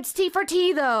 Cyanide's T for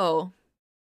T though.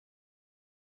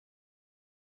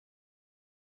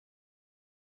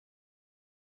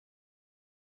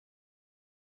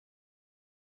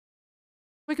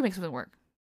 We can make something work.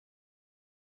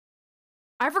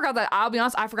 I forgot that. I'll be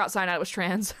honest, I forgot Cyanide was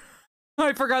trans.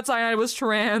 I forgot Cyanide was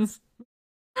trans.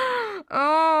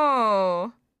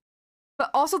 Oh.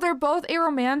 But also, they're both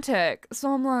aromantic.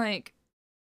 So I'm like,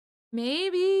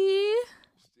 maybe.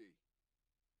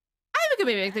 I think we can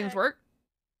maybe make things work.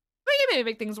 We can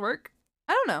maybe make things work.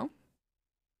 I don't know.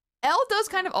 Elle does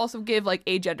kind of also give like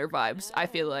agender vibes, I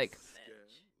feel like.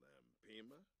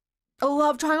 A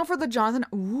love triangle for the Jonathan.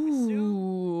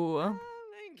 Ooh.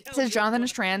 Says Jonathan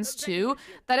is trans too.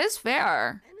 That is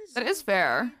fair. That is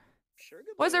fair.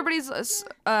 Why is everybody's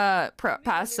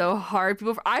pass so hard?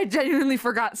 I genuinely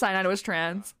forgot Cyanide was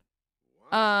trans.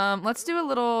 Let's do a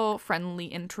little friendly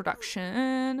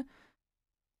introduction.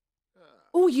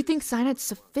 Oh, you think Cyanide's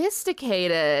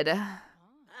sophisticated?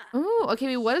 Ooh,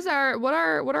 okay. What are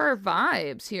our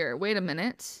vibes here? Wait a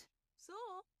minute.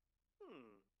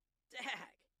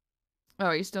 Oh,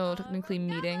 are you still technically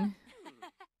meeting?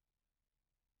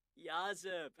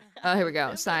 Oh, here we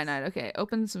go. Cyanide. Okay,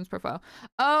 open Sims profile.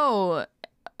 Oh,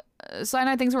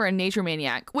 Cyanide thinks we're a nature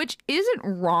maniac, which isn't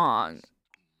wrong.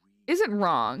 Isn't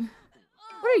wrong.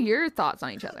 What are your thoughts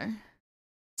on each other?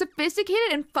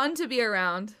 Sophisticated and fun to be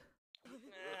around.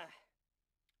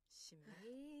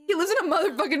 He lives in a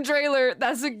motherfucking trailer.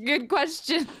 That's a good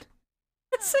question.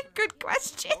 That's a good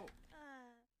question.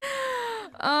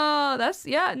 Oh, that's,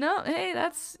 yeah, no, hey,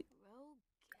 that's,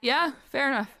 yeah, fair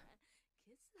enough.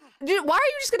 Dude, why are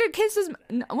you just gonna kiss his,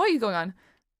 what are you going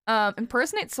on?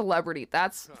 Impersonate celebrity,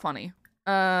 that's funny.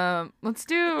 Let's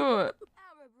do,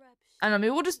 I don't know,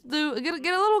 maybe we'll just do, get a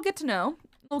little get to know.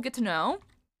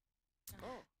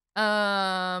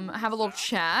 Have a little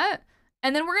chat.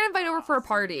 And then we're gonna invite over for a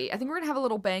party. I think we're gonna have a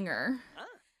little banger.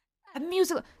 A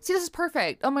music. See, this is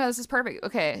perfect. Oh my god, this is perfect.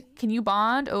 Okay, can you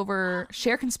bond over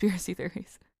share conspiracy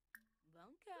theories?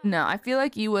 No, I feel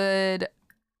like you would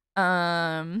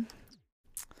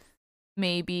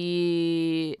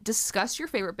maybe discuss your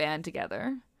favorite band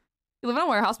together. You live in a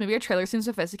warehouse, maybe your trailer seems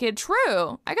sophisticated.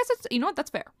 True. I guess it's, you know what, that's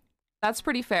fair. That's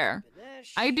pretty fair.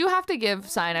 I do have to give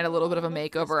Cyanide a little bit of a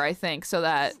makeover, I think, so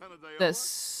that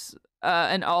this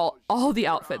and all the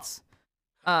outfits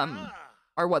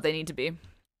are what they need to be.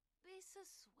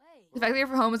 The fact that your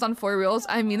home is on 4 wheels,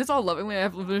 I mean, it's all lovingly.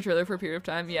 I've lived in a trailer for a period of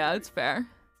time. Yeah, it's fair.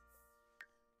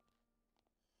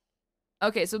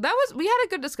 Okay, so that was, we had a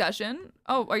good discussion.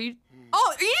 Oh, are you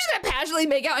just gonna passionately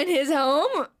make out in his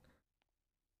home?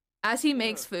 As he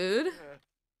makes food?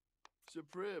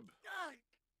 Saprib.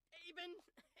 Eben.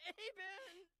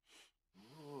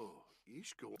 Oh,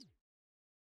 Ishko.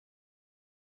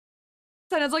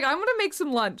 And it's like, I'm gonna make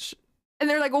some lunch. And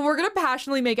they're like, well, we're gonna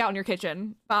passionately make out in your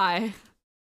kitchen. Bye.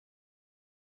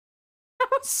 That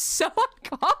was so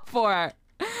uncalled for.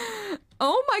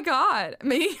 Oh my god.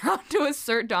 Making out to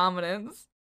assert dominance.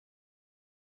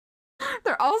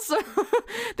 They're also,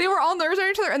 they were all nervous on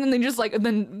each other and then they just like,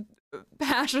 then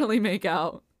passionately make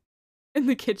out in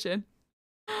the kitchen.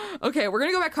 Okay, we're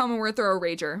gonna go back home and we're gonna throw a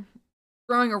rager.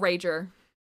 Throwing a rager.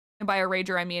 And by a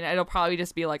rager, I mean, it'll probably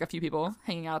just be like a few people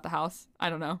hanging out at the house.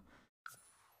 I don't know.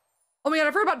 Oh my god,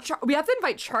 I've heard about we have to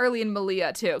invite Charlie and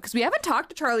Malia too, because we haven't talked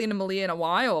to Charlie and Malia in a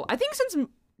while. I think since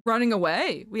running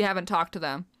away, we haven't talked to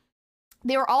them.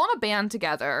 They were all in a band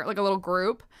together, like a little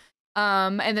group.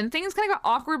 And then things kind of got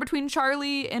awkward between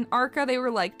Charlie and Arca. They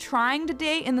were like trying to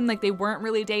date, and then like they weren't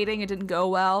really dating. It didn't go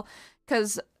well,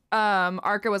 because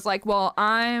Arca was like, well,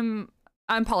 I'm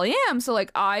polyam, so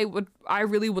like I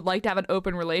really would like to have an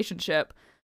open relationship.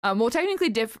 Well,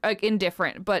 technically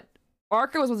indifferent, but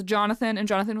Arca was with Jonathan, and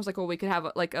Jonathan was like, well, we could have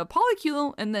like a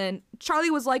polycule, and then Charlie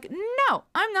was like, no,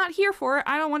 I'm not here for it.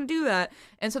 I don't want to do that.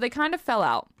 And so they kind of fell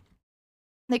out.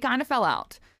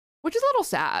 Which is a little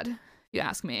sad, if you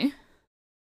ask me.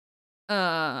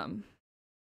 But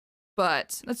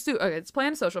let's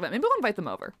plan a social event. Maybe we'll invite them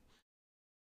over.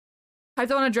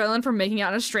 Hyped on adrenaline from making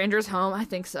out in a stranger's home. I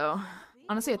think so.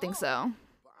 Honestly, I think so.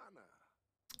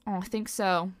 Oh, I think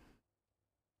so.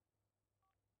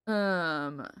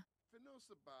 Oh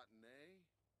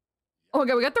my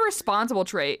god, we got the responsible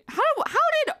trait. How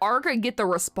did Arca get the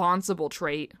responsible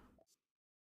trait?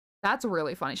 That's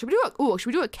really funny. Should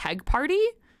we do a keg party?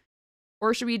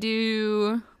 Or should we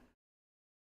do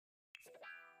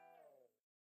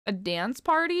a dance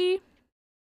party?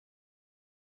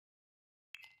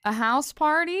 A house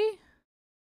party?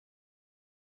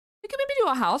 We could maybe do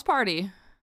a house party.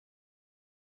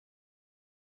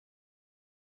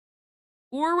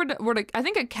 Or I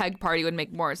think a keg party would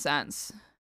make more sense.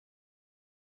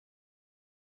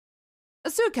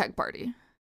 Let's do a keg party.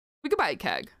 We could buy a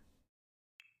keg.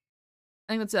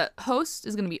 I think that's it. Host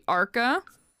is gonna be Arca.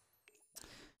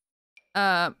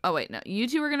 Oh wait, no. You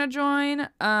two are gonna join.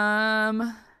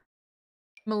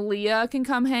 Malia can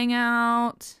come hang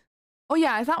out. Oh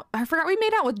yeah, I forgot we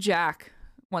made out with Jack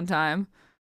one time.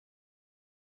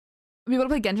 Be able to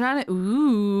play Genshin on it?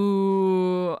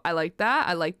 Ooh, I like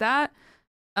that.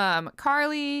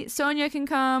 Carly, Sonia can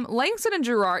come. Langston and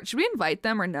Gerard, should we invite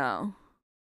them or no?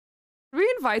 Should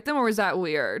we invite them or is that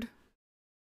weird?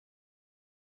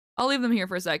 I'll leave them here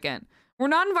for a second. We're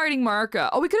not inviting Marco.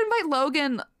 Oh, we could invite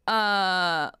Logan,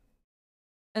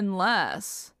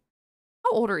 unless.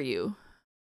 How old are you?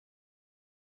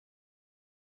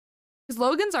 Because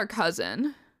Logan's our cousin.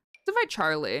 Let's invite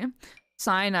Charlie.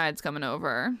 Cyanide's coming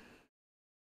over.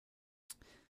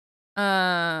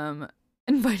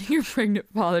 Inviting your pregnant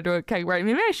father to a keg party.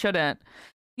 Maybe I shouldn't.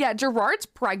 Yeah, Gerard's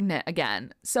pregnant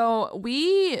again. So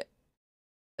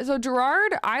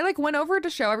Gerard, I like went over to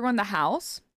show everyone the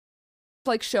house. To,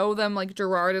 like show them like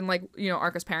Gerard and like, you know,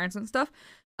 Arca's parents and stuff.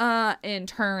 And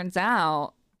turns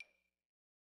out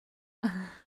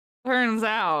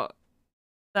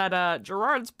that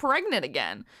Gerard's pregnant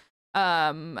again.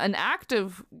 An act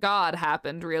of God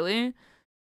happened, really.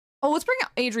 Oh, let's bring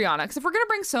Adriana, because if we're gonna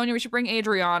bring Sonia, we should bring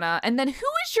Adriana. And then who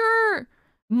is your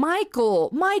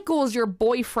Michael? Michael's your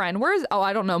boyfriend. Oh,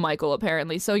 I don't know Michael,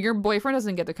 apparently. So your boyfriend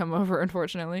doesn't get to come over,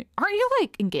 unfortunately. Aren't you,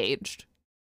 like, engaged?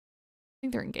 I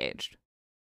think they're engaged.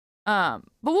 But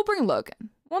we'll bring Logan.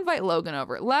 We'll invite Logan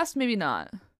over. Les, maybe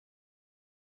not.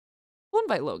 We'll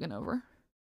invite Logan over.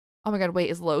 Oh my god, wait,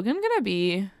 is Logan gonna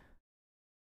be...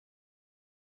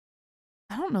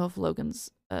 I don't know if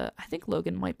Logan's... I think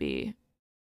Logan might be...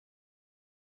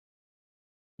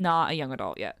 not a young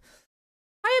adult yet.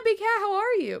 Hiya, Big Cat, how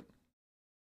are you?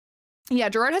 Yeah,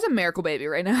 Gerard has a miracle baby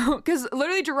right now. Because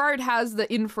literally Gerard has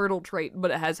the infertile trait,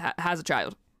 but it has a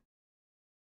child.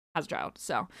 Has a child,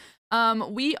 so.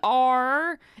 We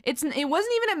are... it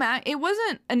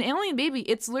wasn't an alien baby.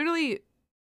 It's literally...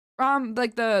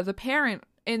 like, the parent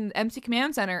in MC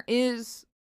Command Center is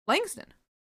Langston.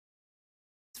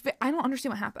 I don't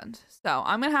understand what happened. So,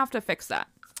 I'm gonna have to fix that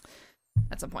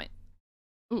at some point.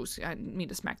 Ooh, see, I need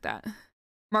to smack that.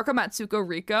 Marco Matsuko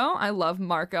Rico. I love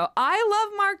Marco.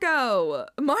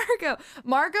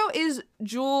 Marco is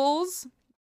Jules.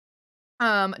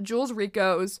 Jules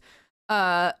Rico's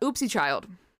Oopsie child.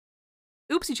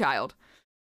 Oopsie child.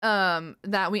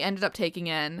 That we ended up taking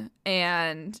in,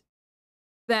 and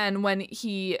then when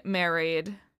he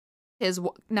married his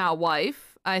now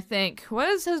wife, I think, what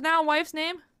is his now wife's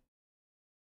name?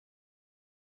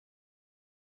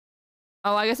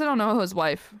 Oh, I guess I don't know his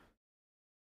wife.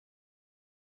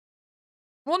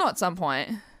 We'll know at some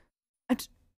point.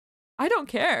 I don't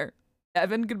care.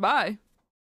 Evan, goodbye.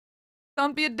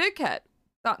 Don't be a dickhead.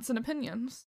 Thoughts and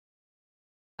opinions.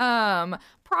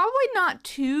 Probably not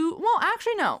too, well,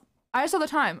 actually, no. I saw the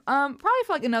time. Probably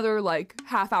for like another like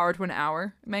half hour to an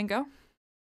hour, Mango.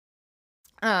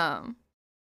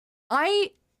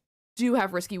 I do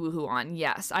have Risky Woohoo on,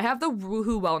 yes. I have the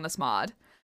Woohoo Wellness mod.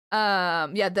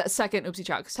 Yeah, the second Oopsie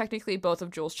Child, because technically both of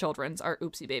Jules' children's are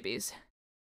Oopsie babies.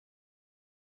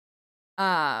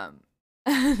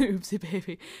 Oopsie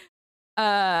baby.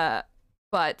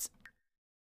 But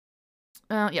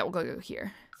yeah, we'll go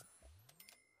here.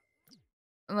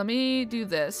 Let me do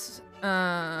this.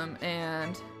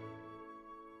 And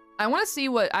I want to see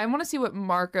what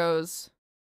Marco's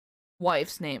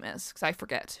wife's name is, because I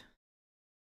forget.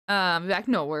 Back,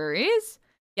 no worries.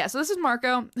 Yeah, so this is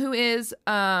Marco, who is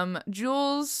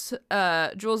Jules's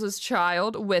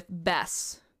child with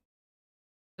Bess.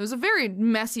 It was a very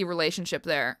messy relationship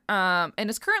there. And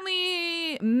it's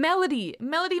currently Melody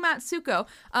Matsuko.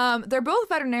 They're both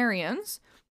veterinarians,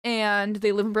 and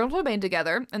they live in Brooklyn, Maine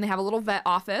together, and they have a little vet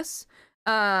office.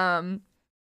 And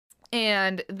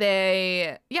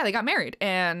they got married,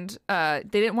 and they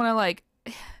didn't want to like,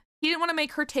 he didn't want to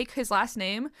make her take his last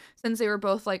name, since they were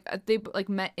both like, they like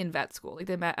met in vet school. Like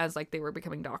they met as like they were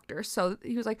becoming doctors. So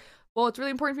he was like, well, it's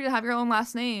really important for you to have your own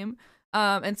last name.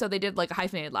 And so they did like a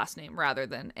hyphenated last name rather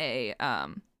than a,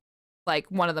 like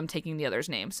one of them taking the other's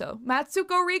name. So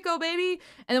Matsuko Rico, baby.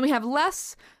 And then we have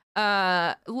Les,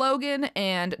 Logan,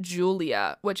 and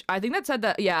Julia, which I think that said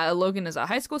that, yeah, Logan is a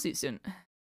high school student.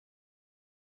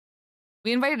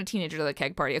 We invited a teenager to the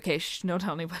keg party. Okay, shh, don't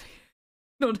tell anybody.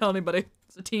 Don't tell anybody.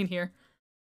 It's a teen here.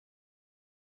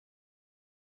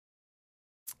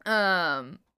 But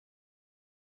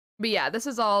yeah, this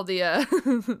is all the,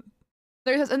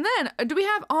 there's, and then, do we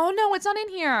have, oh no, it's not in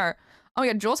here. Oh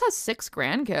yeah, Jules has 6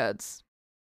 grandkids.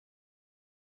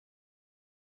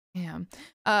 Yeah.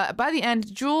 By the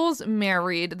end, Jules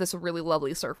married this really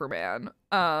lovely surfer man.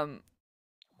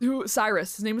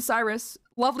 Cyrus, his name is Cyrus.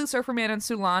 Lovely surfer man in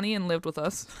Sulani, and lived with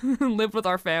us. Lived with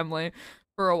our family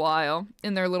for a while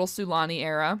in their little Sulani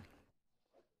era.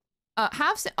 We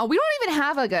don't even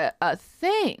have like a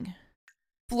thing.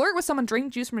 Flirt with someone,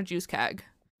 drink juice from a juice keg.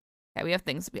 Okay, we have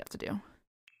things that we have to do.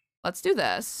 Let's do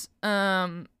this.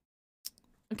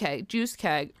 Okay, juice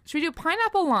keg. Should we do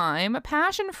pineapple lime,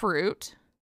 passion fruit,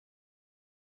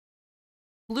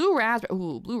 blue raspberry?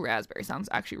 Ooh, blue raspberry sounds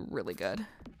actually really good.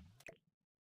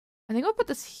 I think I'll put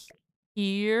this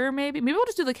here, maybe. Maybe we'll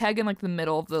just do the keg in like the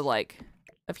middle of the like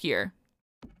of here.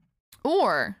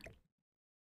 Or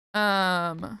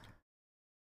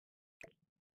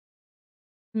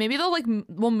maybe they'll like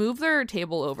we'll move their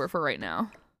table over for right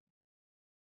now.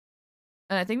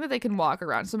 And I think that they can walk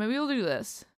around. So maybe we'll do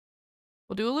this.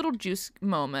 We'll do a little juice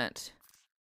moment.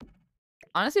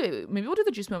 Honestly, maybe we'll do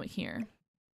the juice moment here.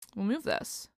 We'll move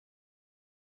this.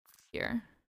 Here.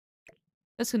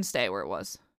 This can stay where it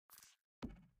was.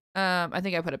 I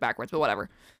think I put it backwards, but whatever.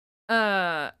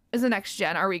 Is the next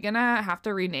gen. Are we gonna have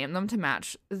to rename them to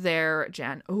match their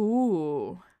gen?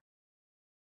 Ooh.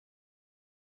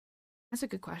 That's a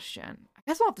good question. I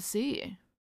guess we'll have to see.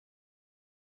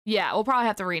 Yeah, we'll probably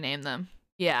have to rename them.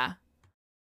 Yeah.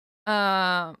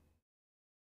 Hi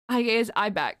guys,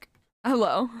 I'm back.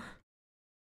 Hello.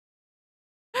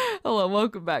 Hello,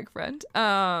 welcome back, friend.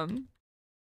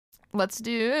 Let's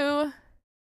do...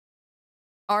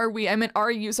 Are we? I meant,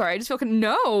 are you? Sorry, I just feel...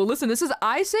 No, listen, this is...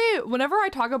 I say, whenever I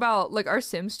talk about, like, our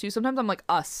Sims too, sometimes I'm like,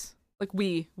 us. Like,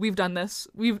 we've done this.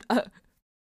 We've...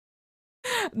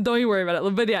 Don't you worry about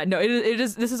it. But yeah, no, it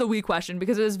is... This is a we question,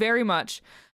 because it is very much...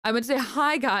 I would say,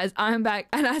 hi guys, I'm back.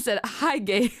 And I said, hi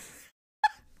gays.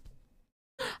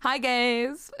 Hi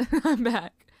gays. I'm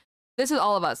back. This is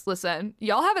all of us. Listen,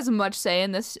 y'all have as much say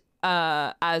in this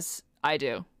as I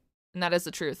do. And that is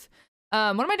the truth. What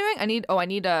am I doing? I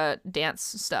need dance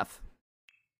stuff.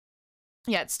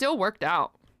 Yeah, it still worked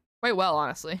out quite well,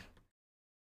 honestly.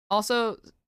 Also,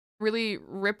 really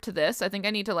ripped this. I think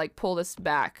I need to like pull this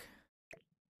back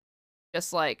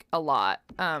just like a lot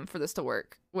for this to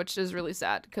work, which is really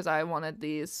sad because I wanted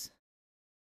these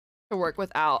to work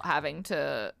without having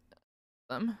to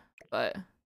them, but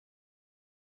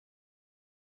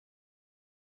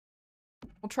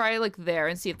we'll try like there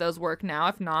and see if those work now.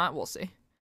 If not, we'll see.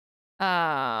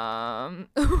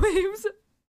 Waves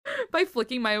by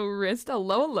flicking my wrist.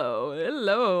 Hello, hello,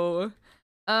 hello.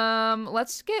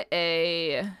 Let's get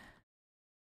a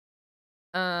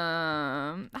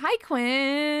hi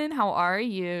Quinn, how are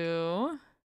you?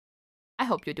 I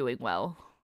hope you're doing well.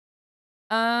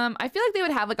 I feel like they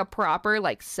would have like a proper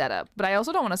like setup, but I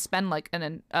also don't want to spend like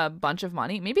a bunch of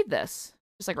money. Maybe this,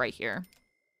 just like right here.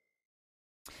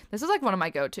 This is like one of my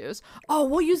go-tos. Oh,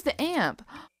 we'll use the amp.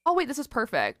 Oh wait, this is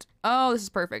perfect. Oh, this is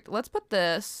perfect. Let's put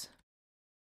this.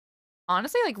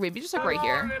 Honestly, like maybe just like right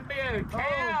here.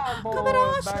 Come at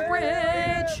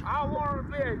ostrich. I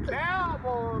want to be a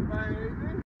cowboy,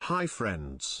 baby. Hi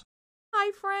friends.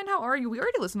 Hi friend, how are you? We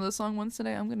already listened to this song once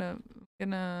today. I'm gonna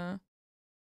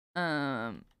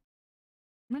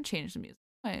change the music.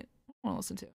 Wait, what do I want to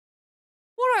listen to?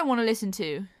 What do I want to listen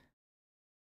to?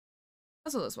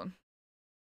 Let's do this one.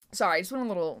 Sorry, I just went a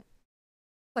little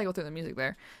cycle through the music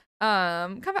there.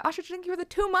 Come back, Ostrich, thank you for the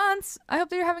 2 months. I hope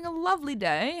that you're having a lovely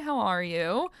day. How are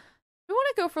you? We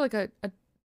want to go for like a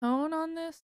tone on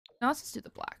this. No, let's just do the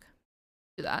black.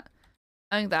 Do that.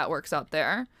 I think that works out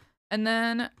there. And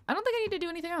then I don't think I need to do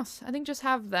anything else. I think just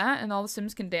have that and all the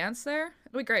Sims can dance there.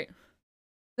 It'll be great.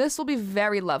 This will be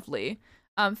very lovely.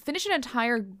 Finish an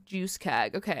entire juice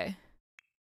keg. Okay.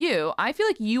 I feel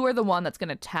like you are the one that's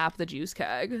gonna tap the juice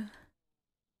keg.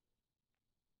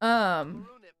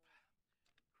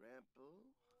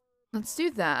 Let's do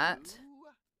that.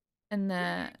 And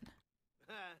then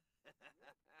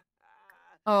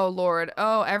oh Lord.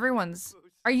 Oh, everyone's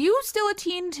are you still a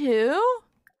teen too?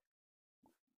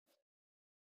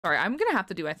 Sorry, I'm gonna have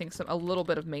to do I think a little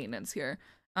bit of maintenance here.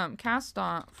 Cast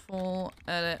dot full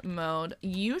edit mode.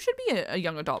 You should be a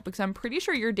young adult because I'm pretty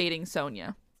sure you're dating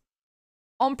Sonia.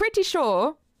 I'm pretty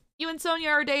sure you and Sonia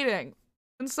are dating.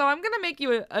 And so I'm gonna make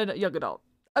you a young adult.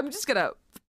 I'm just gonna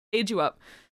age you up.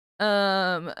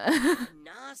 NASA,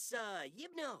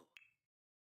 Yibno.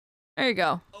 There you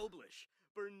go. Oblish,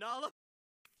 Bernala,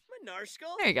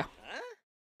 Manarskal. There you go.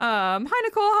 Huh? Hi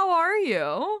Nicole, how are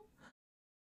you?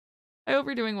 I hope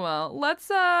you're doing well. Let's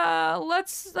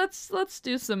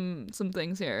do some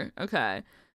things here. Okay.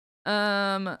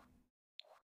 Let's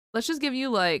just give you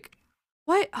like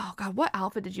what? Oh god, what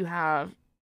outfit did you have?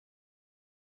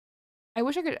 I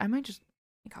wish I could. I might just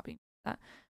copy that.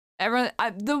 Everyone,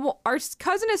 our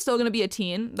cousin is still gonna be a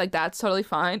teen. Like that's totally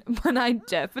fine. But I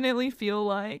definitely feel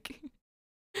like,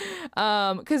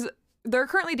 because they're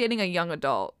currently dating a young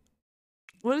adult.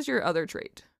 What is your other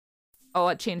trait? Oh,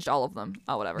 it changed all of them.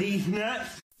 Oh, whatever. These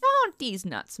nuts. Don't these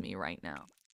nuts me right now.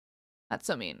 That's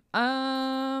so mean.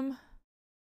 I'm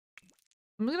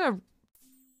gonna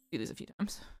do these a few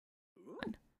times.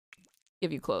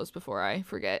 Give you clothes before I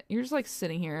forget. You're just like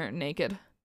sitting here naked.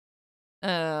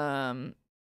 Let's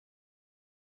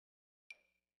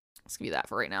give you that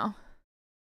for right now.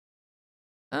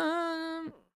 I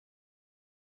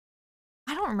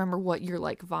don't remember what your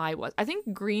like vibe was. I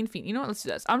think green fiend. You know what? Let's do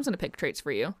this. I'm just gonna pick traits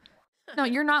for you. No,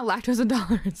 you're not lactose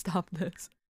intolerant. Stop this.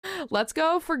 Let's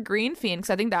go for green fiend because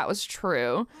I think that was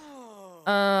true.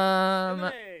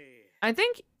 I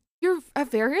think you're a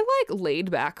very like laid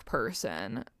back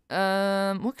person.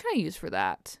 What can I use for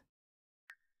that?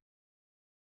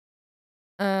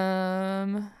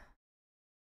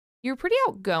 You're pretty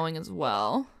outgoing as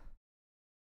well.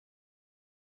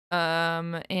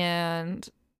 And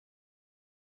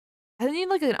I need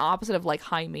like an opposite of like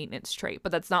high maintenance trait,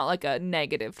 but that's not like a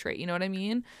negative trait, you know what I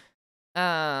mean?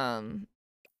 Like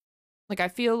I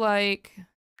feel like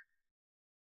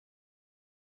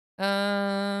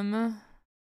I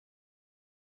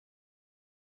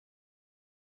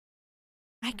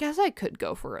guess I could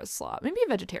go for a sloth. Maybe a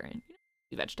vegetarian.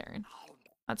 Be vegetarian.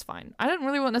 That's fine. I don't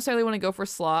really necessarily want to go for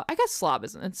sloth. I guess sloth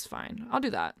isn't. It's fine. I'll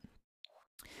do that.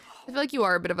 I feel like you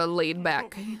are a bit of a laid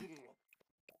back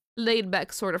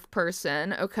sort of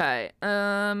person. Okay.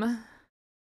 In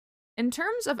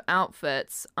terms of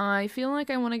outfits, I feel like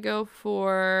I want to go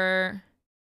for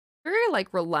very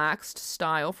like relaxed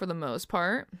style for the most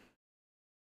part.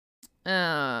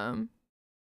 A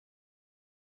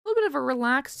little bit of a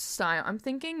relaxed style. I'm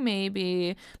thinking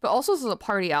maybe, but also this is a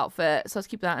party outfit, so let's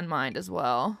keep that in mind as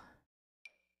well.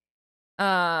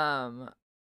 Let's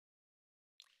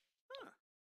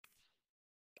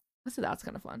do that's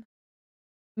kind of fun.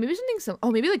 Maybe something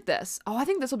oh, maybe like this. Oh, I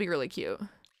think this will be really cute.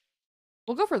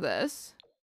 We'll go for this.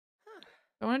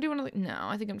 I want to do one of the, no,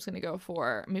 I think I'm just gonna go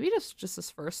for maybe just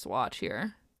this first swatch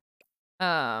here.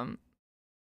 Of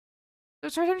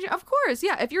course,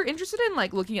 yeah. If you're interested in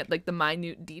like looking at like the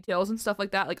minute details and stuff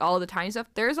like that, like all of the tiny stuff,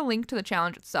 there's a link to the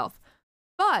challenge itself.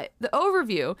 But the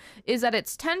overview is that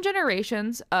it's 10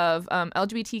 generations of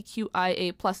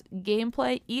LGBTQIA plus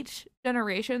gameplay. Each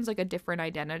generation's like a different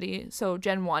identity. So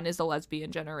Gen 1 is the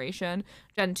lesbian generation.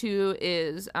 Gen 2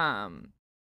 is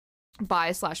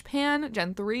bi/pan.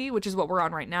 Gen 3, which is what we're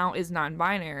on right now, is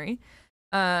non-binary.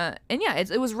 And yeah,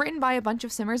 it was written by a bunch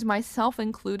of simmers, myself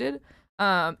included.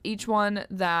 Each one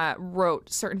that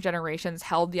wrote certain generations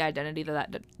held the identity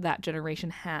that generation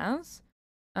has.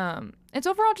 It's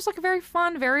overall just like a very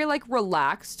fun, very like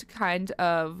relaxed kind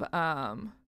of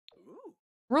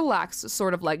relaxed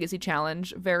sort of legacy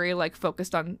challenge, very like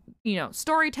focused on, you know,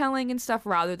 storytelling and stuff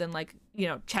rather than like, you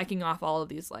know, checking off all of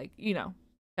these like, you know,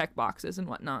 check boxes and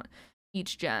whatnot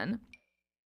each gen.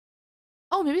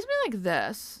 Oh, maybe something like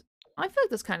this. I feel like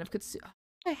this kind of could see.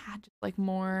 I had just like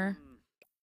more.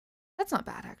 That's not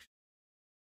bad actually.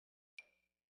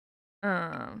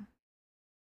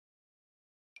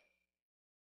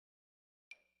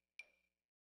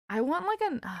 I want like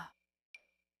an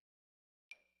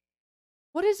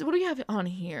what do you have on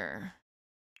here?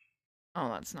 Oh,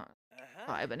 that's not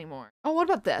 5 anymore. Oh, what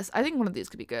about this? I think one of these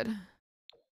could be good.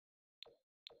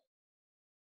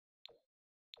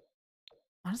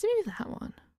 Honestly, maybe that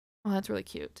one. Oh, that's really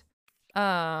cute.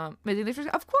 Of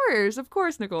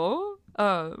course, Nicole.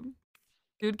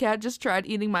 Dude cat just tried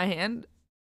eating my hand.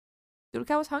 Dude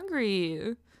cat was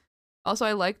hungry. Also,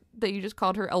 I like that you just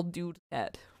called her El Dude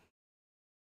Cat.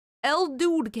 El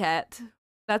Dude Cat.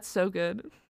 That's so good.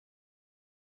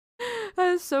 That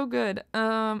is so good.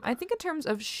 I think in terms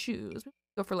of shoes,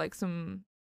 go for like something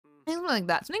like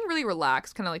that. Something really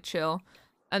relaxed, kind of like chill.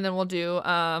 And then we'll do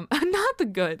not the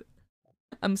good.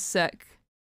 I'm sick.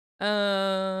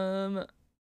 Let's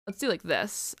do like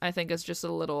this. I think it's just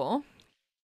a little.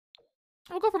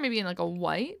 We'll go for maybe in like a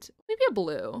white, maybe a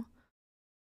blue.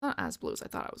 Not as blue as I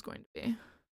thought I was going to be.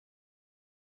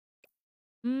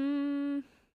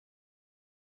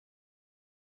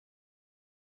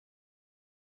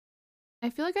 I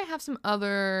feel like I have some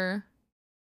other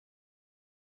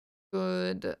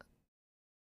good. Do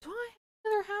I have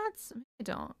other hats? I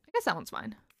don't. I guess that one's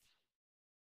fine.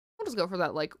 I'll just go for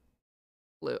that like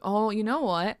blue. Oh, you know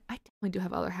what? I definitely do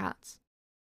have other hats.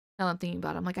 Now that I'm thinking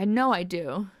about it, I'm like, I know I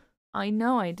do. I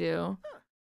know I do. I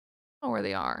don't know where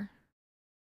they are.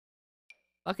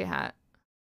 Bucket hat.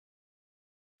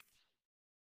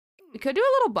 We could do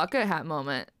a little bucket hat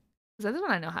moment. Because this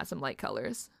one I know has some light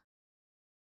colors.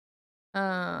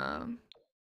 Or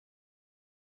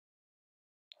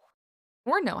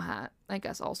no hat, I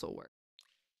guess also work.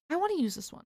 I want to use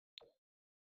this one.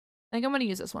 I think I'm gonna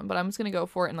use this one, but I'm just gonna go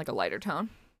for it in like a lighter tone.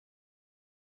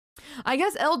 I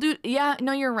guess El Dude, yeah,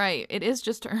 no, you're right. It is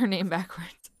just her name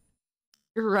backwards.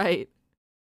 You're right.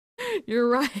 You're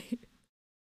right.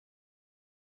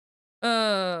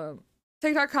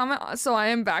 TikTok comment, so I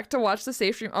am back to watch the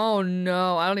safe stream. Oh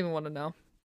no, I don't even want to know.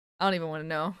 I don't even want to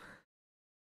know.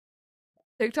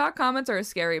 TikTok comments are a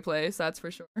scary place, that's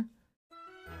for sure.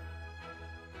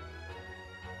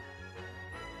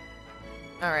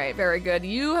 Alright, very good.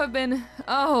 You have been...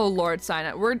 Oh, Lord,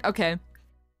 Cyanide. Okay.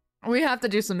 We have to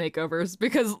do some makeovers,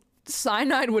 because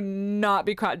Cyanide would not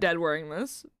be caught dead wearing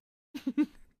this.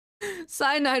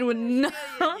 Cyanide would not...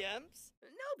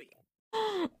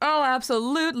 Oh,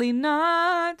 absolutely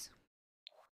not.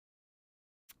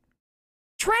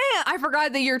 I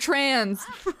forgot that you're trans.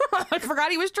 I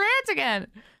forgot he was trans again.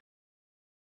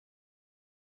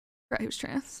 Forgot he was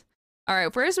trans. All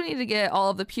right, first we need to get all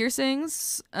of the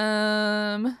piercings.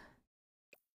 And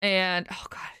oh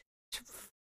god.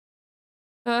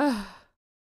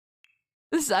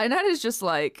 The cyanide is just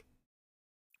like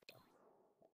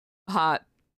hot.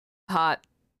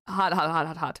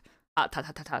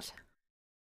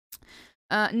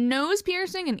 Nose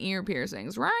piercing and ear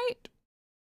piercings, right?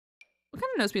 What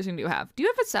kind of nose piercing do you have? Do you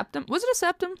have a septum? Was it a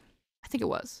septum? I think it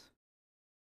was.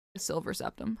 A silver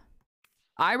septum.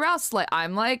 Eyebrow slit.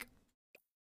 I'm like,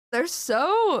 they're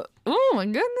so, oh my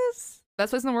goodness. Best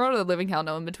place in the world or the living hell,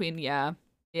 no in between. Yeah.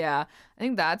 Yeah. I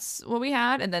think that's what we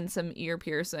had. And then some ear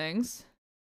piercings.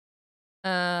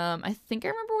 I think I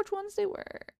remember which ones they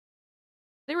were.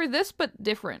 They were this, but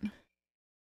different.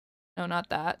 No, not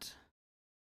that.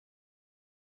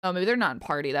 Oh, maybe they're not in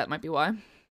party. That might be why.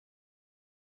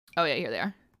 Oh yeah, here they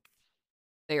are.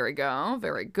 There we go.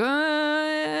 Very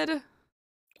good.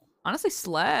 Honestly,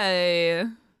 slay.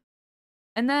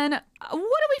 And then, what do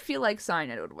we feel like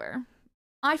Cyanide would wear?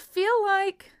 I feel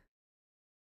like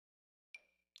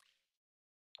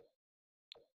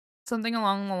something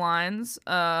along the lines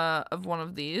of one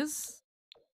of these.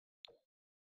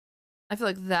 I feel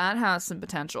like that has some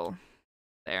potential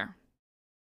there.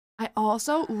 I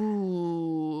also,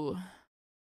 ooh.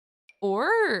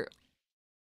 Or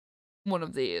one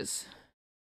of these.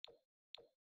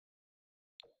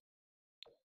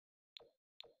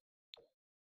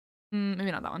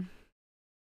 Maybe not that one.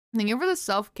 Thank you for the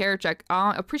self-care check.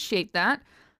 I appreciate that.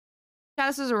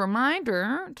 This is a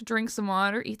reminder to drink some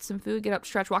water, eat some food, get up,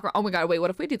 stretch, walk around. Oh my god, wait, what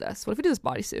if we do this? What if we do this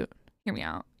bodysuit? Hear me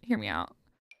out. Hear me out.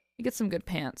 We get some good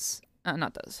pants.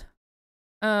 Not those.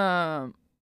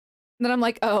 Then I'm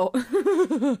like, oh.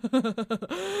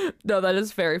 No, that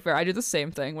is very fair. I do the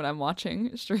same thing when I'm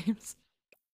watching streams.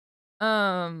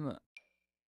 Like,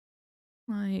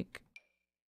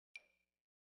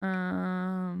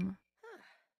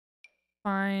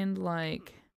 find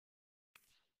like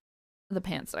the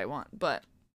pants that I want, but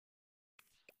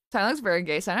Cyanide's very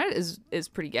gay. Cyanide is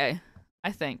pretty gay,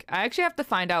 I think. I actually have to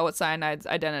find out what Cyanide's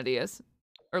identity is,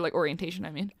 or like orientation,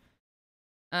 I mean.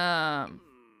 But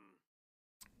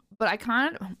I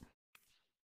kind of,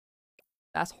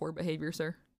 that's whore behavior,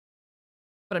 sir.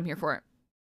 But I'm here for it.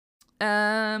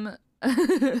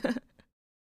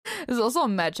 There's also a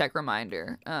med check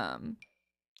reminder,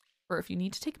 for if you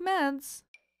need to take meds.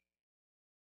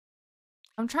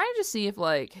 I'm trying to see if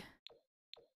like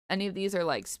any of these are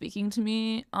like speaking to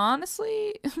me,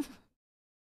 honestly.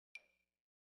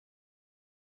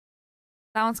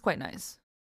 That one's quite nice.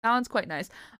 That one's quite nice.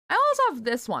 I also have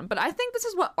this one, but I think this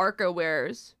is what Arca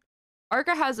wears.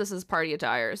 Arca has this as party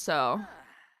attire, so.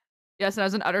 Yes, and I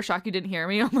was in utter shock you didn't hear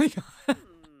me. Oh my god.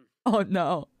 Oh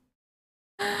no.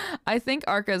 I think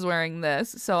Arca is wearing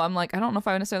this, so I'm like, I don't know if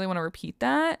I necessarily want to repeat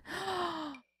that.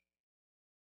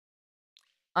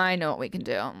 I know what we can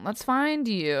do. Let's find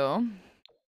you.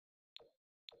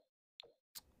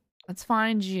 Let's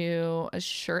find you a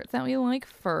shirt that we like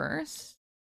first.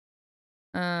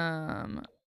 Not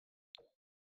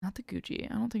the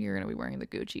Gucci. I don't think you're gonna be wearing the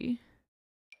Gucci.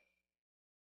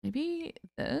 Maybe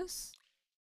this?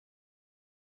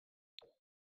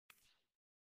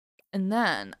 And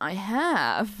then I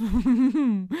have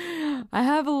I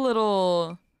have a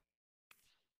little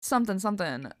something.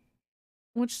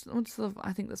 What's the,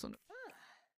 I think this one.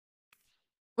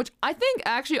 Which I think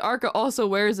actually Arca also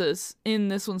wears this in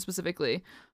this one specifically.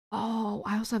 Oh,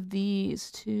 I also have these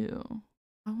too.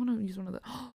 I want to use one of the.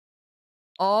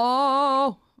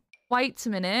 Oh, wait a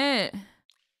minute.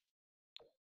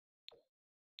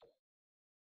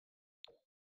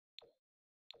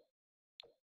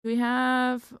 Do we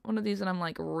have one of these that I'm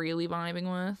like really vibing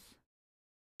with?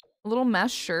 A little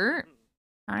mesh shirt.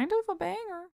 Kind of a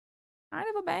banger. Kind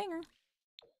of a banger.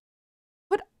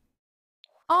 But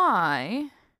I...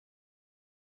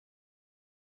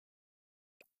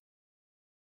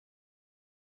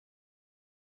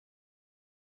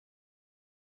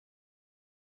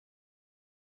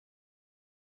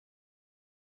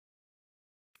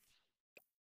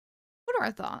 What are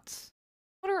our thoughts?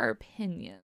 What are our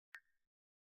opinions?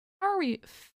 How are we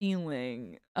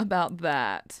feeling about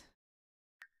that?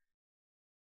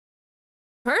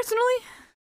 Personally,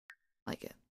 I like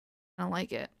it. I don't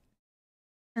like it.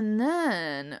 And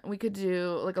then we could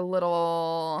do like a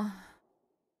little...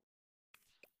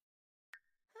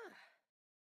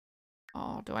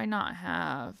 Oh, do I not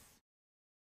have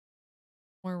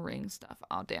more ring stuff?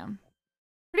 Oh, damn.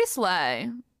 Pretty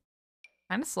slay.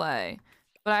 Kind of slay.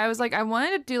 But I was like, I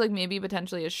wanted to do like maybe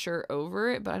potentially a shirt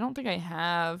over it, but I don't think I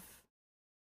have...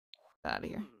 Get out of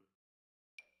here.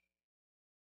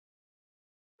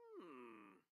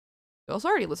 You also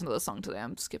already listened to this song today.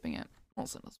 I'm skipping it. I'll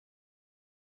listen to this.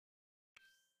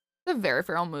 It's a very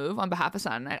feral move on behalf of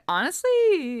Saturday Night.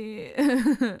 Honestly,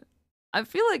 I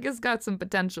feel like it's got some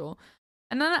potential.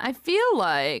 And then I feel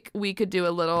like we could do a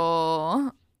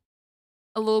little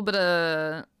bit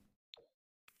of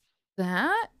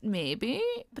that, maybe,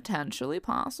 potentially,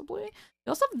 possibly. We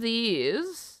also have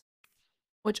these,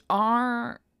 which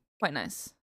are quite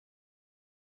nice.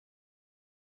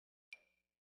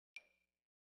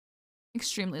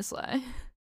 Extremely slay.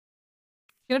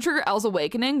 Gonna trigger Elle's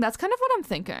awakening? That's kind of what I'm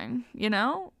thinking, you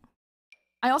know?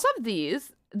 I also have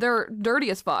these. They're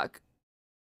dirty as fuck.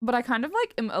 But I kind of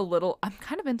like am a little... I'm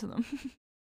kind of into them.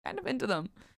 Kind of into them.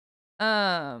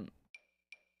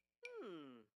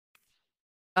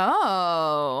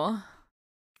 Oh.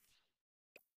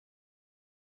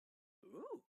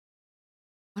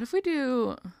 What if we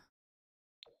do...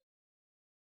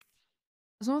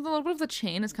 So with a little bit of the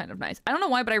chain is kind of nice. I don't know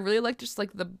why, but I really like just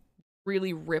like the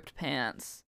really ripped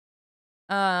pants.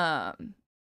 What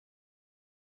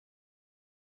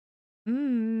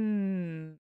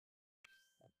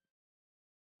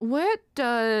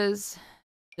does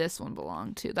this one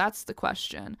belong to? That's the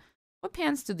question. What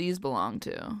pants do these belong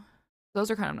to?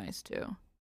 Those are kind of nice too.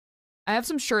 I have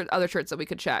some other shirts that we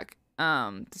could check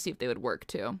to see if they would work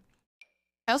too.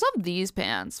 I also have these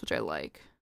pants, which I like.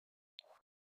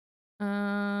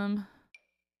 And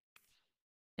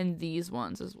these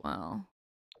ones as well.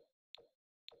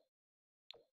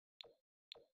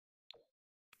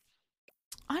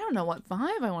 I don't know what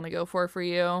vibe I want to go for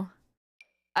you.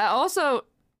 I also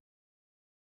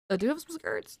do have some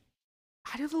skirts.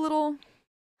 I do have a little.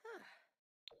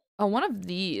 Oh, one of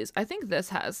these. I think this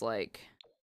has like.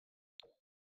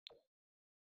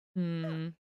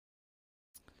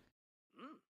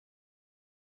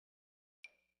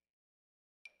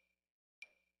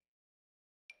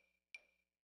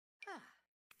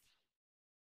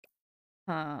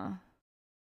 Huh.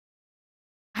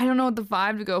 I don't know what the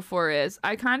vibe to go for is.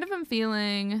 I kind of am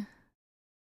feeling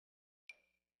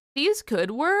these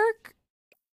could work.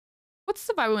 What's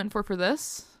the vibe I went for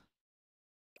this?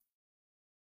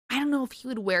 I don't know if he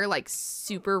would wear like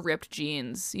super ripped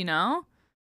jeans, you know?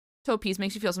 Toe piece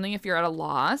makes you feel something if you're at a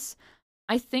loss.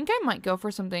 I think I might go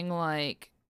for something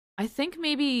like, I think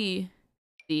maybe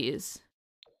these.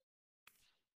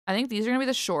 I think these are gonna be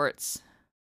the shorts.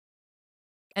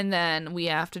 And then we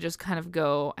have to just kind of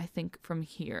go, I think, from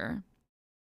here.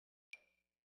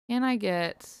 Can I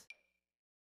get...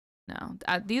 No.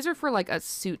 These are for, like, a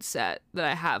suit set that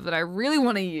I have that I really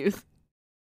want to use.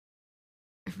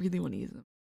 I really want to use them.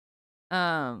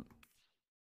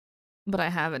 But I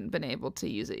haven't been able to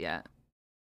use it yet.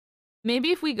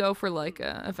 Maybe if we go for, like,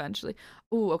 eventually...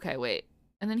 Ooh, okay, wait.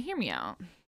 And then hear me out.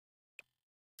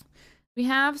 We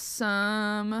have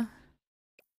some...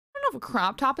 I don't know if a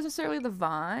crop top is necessarily the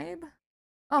vibe.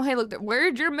 Oh, hey, look,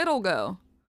 where'd your middle go?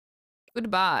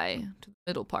 Goodbye to the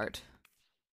middle part.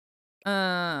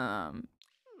 I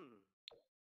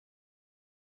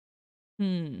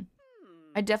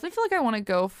definitely feel like I want to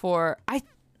go for, do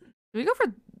we go for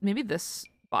maybe this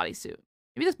bodysuit?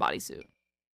 Maybe this bodysuit.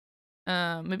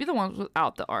 Maybe the ones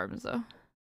without the arms, though.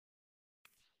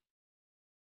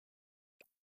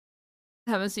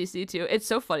 Have a CC too. It's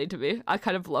so funny to me. I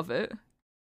kind of love it.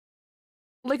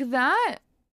 Like that.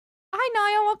 Hi,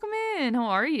 Naya. Welcome in. How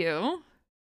are you?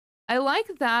 I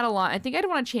like that a lot. I think I'd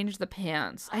want to change the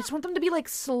pants. I just want them to be like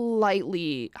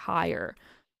slightly higher.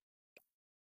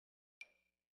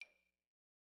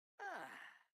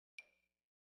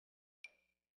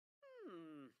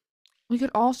 We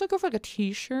could also go for like a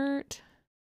t-shirt.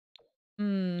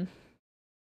 This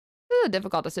is a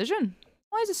difficult decision.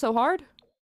 Why is it so hard?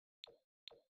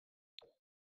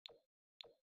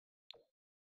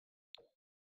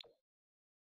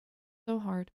 So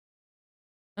hard.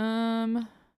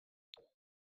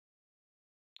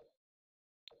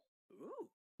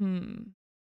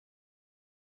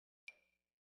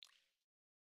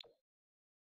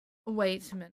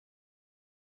 Wait a minute.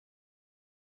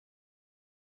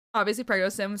 Obviously, Prego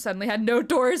Sim suddenly had no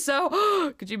torso.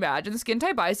 Could you imagine? The skin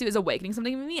type bodysuit is awakening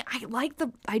something in me.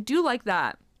 I do like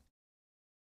that.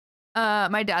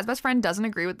 My dad's best friend doesn't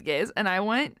agree with the gays, and I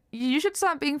went, you should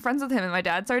stop being friends with him. And my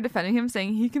dad started defending him,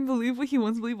 saying he can believe what he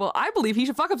wants to believe. Well, I believe he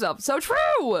should fuck himself. So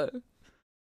true!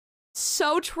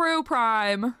 So true,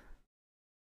 Prime.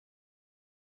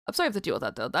 I'm sorry I have to deal with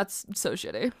that, though. That's so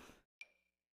shitty.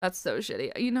 That's so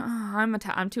shitty. You know,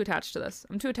 I'm too attached to this.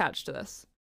 I'm too attached to this.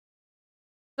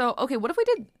 So, okay, what if we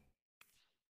did...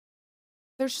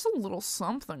 There's just a little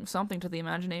something to the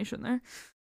imagination there.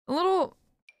 A little...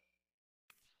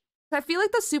 I feel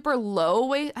like the super low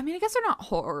waist... I mean, I guess they're not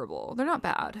horrible. They're not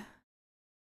bad.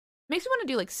 Makes me want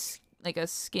to do, like a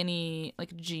skinny,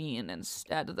 like, jean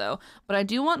instead, though. But I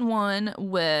do want one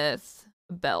with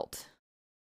a belt.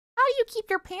 How do you keep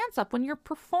your pants up when you're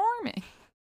performing?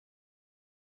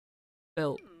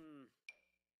 Belt.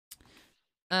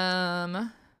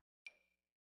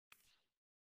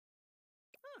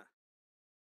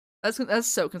 That's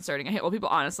so concerning. I hate old people,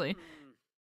 honestly.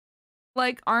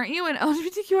 Like, aren't you an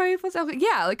LGBTQIA plus?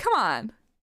 Yeah, like, come on.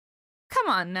 Come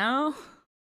on now.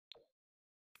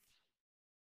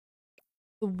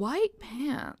 The white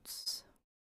pants.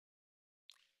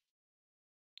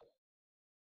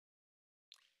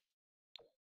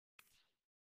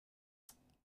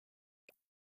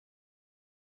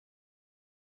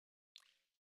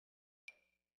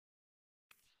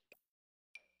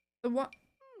 The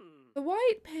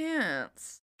white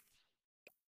pants.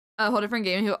 A whole different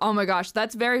game. Oh my gosh,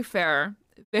 that's very fair.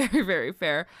 Very, very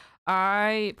fair.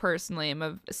 I personally am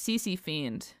a CC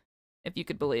fiend, if you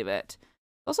could believe it.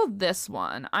 Also this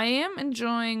one. I am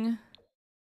enjoying...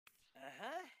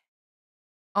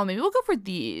 Oh, maybe we'll go for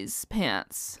these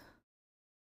pants.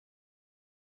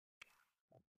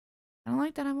 I don't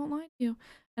like that, I won't lie to you.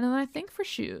 And then I think for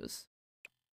shoes,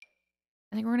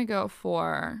 I think we're gonna go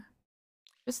for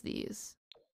just these.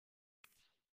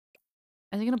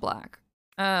 I think in a black.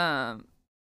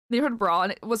 neighborhood brawl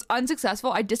and it was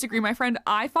unsuccessful. I disagree, my friend.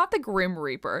 I fought the Grim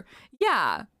Reaper.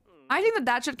 Yeah. I think that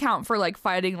that should count for like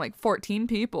fighting like 14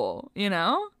 people, you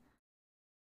know?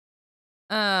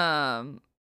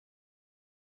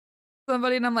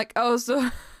 Somebody and I'm like, oh, so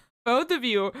both of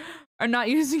you are not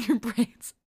using your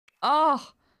brains.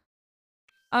 Oh,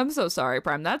 I'm so sorry,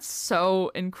 Prime. That's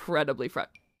so incredibly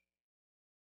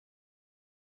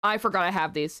I forgot I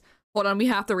have these. Hold on, we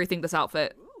have to rethink this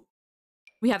outfit.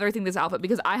 We have to rethink this outfit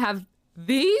because I have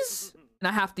these and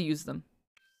I have to use them.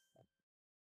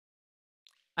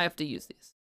 I have to use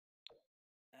these.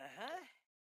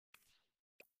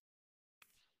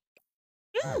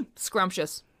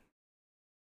 Scrumptious.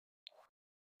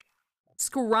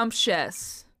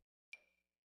 Scrumptious.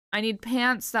 I need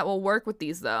pants that will work with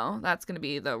these, though. That's gonna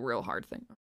be the real hard thing.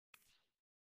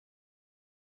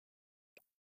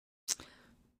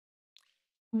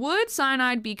 Would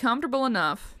Cyanide be comfortable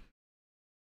enough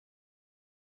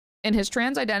in his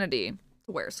trans identity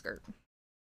to wear a skirt?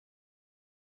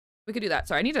 We could do that.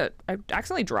 Sorry, I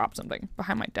accidentally dropped something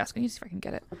behind my desk. I need to see if I can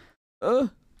get it. Ugh.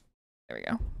 There we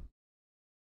go.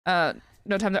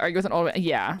 No time to argue with an old man.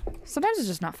 Yeah. Sometimes it's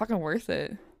just not fucking worth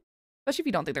it. Especially if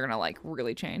you don't think they're gonna, like,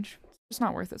 really change. It's just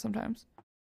not worth it sometimes.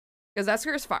 Because that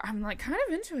skirt is fire. I'm, like, kind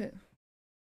of into it.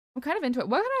 I'm kind of into it.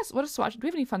 What a swatch? Do we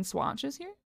have any fun swatches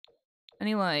here?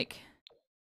 Any, like...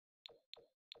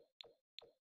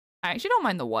 I actually don't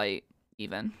mind the white,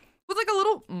 even. With, like, a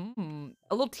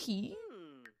little tea.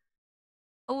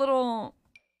 A little...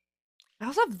 I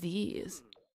also have these.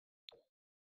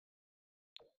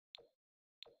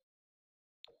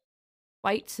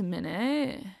 Wait a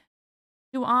minute.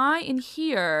 Do I, in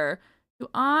here, do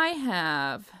I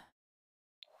have...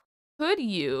 would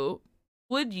you,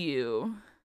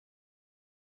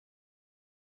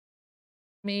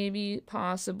 maybe,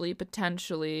 possibly,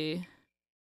 potentially...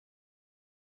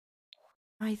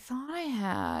 I thought I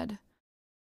had...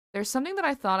 There's something that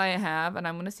I thought I have, and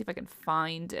I'm gonna see if I can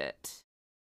find it.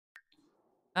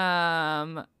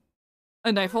 A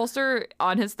knife holster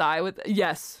on his thigh with...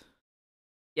 Yes.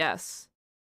 Yes.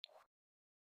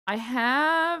 I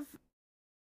have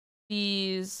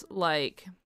these, like...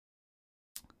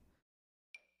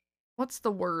 What's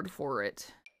the word for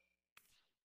it?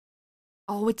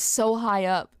 Oh, it's so high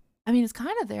up. I mean, it's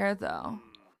kind of there, though.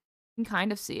 You can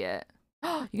kind of see it.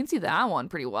 You can see that one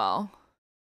pretty well.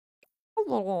 A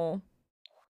little...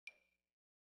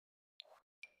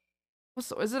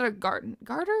 Is it a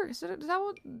garter? Is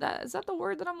that the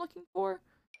word that I'm looking for?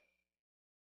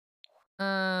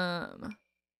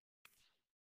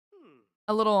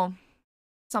 A little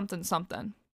something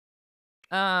something.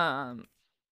 Yeah.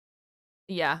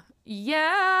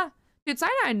 Yeah. Dude,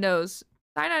 Cyanide knows.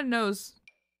 Cyanide knows.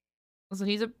 Listen,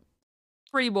 he's a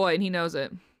pretty boy and he knows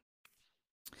it.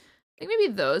 I think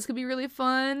maybe those could be really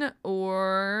fun,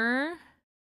 or...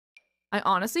 I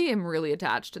honestly am really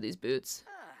attached to these boots.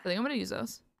 I think I'm gonna use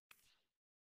those.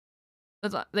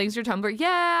 Thanks for your Tumblr.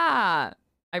 Yeah!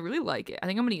 I really like it. I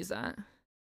think I'm gonna use that.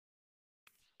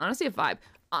 Honestly, a vibe.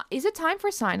 Is it time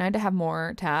for Cyanide to have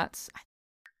more tats?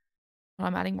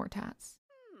 I'm adding more tats.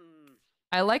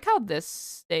 I like how this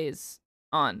stays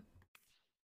on.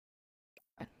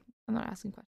 I'm not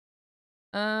asking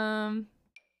questions.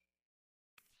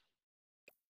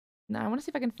 Now I want to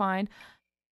see if I can find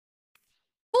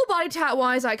full body tat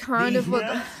wise. I kind of look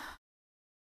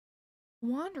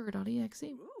Wanderer.exe.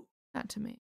 That to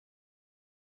me.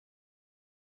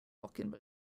 Fucking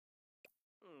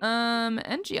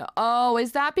NGO. Oh,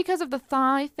 is that because of the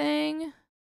thigh thing?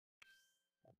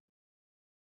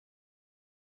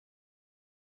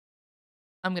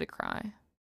 I'm gonna cry.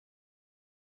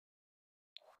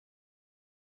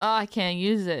 Oh, I can't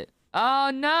use it.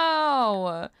 Oh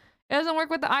no! It doesn't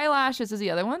work with the eyelashes. Is the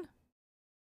other one?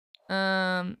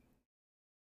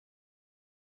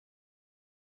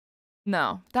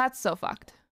 No, that's so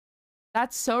fucked.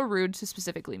 That's so rude to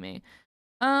specifically me.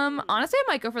 Honestly, I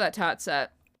might go for that tat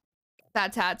set.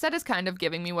 That tat set is kind of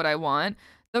giving me what I want.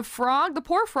 The frog, the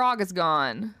poor frog is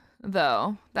gone,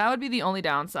 though. That would be the only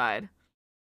downside.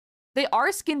 They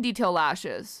are skin detail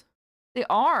lashes. They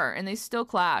are, and they still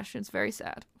clash. It's very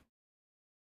sad.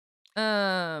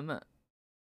 That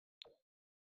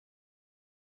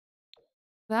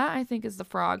I think is the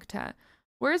frog tat.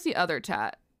 Where's the other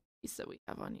tat piece that we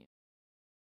have on you?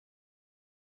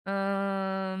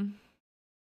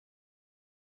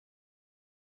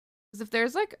 Because if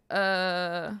there's like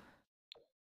no,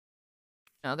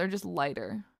 they're just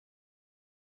lighter.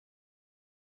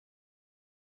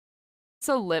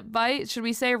 So lip bite. Should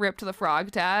we say rip to the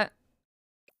frog tat?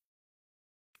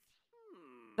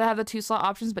 They have the 2 slot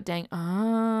options, but dang.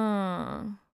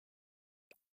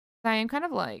 I am kind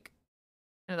of like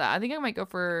into that. I think I might go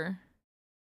for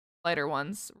lighter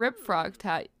ones. Rip Frog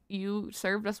Tat, you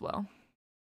served us well.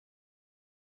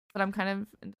 But I'm kind of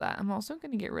into that. I'm also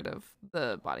going to get rid of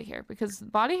the body hair because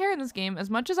body hair in this game, as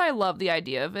much as I love the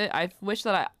idea of it, I wish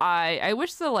that I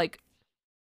wish that like,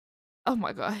 oh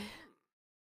my god.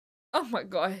 Oh my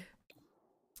god.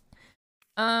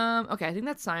 Okay, I think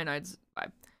that's Cyanide's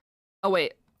vibe. Oh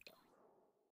wait.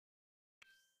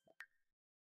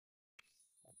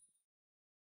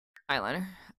 Eyeliner.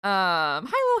 Hi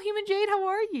little human Jade, how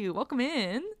are you? Welcome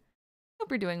in. Hope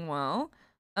you're doing well.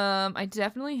 I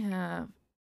definitely have,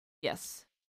 yes.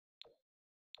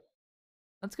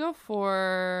 Let's go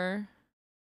for,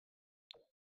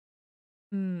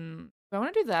 do I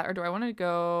want to do that or do I want to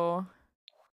go?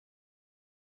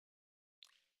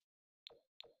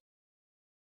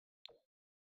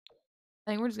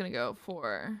 I think we're just gonna go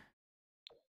for,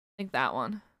 I think that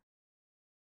one.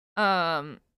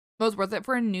 Was worth it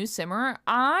for a new simmer.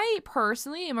 I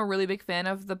personally am a really big fan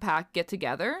of the pack Get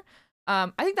Together.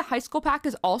 I think the high school pack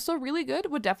is also really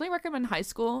good. Would definitely recommend high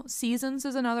school. Seasons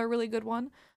is another really good one.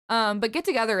 But Get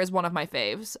Together is one of my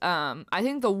faves. I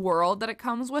think the world that it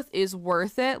comes with is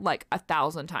worth it like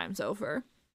 1,000 times over.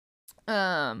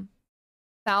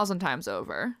 1,000 times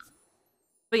over.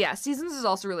 But yeah, Seasons is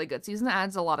also really good. Seasons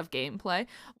adds a lot of gameplay.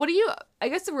 What do you, I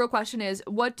guess the real question is,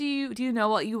 what do you know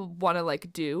what you want to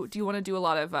like do? Do you want to do a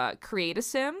lot of create a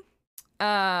sim?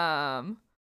 Or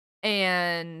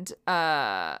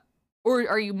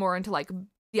are you more into like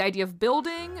the idea of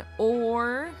building,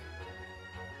 or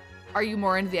are you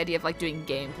more into the idea of like doing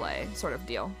gameplay sort of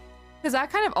deal? Because that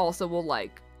kind of also will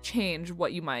like change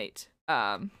what you might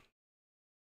get.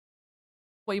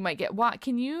 What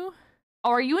can you? Oh,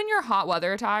 are you in your hot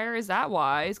weather attire? Is that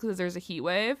why? Is because there's a heat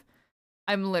wave?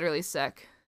 I'm literally sick.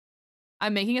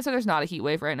 I'm making it so there's not a heat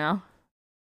wave right now.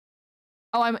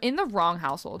 Oh, I'm in the wrong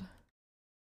household.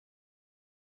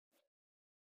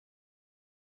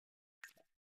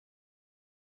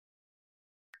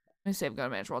 Let me save go to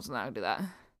manage worlds and then I'll do that.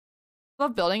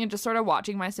 Love building and just sort of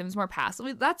watching my Sims more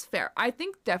passively. That's fair. I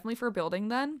think definitely for building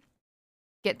then,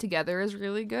 Get Together is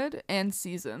really good. And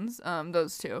Seasons.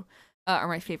 Those two are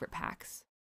my favorite packs.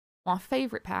 My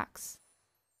favorite packs.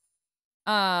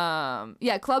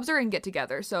 Yeah, clubs are in Get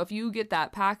Together. So if you get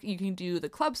that pack, you can do the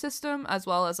club system as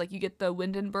well as like you get the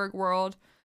Windenburg world.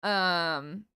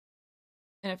 And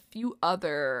a few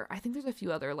other, I think there's a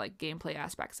few other like gameplay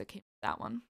aspects that came with that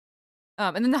one.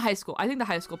 And then the high school. I think the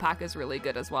high school pack is really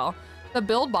good as well. The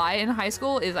build buy in high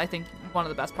school is, I think, one of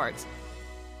the best parts.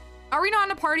 Are we not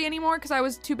in a party anymore? Because I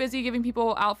was too busy giving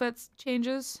people outfits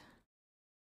changes.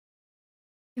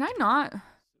 Can I not?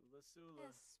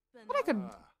 But I could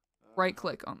right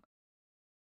click on.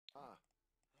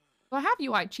 Do I have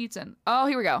UI cheats in? Oh,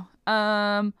 here we go.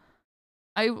 I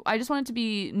just want it to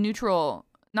be neutral,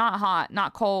 not hot,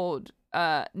 not cold.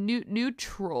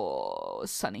 Neutral,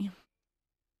 sunny.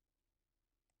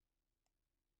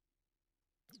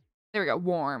 There we go.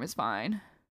 Warm is fine.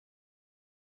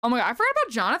 Oh my god, I forgot about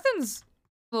Jonathan's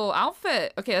little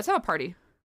outfit. Okay, let's have a party.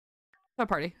 Let's have a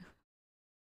party.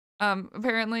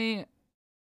 Apparently,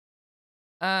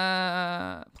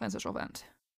 plan social event.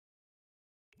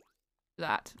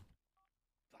 That.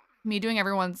 Me doing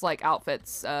everyone's like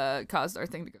outfits caused our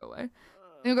thing to go away.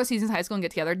 We'll go Seasons High School and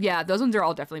Get Together. Yeah, those ones are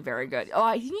all definitely very good. Oh,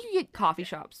 I think you can get coffee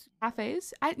shops,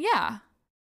 cafes. Yeah,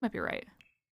 might be right.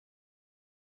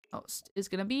 Host is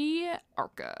gonna be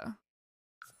Arca.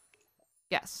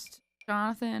 Guest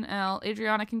Jonathan L.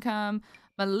 Adriana can come.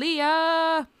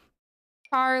 Malia,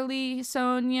 Charlie,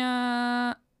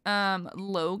 Sonia,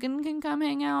 Logan can come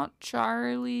hang out.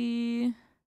 Charlie,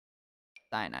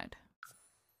 Cyanide.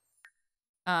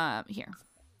 Here.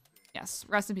 Yes,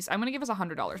 rest in peace. I'm gonna give us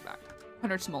 $100 back.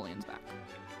 100 simoleons back.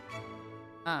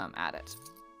 Add it.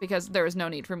 Because there is no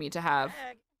need for me to have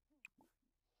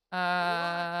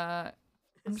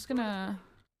I'm just gonna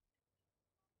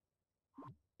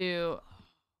do,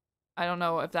 I don't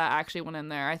know if that actually went in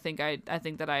there. I think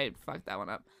that I fucked that one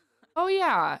up. Oh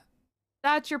yeah.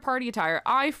 That's your party attire.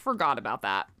 I forgot about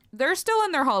that. They're still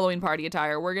in their Halloween party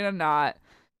attire. We're gonna not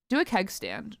do a keg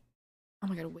stand. Oh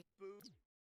my god, wait.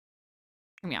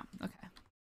 Yeah, okay.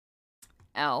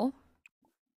 L.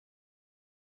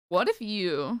 What if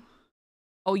you,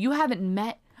 oh, you haven't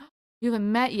met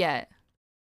yet.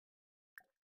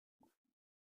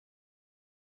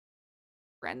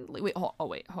 Friendly, wait, hold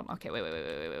on. Okay,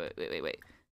 wait.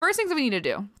 First things that we need to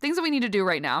do. Things that we need to do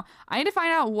right now. I need to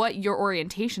find out what your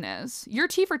orientation is. Your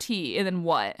T for T, and then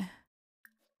what?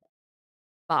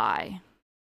 Bye.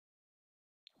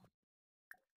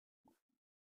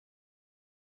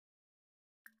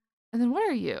 And then what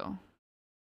are you?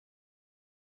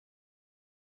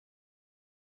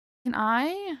 Can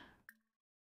I?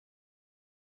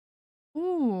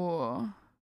 Ooh.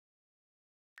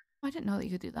 I didn't know that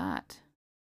you could do that.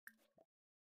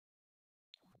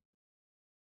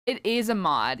 It is a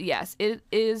mod, yes. It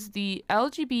is the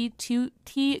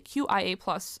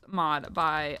LGBTQIA+ mod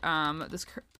by this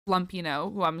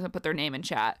Lumpino, who I'm gonna put their name in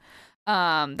chat.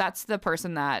 That's the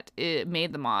person that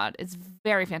made the mod. It's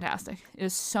very fantastic. It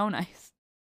is so nice.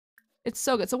 It's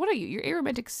so good. So what are you? You're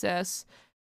aromantic cis.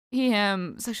 He,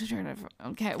 him, sexually attractive.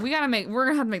 Okay, we're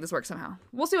gonna have to make this work somehow.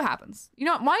 We'll see what happens. You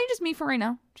know, why don't you just meet for right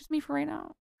now? Just meet for right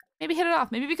now. Maybe hit it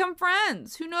off. Maybe become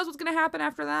friends. Who knows what's gonna happen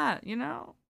after that, you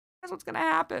know? That's what's gonna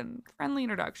happen. Friendly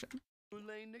introduction.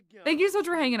 Thank you so much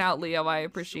for hanging out, Leo. I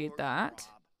appreciate that.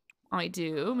 I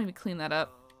do. Maybe clean that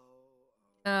up.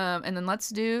 And then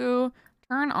let's turn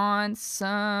on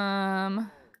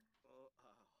some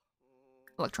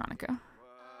electronica.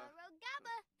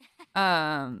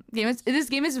 This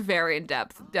game is very in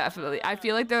depth, definitely. I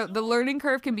feel like the learning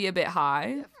curve can be a bit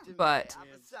high, but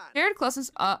shared closeness,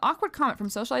 awkward comment from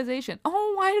socialization.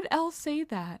 Oh, why did Elle say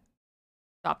that?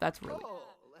 Stop, that's really.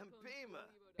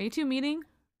 Are you two meeting?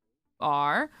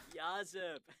 Oh,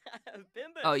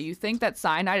 you think that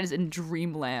cyanide is in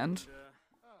dreamland?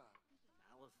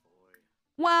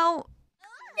 Well,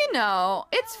 you know,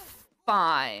 it's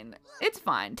fine. It's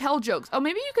fine. Tell jokes. Oh,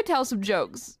 maybe you could tell some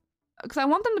jokes. Because I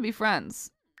want them to be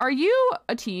friends. Are you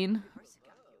a teen?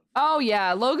 Oh,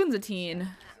 yeah. Logan's a teen.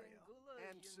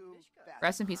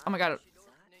 Rest in peace. Oh, my God.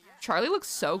 Charlie looks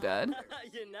so good.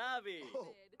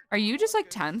 Are you just, like,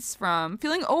 tense from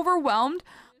feeling overwhelmed?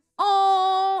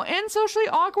 Oh, and socially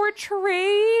awkward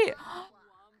trait.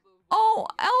 Oh,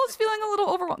 Elle's feeling a little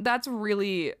overwhelmed. That's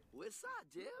really...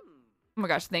 Oh, my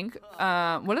gosh. Think.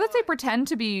 What did that say? Pretend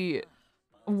to be...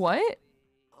 What?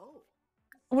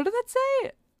 What did that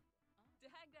say?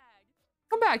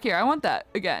 Come back here. I want that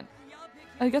again.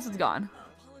 I guess it's gone.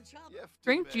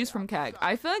 Drink juice from keg.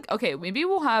 I feel like, okay, maybe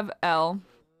we'll have Elle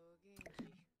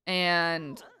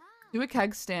and do a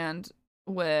keg stand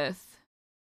with,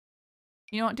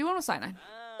 you know what, do one with cyanide.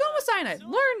 Do one with cyanide.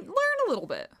 Learn a little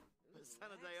bit.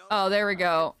 Oh, there we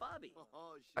go.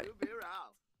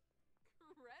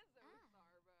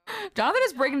 Jonathan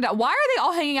is breaking down. Why are they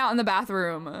all hanging out in the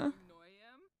bathroom?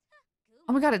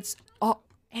 Oh my God, it's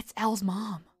Elle's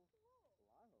mom.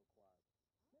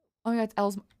 Oh my God, it's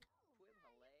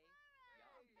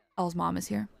Elle's mom is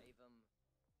here.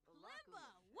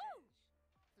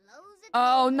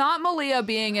 Oh, not Malia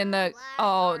being in the...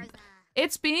 Oh,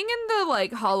 it's being in the,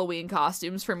 like, Halloween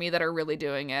costumes for me that are really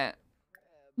doing it.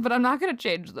 But I'm not gonna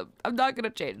change them. I'm not gonna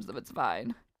change them. It's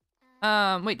fine.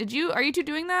 Wait, are you two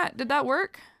doing that? Did that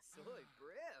work?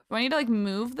 Do I need to, like,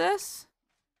 move this?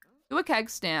 Do a keg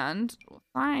stand.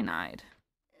 Cyanide.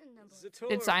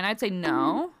 Did cyanide say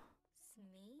no?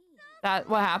 That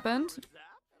what happened?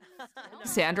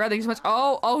 Sandra, thank you so much.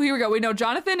 Oh, here we go. Wait, no,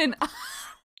 Jonathan and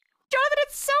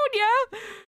Sonia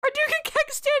are doing a keg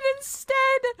stand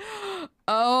instead.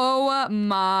 Oh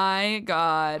my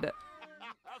God.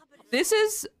 This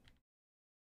is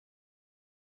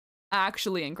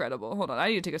actually incredible. Hold on, I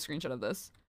need to take a screenshot of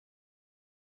this.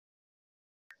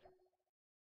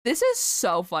 This is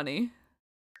so funny.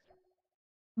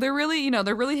 They're really,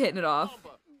 they're really hitting it off.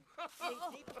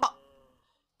 Oh.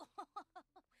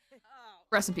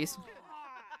 Rest in peace.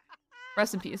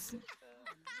 Rest in peace.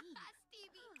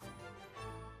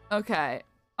 Okay.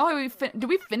 Oh, did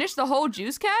we finish the whole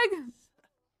juice keg?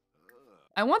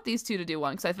 I want these two to do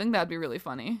one because I think that'd be really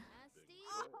funny.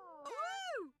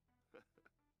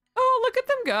 Oh, look at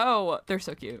them go. They're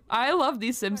so cute. I love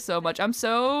these Sims so much. I'm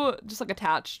so just like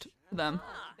attached to them.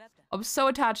 I'm so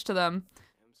attached to them.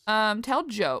 Tell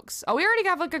jokes. Oh, we already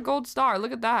have like a gold star.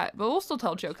 Look at that. But we'll still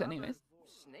tell jokes anyways.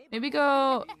 Maybe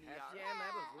go...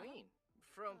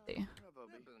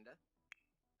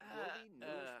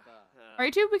 Are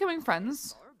you two becoming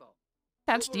friends?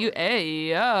 Attached to you? Hey,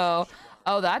 yo.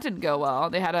 Oh, that didn't go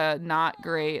well. They had a not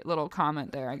great little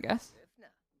comment there, I guess.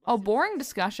 Oh, boring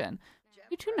discussion.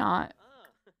 You two not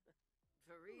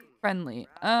friendly.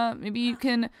 Maybe you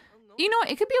can... You know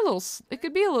what? It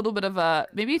could be a little bit of a...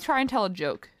 Maybe try and tell a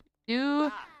joke.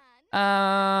 Do...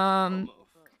 I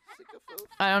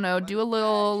don't know. Do a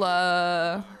little,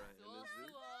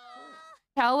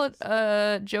 tell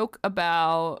a joke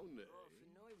about...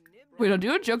 Wait, no,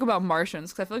 do a joke about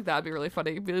Martians, because I feel like that'd be really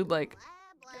funny. It'd be like...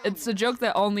 It's a joke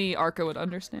that only Arca would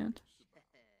understand.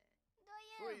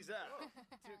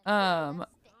 I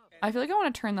feel like I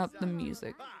want to turn up the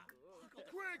music.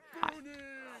 Hi.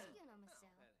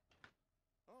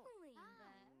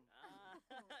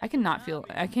 I cannot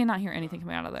hear anything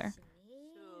coming out of there.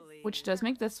 Which does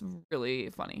make this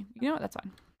really funny. You know what? That's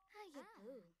fine.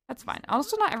 That's fine.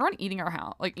 Also, not everyone eating our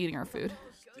house, like eating our food.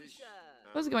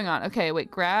 What's going on? Okay, wait.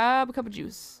 Grab a cup of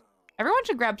juice. Everyone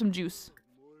should grab some juice.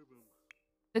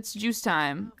 It's juice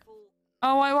time.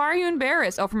 Oh, why are you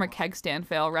embarrassed? Oh, from a keg stand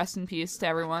fail. Rest in peace to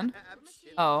everyone.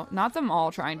 Oh, not them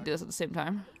all trying to do this at the same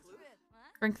time.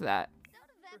 Drink that.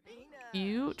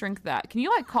 You drink that. Can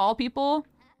you, like, call people?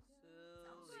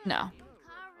 No.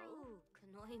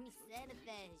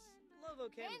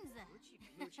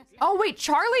 Oh, wait.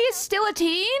 Charlie is still a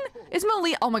teen? Is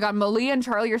Malia? Oh, my God. Malia and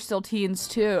Charlie are still teens,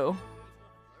 too.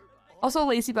 Also,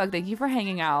 Lacey Bug, thank you for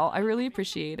hanging out. I really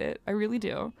appreciate it. I really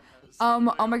do. Oh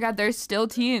my God, they're still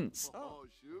teens.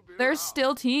 They're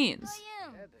still teens.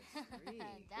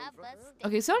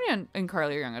 Okay, Sonia and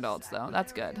Carly are young adults, though.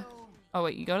 That's good. Oh,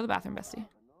 wait, you go to the bathroom, bestie.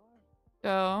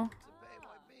 Go.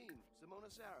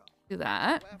 Do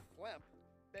that.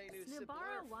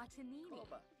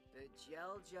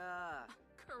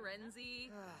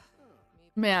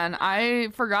 Man, I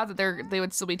forgot that they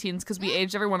would still be teens because we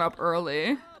aged everyone up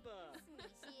early.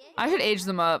 I should age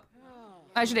them up.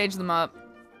 I should age them up.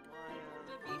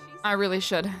 I really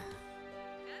should.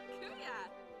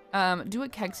 Do a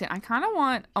keg stand. I kind of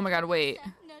want... Oh my God, wait.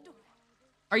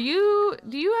 Do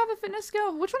you have a fitness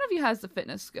skill? Which one of you has the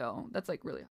fitness skill? That's like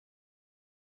really...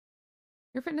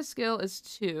 Your fitness skill is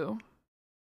 2. Your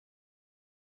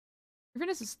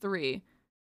fitness is 3.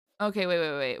 Okay,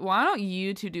 wait. Why don't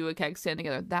you two do a keg stand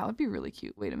together? That would be really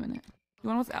cute. Wait a minute. Do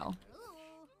one with L.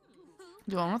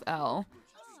 Do one with L.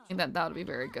 I think that would be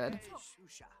very good.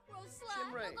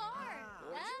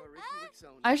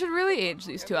 I should really age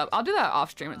these two up. I'll do that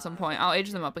off stream at some point. I'll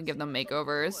age them up and give them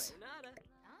makeovers.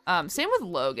 Same with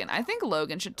Logan. I think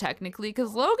Logan should technically,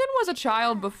 because Logan was a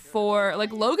child before,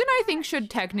 like Logan I think should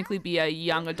technically be a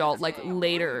young adult like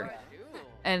later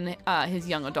in his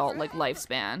young adult like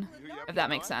lifespan, if that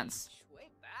makes sense.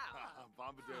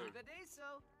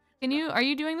 Are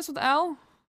you doing this with L?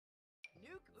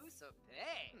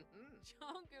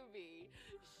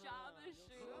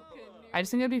 I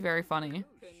just think it'd be very funny.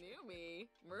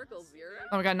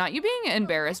 Oh my God, not you being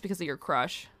embarrassed because of your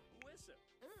crush.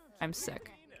 I'm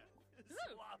sick.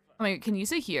 Oh my God, can you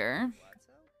sit here?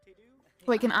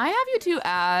 Wait, can I have you two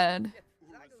add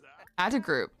to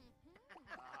group?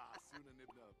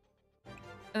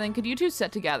 And then could you two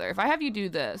sit together? If I have you do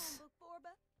this,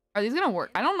 are these gonna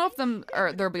work? I don't know if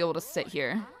they'll be able to sit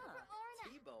here.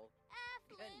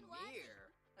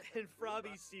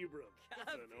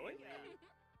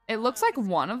 It looks like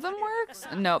one of them works.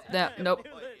 Nope. Nope.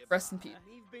 Rest in peace.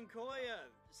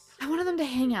 I wanted them to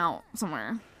hang out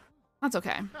somewhere. That's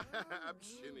okay.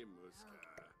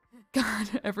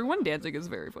 God, everyone dancing is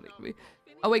very funny to me.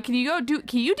 Oh wait, can you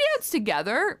dance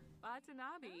together?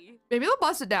 Maybe they'll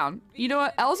bust it down. You know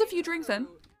what? Elle's a few drinks in.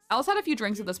 Elle's had a few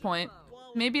drinks at this point.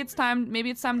 Maybe it's time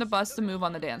to bust a move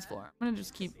on the dance floor. I'm gonna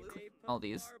just keep all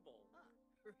these.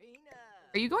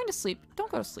 Are you going to sleep? Don't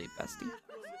go to sleep, bestie.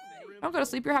 Don't go to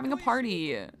sleep, you're having a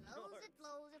party.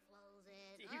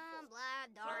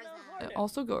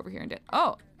 Also go over here and dance.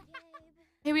 Oh!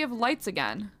 Hey, we have lights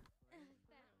again.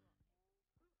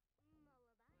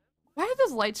 Why did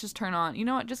those lights just turn on? You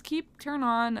know what? Just turn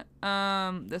on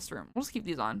this room. We'll just keep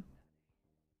these on.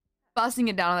 Busting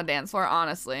it down on the dance floor,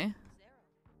 honestly.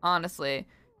 Honestly.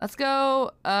 Let's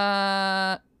go,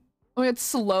 we had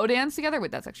slow dance together?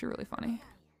 Wait, that's actually really funny.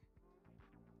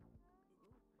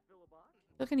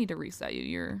 I feel like I need to reset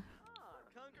you.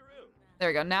 There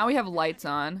we go. Now we have lights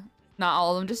on. Not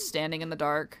all of them just standing in the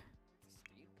dark.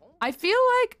 I feel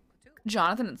like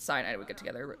Jonathan and Cyanide would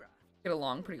get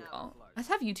along pretty well. Let's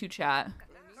have you two chat.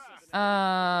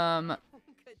 Oh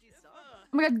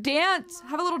my God, dance!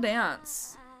 Have a little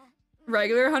dance.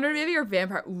 Regular 100 baby or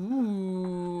vampire?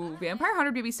 Ooh, vampire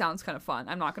 100 baby sounds kind of fun.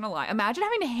 I'm not gonna lie. Imagine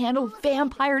having to handle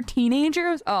vampire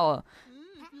teenagers. Oh,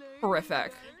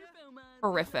 horrific.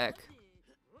 Horrific.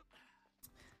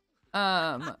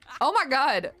 Oh my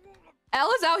God.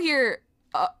 Ella's out here.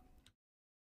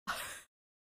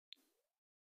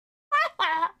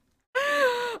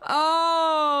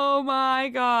 Oh my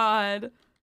God.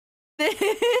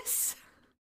 This.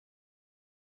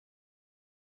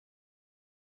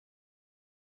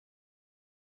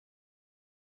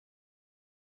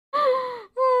 Oh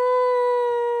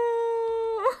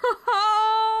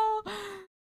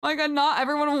my God, not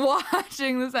everyone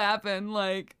watching this happen.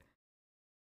 Like,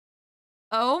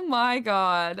 oh my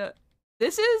God.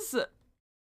 This is...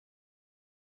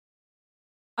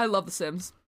 I love The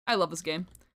Sims. I love this game.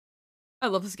 I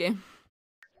love this game.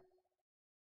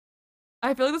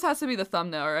 I feel like this has to be the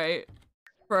thumbnail, right?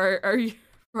 For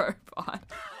our pod.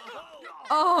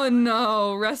 Oh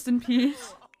no, rest in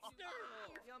peace.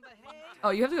 Oh,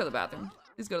 you have to go to the bathroom.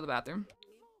 Please go to the bathroom.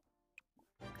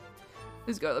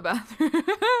 Just go to the bathroom.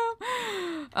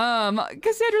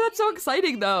 Cassandra, that's so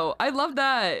exciting though. I love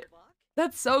that.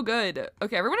 That's so good.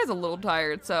 Okay, everyone is a little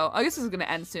tired, so I guess this is gonna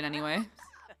end soon anyway.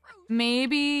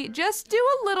 Maybe just do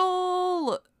a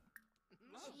little...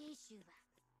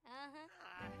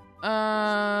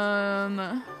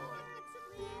 A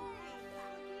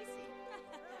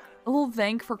little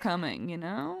thank for coming, you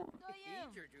know?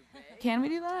 Can we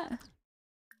do that?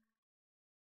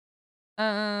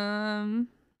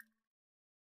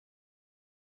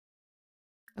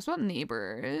 That's what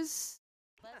neighbors.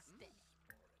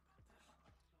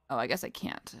 Oh, I guess I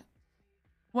can't.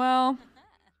 Well.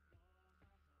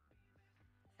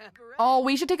 Oh,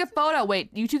 we should take a photo. Wait,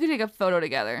 you two can take a photo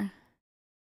together.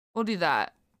 We'll do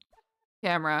that.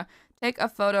 Camera. Take a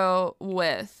photo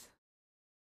with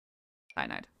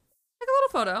cyanide. Take a little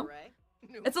photo.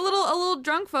 It's a little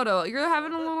drunk photo. You're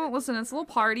having a little, listen, it's a little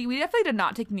party. We definitely did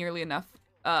not take nearly enough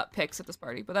pics at this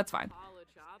party, but that's fine.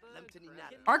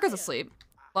 Arca's asleep.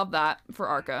 Love that for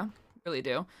Arca. Really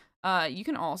do. You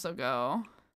can also go.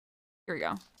 Here we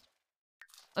go.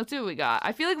 Let's see what we got.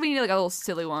 I feel like we need like a little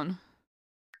silly one.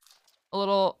 A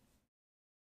little.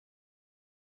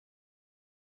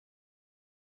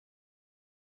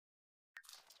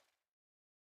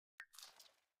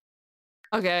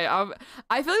 Okay, I feel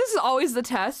like this is always the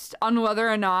test on whether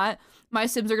or not my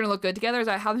Sims are gonna look good together. Is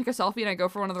I have like a selfie and I go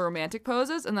for one of the romantic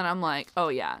poses, and then I'm like, oh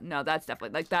yeah, no, that's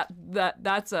definitely like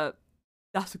that's a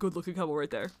good looking couple right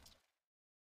there.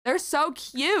 They're so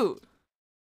cute.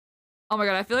 Oh my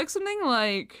god, I feel like something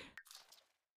like,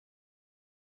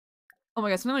 oh my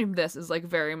god, something like this is like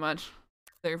very much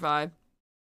their vibe.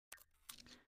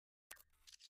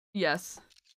 Yes.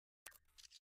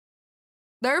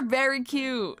 They're very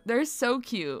cute. They're so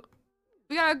cute.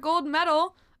 We got a gold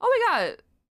medal. Oh, we got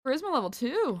charisma level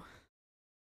 2.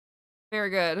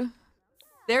 Very good.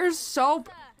 They're so...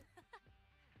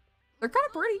 They're kind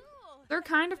of pretty. They're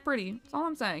kind of pretty. That's all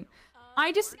I'm saying.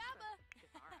 I just...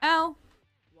 L.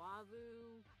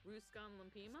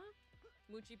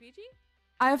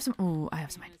 I have some... Ooh, I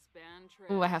have some ideas.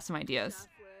 Ooh, I have some ideas.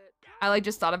 I like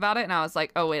just thought about it and I was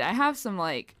like, oh wait, I have some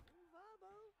like...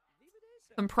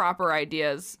 some proper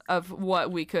ideas of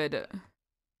what we could...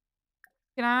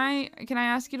 Can I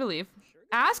ask you to leave?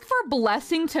 Ask for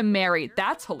blessing to marry.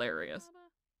 That's hilarious.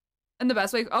 And the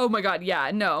best way... Oh my god, yeah,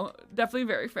 no. Definitely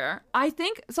very fair. I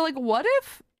think... So, like, what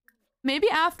if... Maybe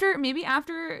after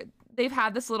they've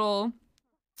had this little...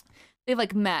 They've,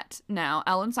 like, met now.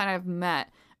 Elle and Sinai have met.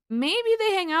 Maybe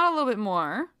they hang out a little bit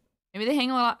more. Maybe they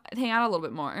hang out a little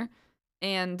bit more.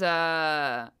 And,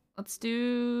 let's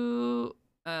do...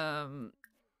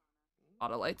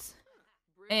 auto lights.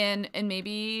 And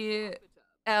maybe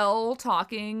Elle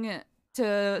talking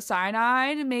to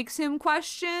Cyanide makes him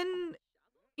question,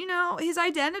 you know, his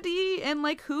identity and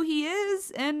like who he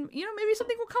is, and you know, maybe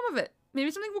something will come of it. Maybe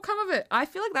something will come of it. I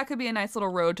feel like that could be a nice little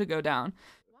road to go down.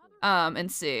 And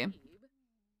see.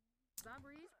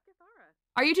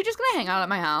 Are you two just gonna hang out at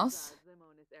my house?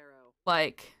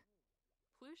 Like,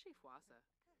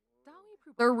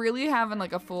 they're really having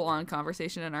like a full-on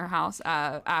conversation in our house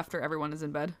after everyone is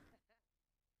in bed.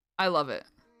 I love it.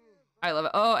 I love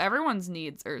it. Oh, everyone's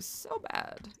needs are so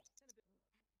bad.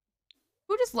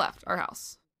 Who just left our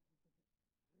house?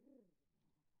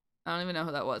 I don't even know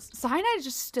who that was. Cyanide is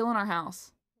just still in our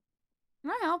house. Can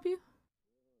I help you?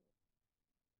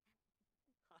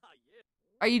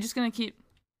 Are you just gonna keep...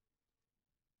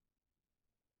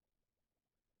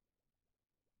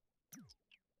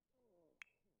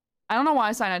 I don't know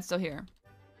why Cyanide's still here,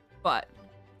 but...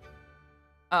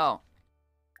 Oh.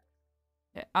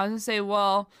 Okay, I was gonna say,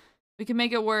 well, we can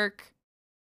make it work.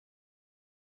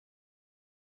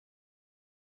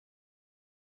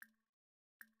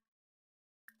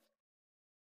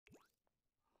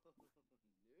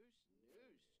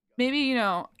 Maybe, you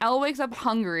know, Elle wakes up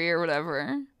hungry or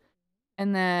whatever.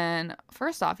 And then,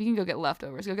 first off, you can go get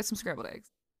leftovers. Go get some scrambled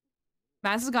eggs.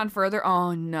 Mads has gone further.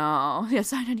 Oh, no. Yeah,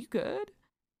 Cyanide, you good?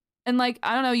 And, like,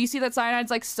 I don't know, you see that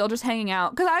Cyanide's, like, still just hanging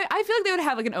out. Because I feel like they would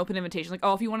have, like, an open invitation. Like,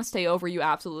 oh, if you want to stay over, you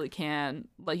absolutely can.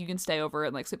 Like, you can stay over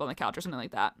and, like, sleep on the couch or something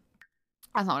like that.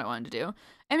 That's not what I wanted to do.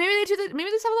 And maybe they just have a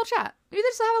little chat. Maybe they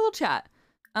just have a little chat.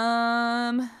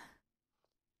 I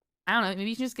don't know. Maybe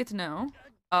you can just get to know.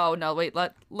 Oh, no, wait.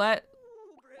 Let me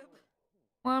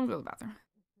go to the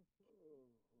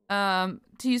bathroom.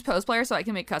 To use Pose Player so I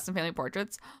can make custom family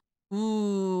portraits.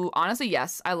 Ooh, honestly,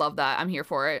 yes. I love that. I'm here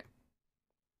for it.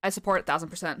 I support it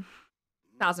 1000%.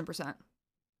 1000%.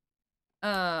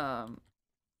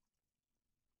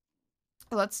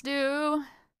 Let's do...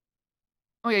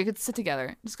 Oh yeah, you could sit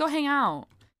together. Just go hang out.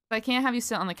 But I can't have you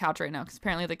sit on the couch right now because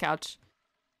apparently the couch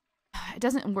it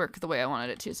doesn't work the way I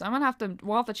wanted it to. So I'm gonna have to,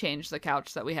 we'll have to change the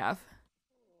couch that we have.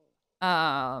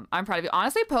 I'm proud of you.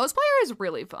 Honestly, pose player is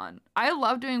really fun. I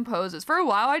love doing poses. For a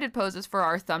while, I did poses for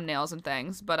our thumbnails and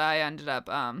things, but I ended up,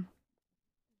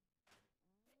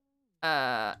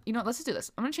 you know, let's just do this.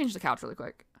 I'm gonna change the couch really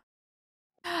quick.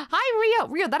 Hi, Rio.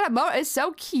 Rio, that emote is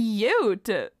so cute.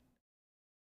 That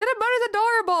emote is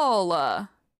adorable. I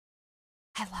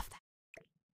love that.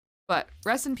 But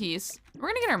rest in peace. We're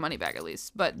gonna get our money back at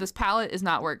least, but this palette is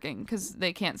not working because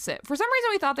they can't sit. For some reason,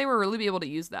 we thought they were really be able to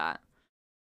use that.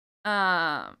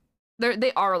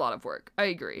 They are a lot of work. I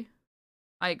agree.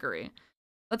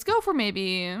 Let's go for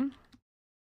maybe,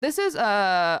 this is,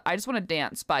 I Just Want to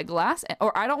Dance by Glass,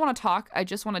 or I Don't Want to Talk, I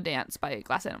Just Want to Dance by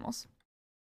Glass Animals.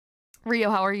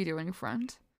 Rio, how are you doing,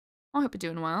 friend? I hope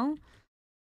you're doing well.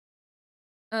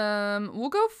 We'll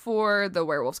go for the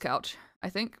werewolf's couch, I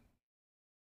think.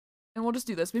 And we'll just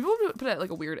do this. Maybe we'll put it at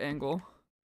like a weird angle.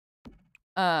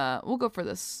 We'll go for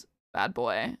this bad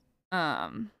boy.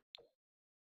 We'll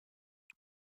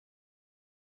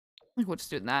just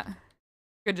do that.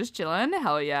 Good, just chilling.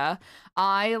 Hell yeah.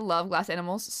 I love glass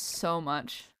animals so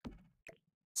much.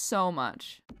 So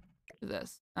much. Do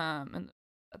this. And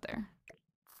that there.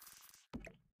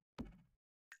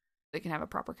 They can have a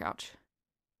proper couch.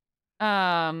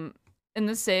 In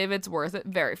the save, it's worth it.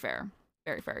 Very fair.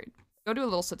 Very fair. Go do a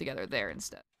little sit together there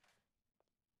instead.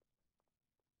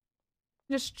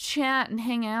 Just chat and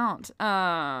hang out.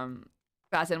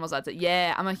 Glass animals, that's it.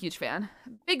 Yeah, I'm a huge fan.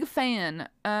 Big fan.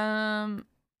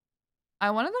 I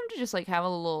wanted them to just like have a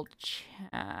little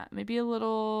chat. Maybe a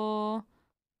little.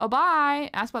 Oh, bye.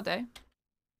 Ask about day.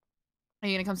 Are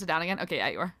you gonna come sit down again? Okay, yeah,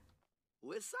 you are.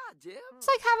 What's up, Jim? Just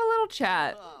like have a little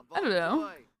chat. I don't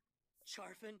know.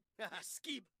 Charfin,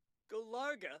 Skib,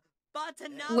 Golarga,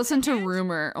 Batanal. Listen to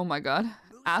rumor. Oh my god.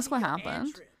 Ask what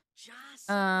happened.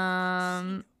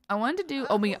 I wanted to do.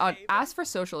 Oh my god. Ask for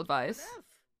social advice.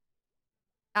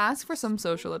 Ask for some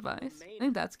social advice. I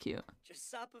think that's cute.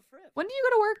 When do you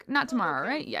go to work? Not tomorrow,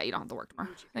 right? Yeah, you don't have to work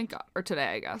tomorrow. Thank God. Or today,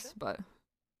 I guess. But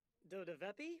have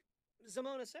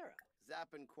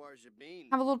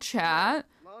a little chat.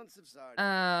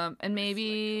 And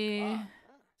maybe.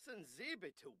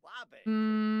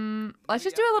 Let's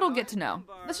just do a little get to know.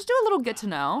 Let's just do a little get to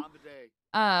know.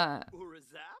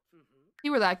 See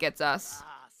where that gets us.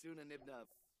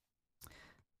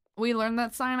 We learned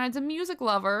that Cyanide's a music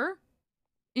lover.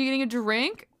 You getting a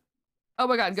drink? Oh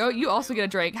my god, go. You also get a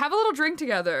drink. Have a little drink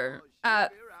together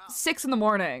at 6 in the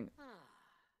morning.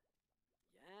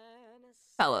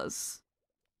 Fellas.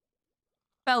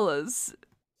 Fellas.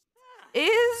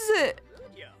 Is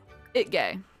it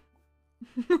gay?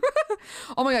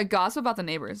 Oh my god, gossip about the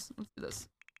neighbors. Let's do this.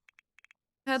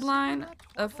 Headline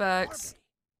effects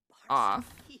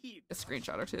off. A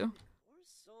screenshot or two.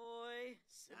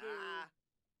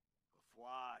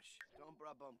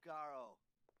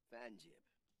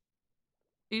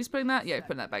 Are you just putting that? Yeah, you're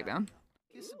putting that back down.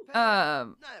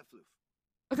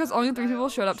 Because only 3 people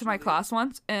showed up to my class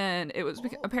once, and it was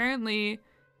apparently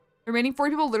the remaining 4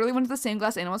 people literally went to the same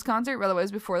Glass Animals concert. By the way, it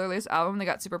was before their latest album. They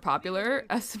got super popular.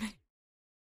 Estimate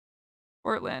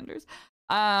Portlanders.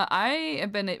 I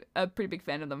have been a pretty big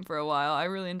fan of them for a while. I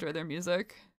really enjoy their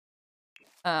music.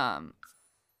 And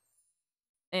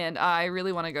I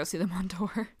really want to go see them on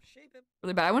tour.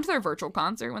 Really bad. I went to their virtual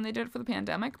concert when they did it for the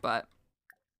pandemic, but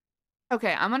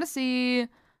okay, I'm gonna see.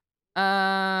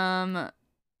 Let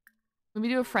me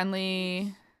do a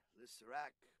friendly.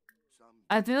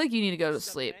 I feel like you need to go to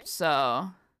sleep,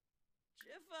 so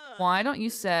why don't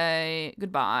you say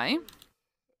goodbye?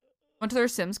 Went to their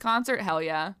Sims concert? Hell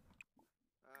yeah.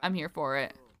 I'm here for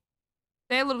it.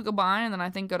 Say a little goodbye and then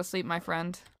I think go to sleep, my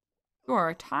friend. You are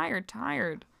a tired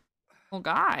little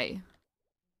guy.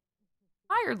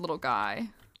 Tired little guy.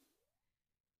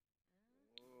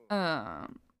 Are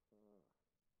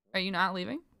you not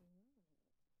leaving?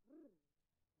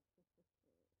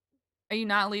 Are you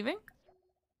not leaving?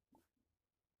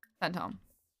 Send home.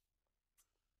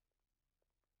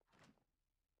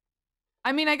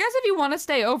 I mean, I guess if you want to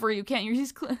stay over, you can't.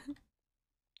 He's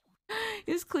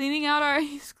cleaning out our.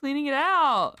 He's cleaning it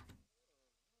out.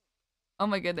 Oh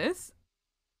my goodness.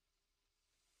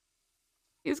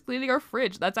 He's cleaning our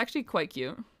fridge. That's actually quite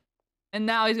cute. And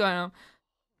now he's going home.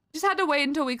 Just had to wait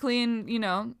until we clean, you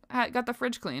know, got the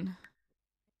fridge clean.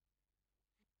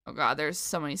 Oh god, there's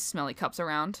so many smelly cups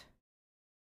around.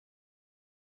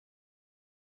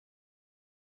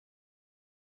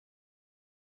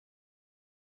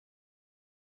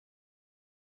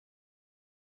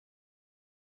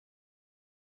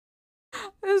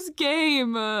 This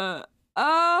game.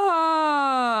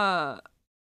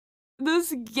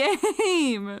 This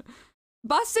game.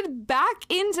 busted back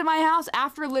into my house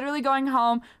after literally going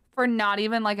home for not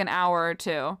even like an hour or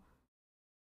two.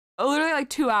 Literally like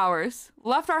 2 hours.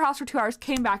 Left our house for 2 hours,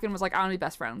 came back and was like, I want to be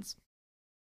best friends.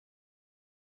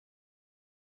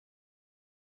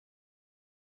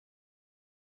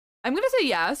 I'm gonna say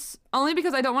yes, only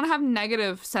because I don't want to have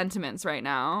negative sentiments right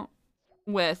now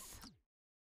with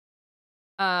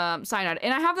cyanide.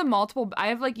 And I have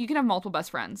you can have multiple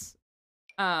best friends.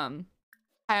 I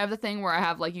have the thing where I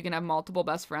have like you can have multiple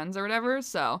best friends or whatever,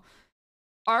 so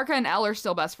Arca and Elle are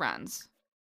still best friends.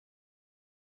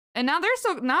 And now they're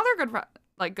good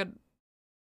good.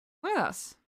 Look at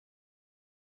us.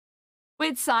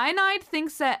 Wait, Cyanide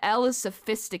thinks that Elle is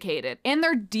sophisticated and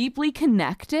they're deeply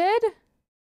connected?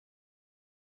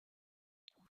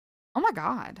 Oh my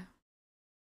god.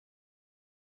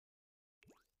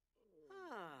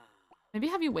 Maybe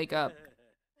have you wake up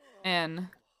and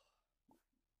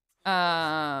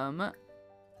are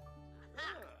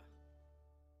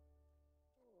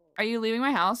you leaving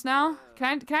my house now?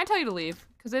 Can I tell you to leave?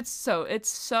 Because it's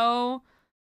so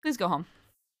please go home.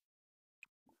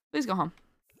 Please go home.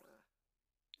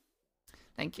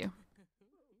 Thank you.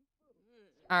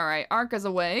 Alright, Arca's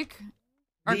awake.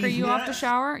 Arca, are you off to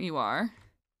shower? You are.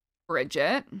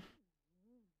 Bridget.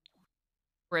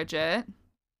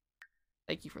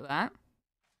 Thank you for that.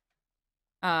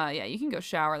 Yeah, you can go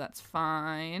shower, that's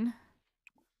fine.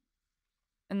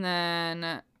 And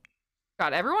then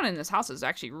God, everyone in this house is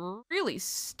actually really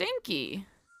stinky.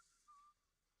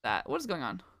 What is going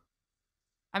on?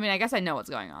 I mean, I guess I know what's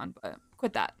going on, but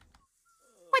quit that.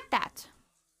 Quit that.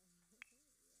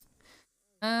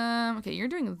 Okay, you're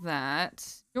doing that.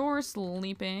 You're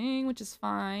sleeping, which is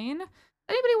fine.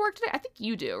 Anybody work today? I think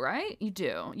you do, right? You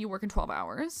do. You work in 12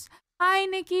 hours. Hi,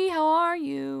 Nikki. How are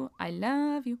you? I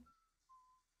love you.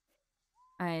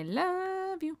 I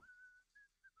love you.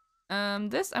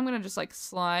 This, I'm gonna just, like,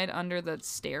 slide under the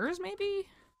stairs, maybe?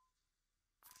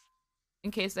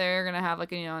 In case they're gonna have,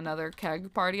 like, another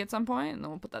keg party at some point, and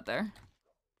then we'll put that there.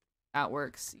 That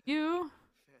works. You.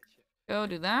 Go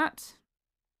do that.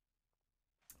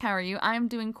 How are you? I'm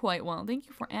doing quite well. Thank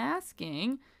you for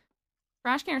asking.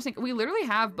 Trash can or sink? We literally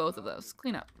have both of those.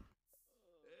 Clean up.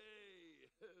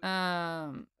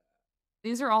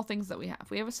 These are all things that we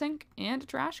have. We have a sink and a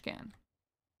trash can.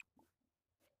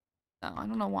 So I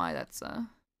don't know why that's not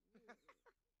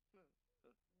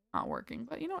working,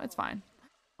 but it's fine.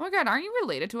 Oh my god, aren't you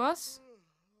related to us? I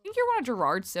think you're one of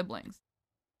Gerard's siblings.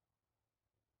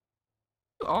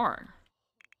 You are.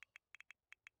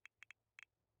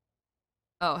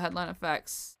 Oh, headline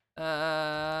effects.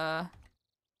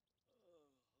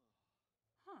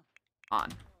 On.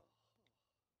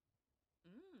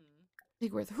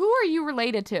 Who are you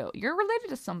related to? You're related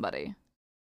to somebody.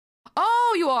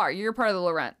 Oh, you are. You're part of the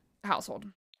Laurent household.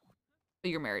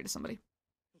 But you're married to somebody.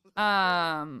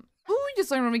 Ooh, we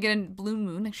just learned when we get in Blue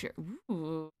Moon next year.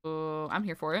 Ooh, I'm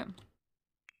here for it.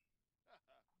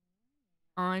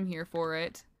 I'm here for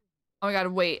it. Oh my god,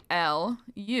 wait, Elle,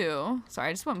 you. Sorry,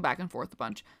 I just went back and forth a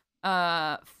bunch.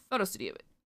 Photo studio.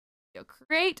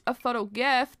 Create a photo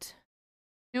gift.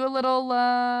 Do a little,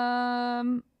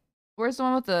 where's the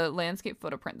one with the landscape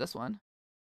photo print? This one.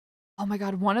 Oh my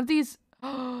god, one of these.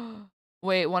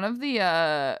 Wait, one of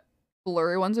the,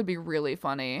 blurry ones would be really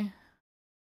funny.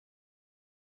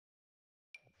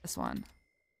 This one.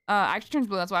 Actually turns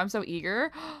blue, that's why I'm so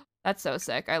eager. That's so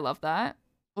sick. I love that.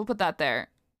 We'll put that there.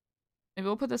 Maybe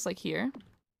we'll put this like here.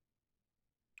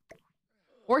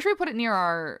 Or should we put it near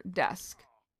our desk?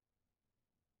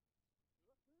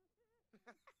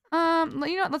 You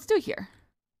know what? Let's do it here.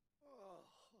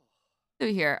 Do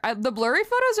it here. The blurry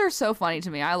photos are so funny to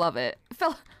me. I love it.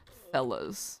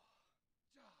 Fellas.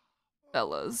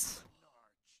 And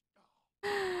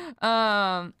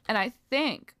I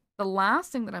think the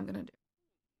last thing that I'm gonna do.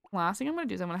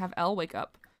 Is I'm gonna have Elle wake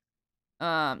up.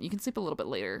 You can sleep a little bit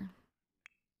later.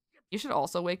 You should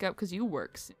also wake up because you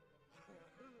work soon.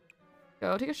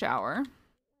 Go take a shower.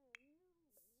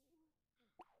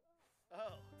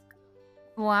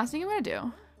 The last thing I'm gonna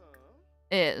do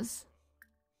is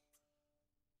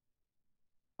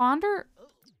ponder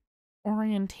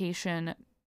orientation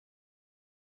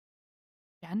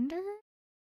gender?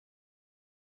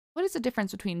 What is the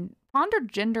difference between ponder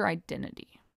gender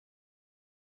identity?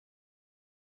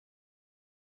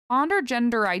 Ponder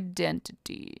gender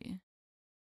identity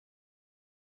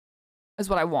is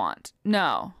what I want.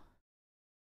 No.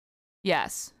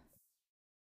 Yes.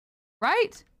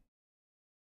 Right?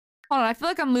 Hold on, I feel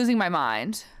like I'm losing my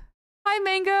mind. Hi,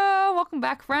 Mango. Welcome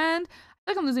back, friend. I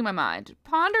feel like I'm losing my mind.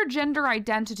 Ponder gender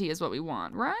identity is what we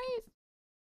want, right?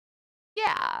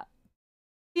 Yeah.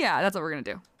 Yeah, that's what we're gonna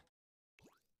do.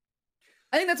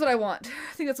 I think that's what I want.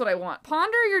 I think that's what I want.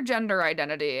 Ponder your gender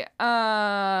identity.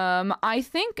 I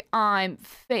think I'm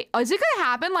is it gonna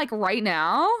happen like right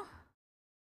now?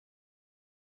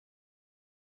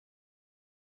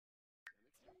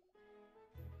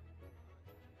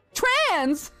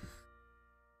 Trans!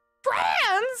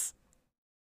 Trans!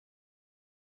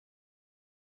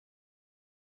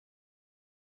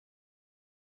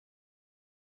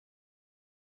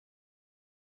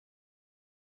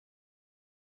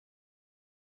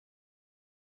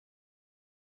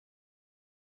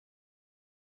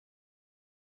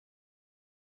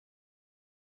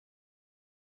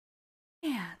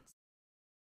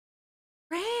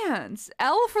 Trans.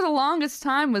 L for the longest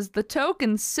time was the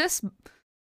token cis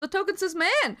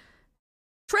man.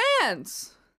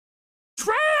 Trans.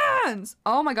 Trans.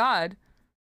 Oh my god.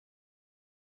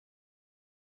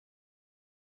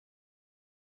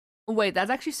 Wait, that's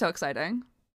actually so exciting.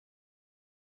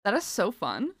 That is so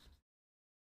fun.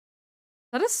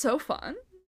 That is so fun.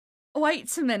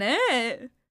 Wait a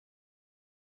minute.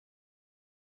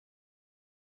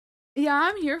 Yeah,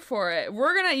 I'm here for it.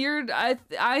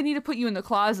 I need to put you in the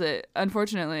closet,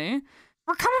 unfortunately.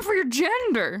 We're coming for your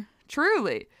gender.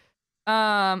 Truly.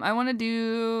 I want to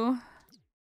do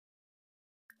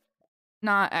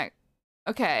not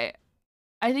okay.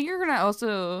 I think you're gonna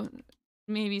also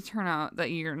maybe turn out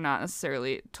that you're not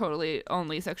necessarily totally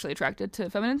only sexually attracted to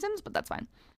feminine sims, but that's fine.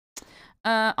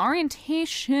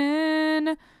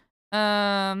 Orientation.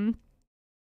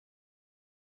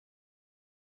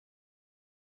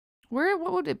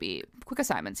 What would it be? Quick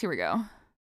assignments. Here we go.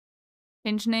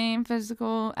 Change name,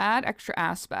 physical, add extra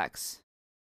aspects.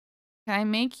 Can I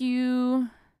make you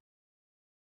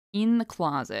in the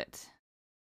closet?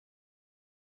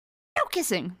 No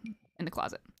kissing in the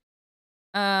closet.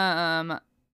 Yeah.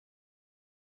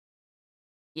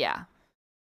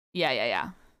 Yeah.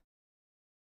 I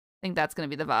think that's gonna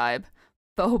be the vibe.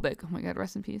 Phobic. Oh my god,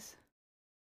 rest in peace.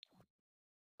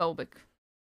 Phobic.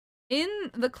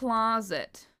 In the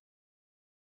closet.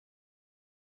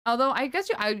 Although I guess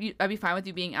I'd be fine with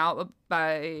you being out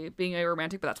by being a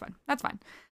romantic, but that's fine. That's fine.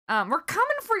 We're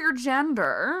coming for your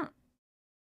gender.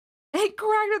 Hey,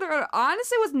 correct.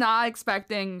 Honestly, was not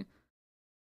expecting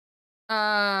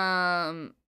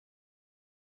L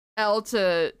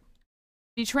to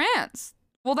be trans.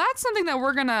 Well, that's something that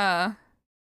we're gonna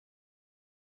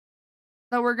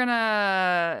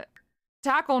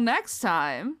tackle next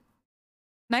time.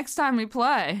 Next time we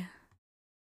play.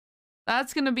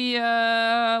 That's gonna be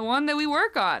one that we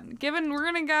work on. We're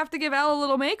gonna have to give Elle a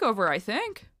little makeover, I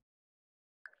think.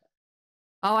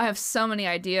 Oh, I have so many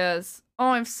ideas.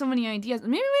 Maybe we don't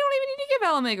even need to give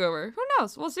Elle a makeover. Who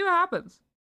knows? We'll see what happens.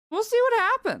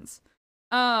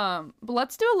 But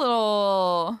let's do a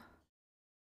little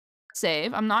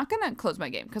save. I'm not gonna close my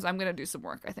game because I'm gonna do some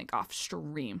work, I think, off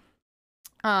stream.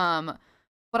 But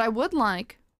I would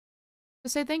like to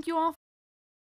say thank you all